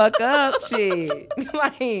shut the fuck up, shit.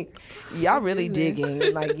 Like, y'all really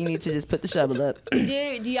digging. Like, you need to just put the shovel up. Do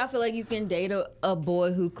y'all feel like you can date a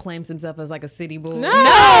boy who claims himself as like a city boy?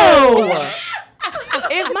 No.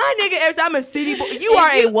 If my nigga every time I'm a city boy, you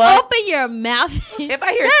are a what? Open your mouth. If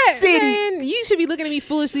I hear city, man, you should be looking at me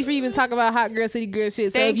foolishly for even talking about hot girl, city girl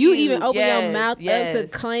shit. So if you even open your mouth up to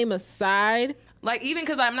claim a side. Like, even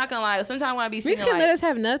because I'm not gonna lie, sometimes when I be seeing can't let us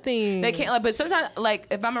have nothing. They can't, like, but sometimes, like,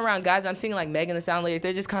 if I'm around guys, I'm seeing like Megan Thee Stallion,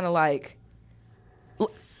 they're just kind of like.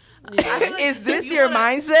 Is this your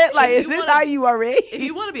mindset? Like, is this how you are raised? If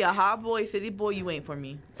you want to be a hot boy, city boy, you ain't for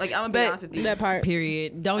me. Like, I'm gonna be honest with you. That part.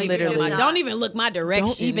 Period. Don't Literally. even look my direction.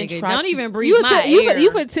 Don't even nigga. try Don't to- even breathe my air. You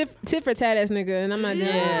put tit for tat ass nigga, and I'm not doing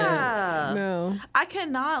Yeah. that. No. I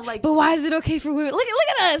cannot like. But why is it okay for women? Look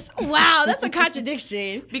at us. Wow, that's a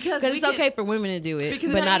contradiction. Because it's we can- okay for women to do it,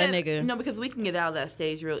 because but we not a can- nigga. No, because we can get out of that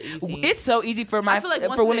stage real easy. It's so easy for I feel like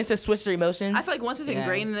once women they- to switch their emotions. I feel like once it's Yeah.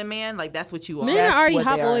 ingrained in a man, like that's what you are. Men That's are already what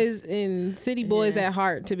hot they are. boys and city boys at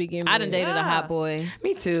heart to begin with. I done dated a hot boy.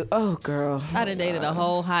 Me too. Oh, girl. I done dated a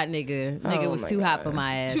whole hot nigga. Nigga was my too hot God. for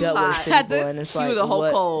my ass. Too Dealt with a hot. city Had to- boy, and it's she like, was a whole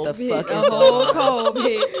what cold. the fuck A is whole going cold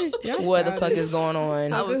bitch. Y'all What the childish. fuck is going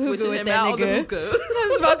on? I was Hookah switching with him that out on the nigga. hookah.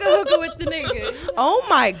 Smoke a hookah with the nigga. Oh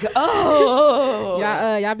my god.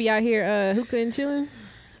 Oh. Y'all be out here hookah and chilling.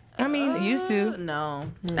 I mean, used to. No,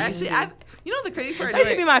 actually, you know the crazy part. That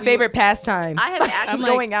used to be my favorite pastime. I have actually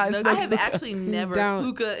going out and I smoking have actually never Don't.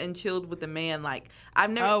 hookah and chilled with a man. Like I've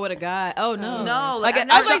never. Oh, with a guy. Oh no. No, Like, like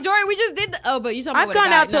I was like, Jordan, we just did. But you talking about I've with a gone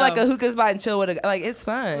guy. out to like No. a hookah spot and chill with a like. It's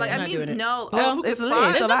fun. like I not doing mean, it. no, Well, hookah's it's lit. fine.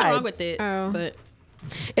 It's There's a nothing vibe. wrong with it. Oh. But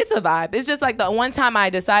It's a vibe. It's just like the one time I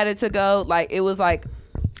decided to go, like it was like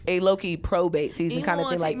a low-key probate season kind of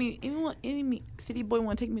thing. Like, Any city boy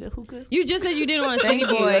want to take me to hookah? you just said you didn't want a city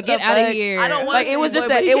Thank you. boy. What Get the out of fuck? here. I don't want like it was city just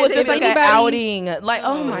boy, a, but he it was can't just take like me. an Anybody- outing. Like,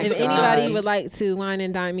 oh my If god. anybody would like to wine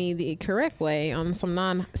and dine me the correct way on some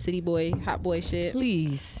non-city boy, hot boy shit,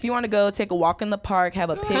 Please. If you want to go take a walk in the park, have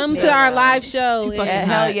a picnic. come to our live show. Super and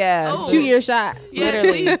Hell hot. yeah. Oh. shoot your shot. Yeah,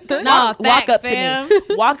 Literally. please. Nah, walk facts, up fam. to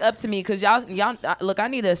me. Walk up to me because y'all look, I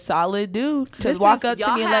need a solid dude to walk up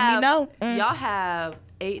to me and let me know. Y'all have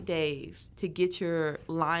 8 days to get your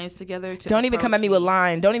lines together. To Don't even come approach at me with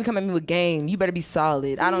line. Don't even come at me with game. You better be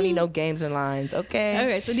solid. I don't need no games and lines. Okay.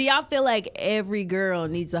 Okay, so do y'all feel like every girl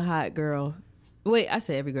needs a hot girl? Wait, I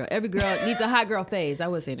said every girl. Every girl needs a hot girl phase. I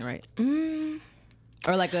was saying it right.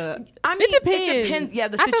 Or like a. I mean, It depends. Yeah,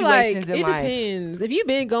 the I feel like situations in it life. depends. If you've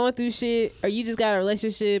been going through shit, or you just got a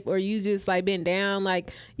relationship, or you just like been down,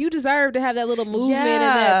 like you deserve to have that little movement and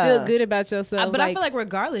that Yeah. feel good about yourself. But I feel like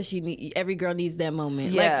regardless, every girl needs that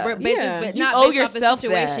moment. Yeah. Like, but Yeah. but You not owe based off a yourself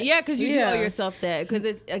situation. that. Yeah, because you do Yeah. owe yourself that. Because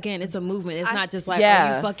it's it's a movement. It's not just like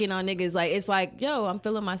Yeah. oh, you fucking on niggas. Like it's like yo, I'm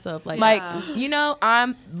feeling myself. Like You know,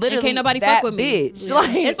 I'm and literally can't nobody that fuck with me. bitch. Yeah.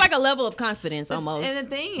 Like, It's like a level of confidence almost. And the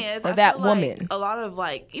thing is, Or I that feel like woman. a lot of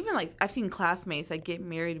like, even like I've seen classmates that get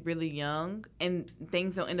married really young and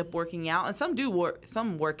things don't end up working out. And some do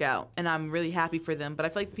work out, and I'm really happy for them. But I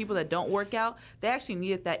feel like the people that don't work out, they actually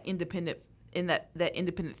needed that independent in that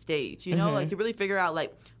independent stage. You know, like to really figure out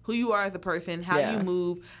like who you are as a person, how Yeah. you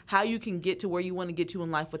move, how you can get to where you want to get to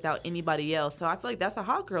in life without anybody else. So I feel like that's a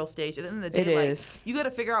hot girl stage. At the end of the day, It like, is. you got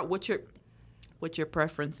to figure out what your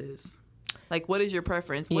preference is. Like, what is your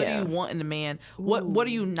preference? What Yeah. do you want in a man? What are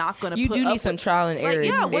you not gonna? you put do up need some with? trial and error. Like,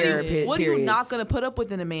 yeah, what are you periods. not gonna put up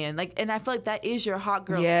with in a man? Like, and I feel like that is your hot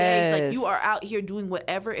girl Yes. stage. Like, you are out here doing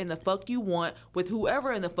whatever in the fuck you want with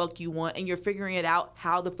whoever in the fuck you want, and you're figuring it out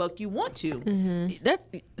how the fuck you want to. That's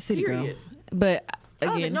city Period. girl. But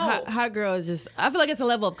don't again, know. hot girl is just. I feel like it's a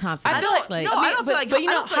level of confidence. I feel like- no, I don't feel like- but you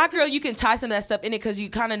I know, don't feel hot like- girl, you can tie some of that stuff in it because you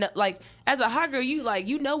kind of know, like, as a hot girl, you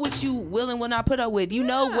know what you will and will not put up with. You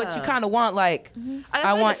know what you Yeah. kind of want. Like, I I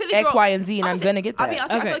feel like want a city X, girl- Y, and Z, and I'm honestly, gonna get that I mean, I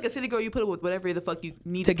Okay. feel like a city girl, you put up with whatever the fuck you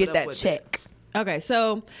need to put get up that with. check. Okay,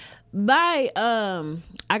 so by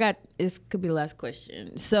I got this could be the last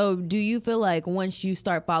question. So do you feel like once you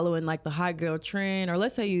start following like the hot girl trend, or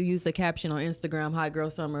let's say you use the caption on Instagram, hot girl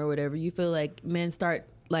summer or whatever, you feel like men start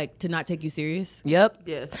like to not take you serious? Yep.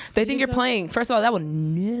 Yes. They think you're playing. First of all, that will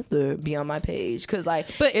never be on my page because, like,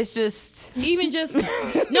 But- it's just. Even just no,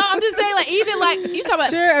 I'm just saying like even like you talking about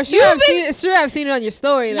Sure, I've seen it on your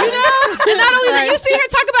story. Like, You know, and not only that, you see her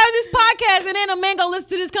talk about it in this podcast, and then a man go listen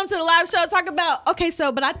to this, come to the live show, talk about okay,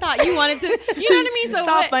 so but I thought you wanted to, you know what I mean? So It's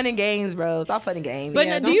all what- fun and games, bro. It's all fun and games. But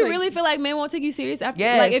Yeah, do don't you take- really feel like men won't take you serious after?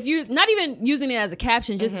 Yes. Like if you not even using it as a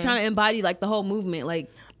caption, just trying to embody like the whole movement, like.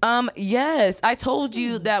 Yes, I told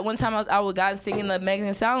you that one time I was guys singing the Megan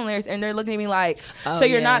Thee Stallion lyrics, and they're looking at me like, Oh, "So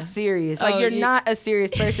you're yeah. not serious? Like Oh, you're yeah. not a serious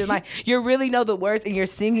person? Like you really know the words and you're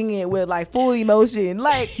singing it with like full emotion,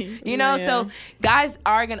 like you know." Yeah. So guys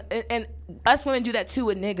are gonna, and us women do that too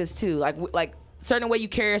with niggas too. Like certain way you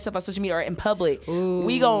carry yourself on social media or in public,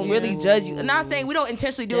 we gonna really judge you. I'm not saying we don't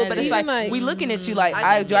intentionally do it, but it's like we looking at you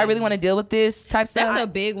like, do I really want to deal with this type stuff? That's a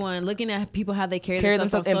big one. Looking at people how they carry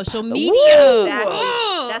themselves on social Woo! media. Exactly.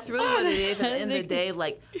 That's really what it is. At the end of the day,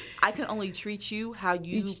 like, I can only treat you how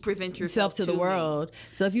you present yourself to the world. Me.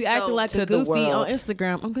 So if you acting like a goofy on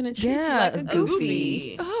Instagram, I'm gonna treat you like a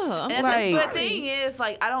goofy. Oh, and the thing is,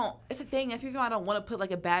 like, it's a thing. That's the reason why I don't want to put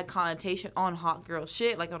like a bad connotation on hot girl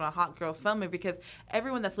shit, like on a hot girl summer, because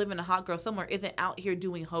everyone that's living a hot girl summer isn't out here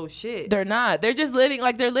doing hoe shit. They're not. They're just living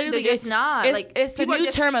like they're literally. They're just not. It's a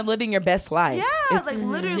new term of living your best life. Yeah, it's, like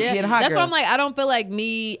literally. Being a hot That's girl. why I'm like, I don't feel like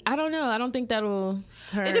me. I don't know. I don't think that'll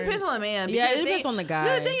turn. It depends on the man. Yeah, it depends on the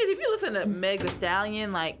guy. The thing is, if you listen to Meg Thee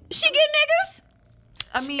Stallion, like, she get niggas.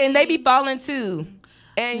 I mean, and they be falling too,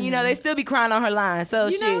 and you know they still be crying on her line.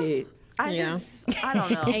 So shit. I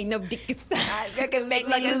don't know. Ain't no dick. I can make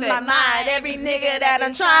Like me I lose said, my mind. Every nigga that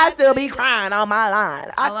I'm trying still be crying on my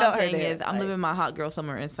line. All I'm saying is, I'm living my hot girl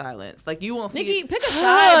summer in silence. Like, you won't see Nikki, it. pick a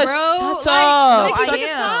side, bro. Shut up. Nikki, I pick a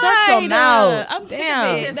am. side. Shut your mouth. I'm sick Damn.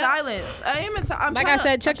 of it. In silence. I am in silence. Like I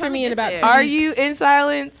said, check for me in about 2 Are weeks. you in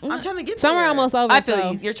silence? I'm trying to get Summer there. almost over. I feel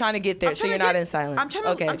so. you. You're trying to get there, so you're not in silence. I'm trying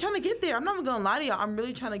to get there. I'm not even gonna lie to y'all. I'm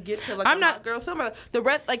really trying to get to like a hot girl summer. The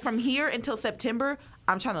rest, like from here until September,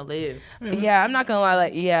 I'm trying to live. Yeah, I'm not gonna lie.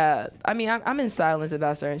 Like, yeah, I mean, I'm in silence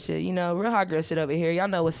about certain shit. You know, real hot girl shit over here. Y'all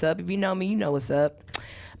know what's up. If you know me, you know what's up.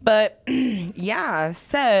 But yeah,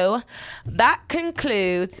 so that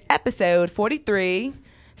concludes episode 43,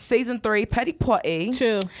 season 3, Petty Party.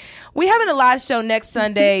 True. We having a live show next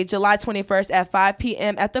Sunday, July 21st at 5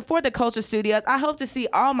 p.m. at the For the Culture Studios. I hope to see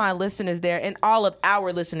all my listeners there and all of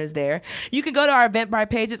our listeners there. You can go to our Eventbrite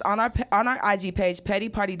pages on our IG page,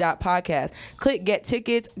 pettyparty.podcast. Click Get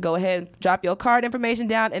Tickets. Go ahead and drop your card information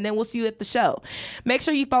down, and then we'll see you at the show. Make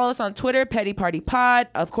sure you follow us on Twitter, Petty Party Pod.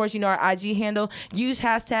 Of course, you know our IG handle. Use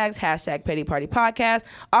hashtags, Petty Party Podcast.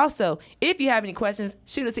 Also, if you have any questions,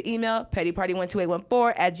 shoot us an email,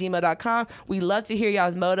 pettyparty12814@gmail.com. We love to hear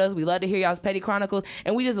y'all's motos. We love to hear y'all's petty chronicles,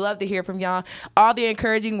 and we just love to hear from y'all. All the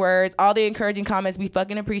encouraging words, all the encouraging comments. We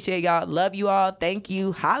fucking appreciate y'all. Love you all. Thank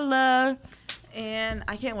you. Holla. And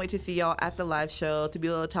I can't wait to see y'all at the live show, to be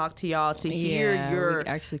able to talk to y'all, to hear your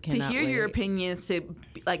opinions, to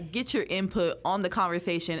like get your input on the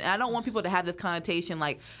conversation. And I don't want people to have this connotation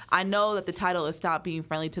like, I know that the title is Stop Being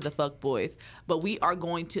Friendly to the Fuck Boys, but we are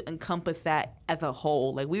going to encompass that as a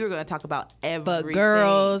whole. Like, we were going to talk about everything. But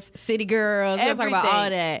girls, city girls, we're talking about all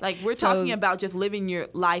that. Like, we're talking about just living your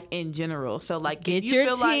life in general. So like, get if you your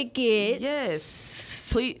feel tickets. Like, yes,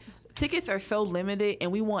 please. Tickets are so limited,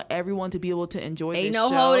 and we want everyone to be able to enjoy this show. Ain't no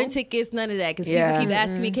holding tickets, none of that. Because people keep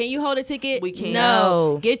asking me, can you hold a ticket? We can't.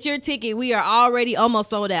 No. Get your ticket. We are already almost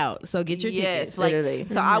sold out. So get your tickets. Like,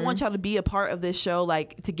 so I want y'all to be a part of this show,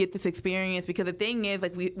 like, to get this experience. Because the thing is,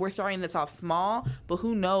 like, we're starting this off small, but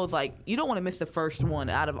who knows? Like, you don't want to miss the first one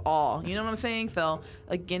out of all. You know what I'm saying? So,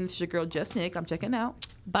 again, it's your girl, Just Nick. I'm checking out.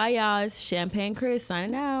 Bye, y'all. It's Champagne Chris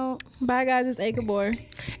signing out. Bye, guys. It's Akabor.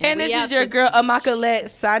 And this is your girl, Amakalette,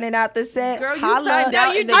 signing out the set. Girl, you Holla. signed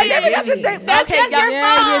out in the I never got to say that. Okay, That's your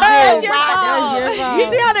That's your fault. You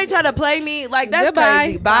see how they try to play me? Like, that's Goodbye.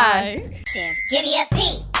 crazy. Bye. Give me a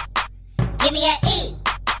P. Give me a E.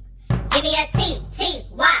 Give me a T. T.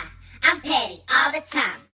 Y. I'm petty all the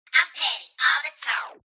time.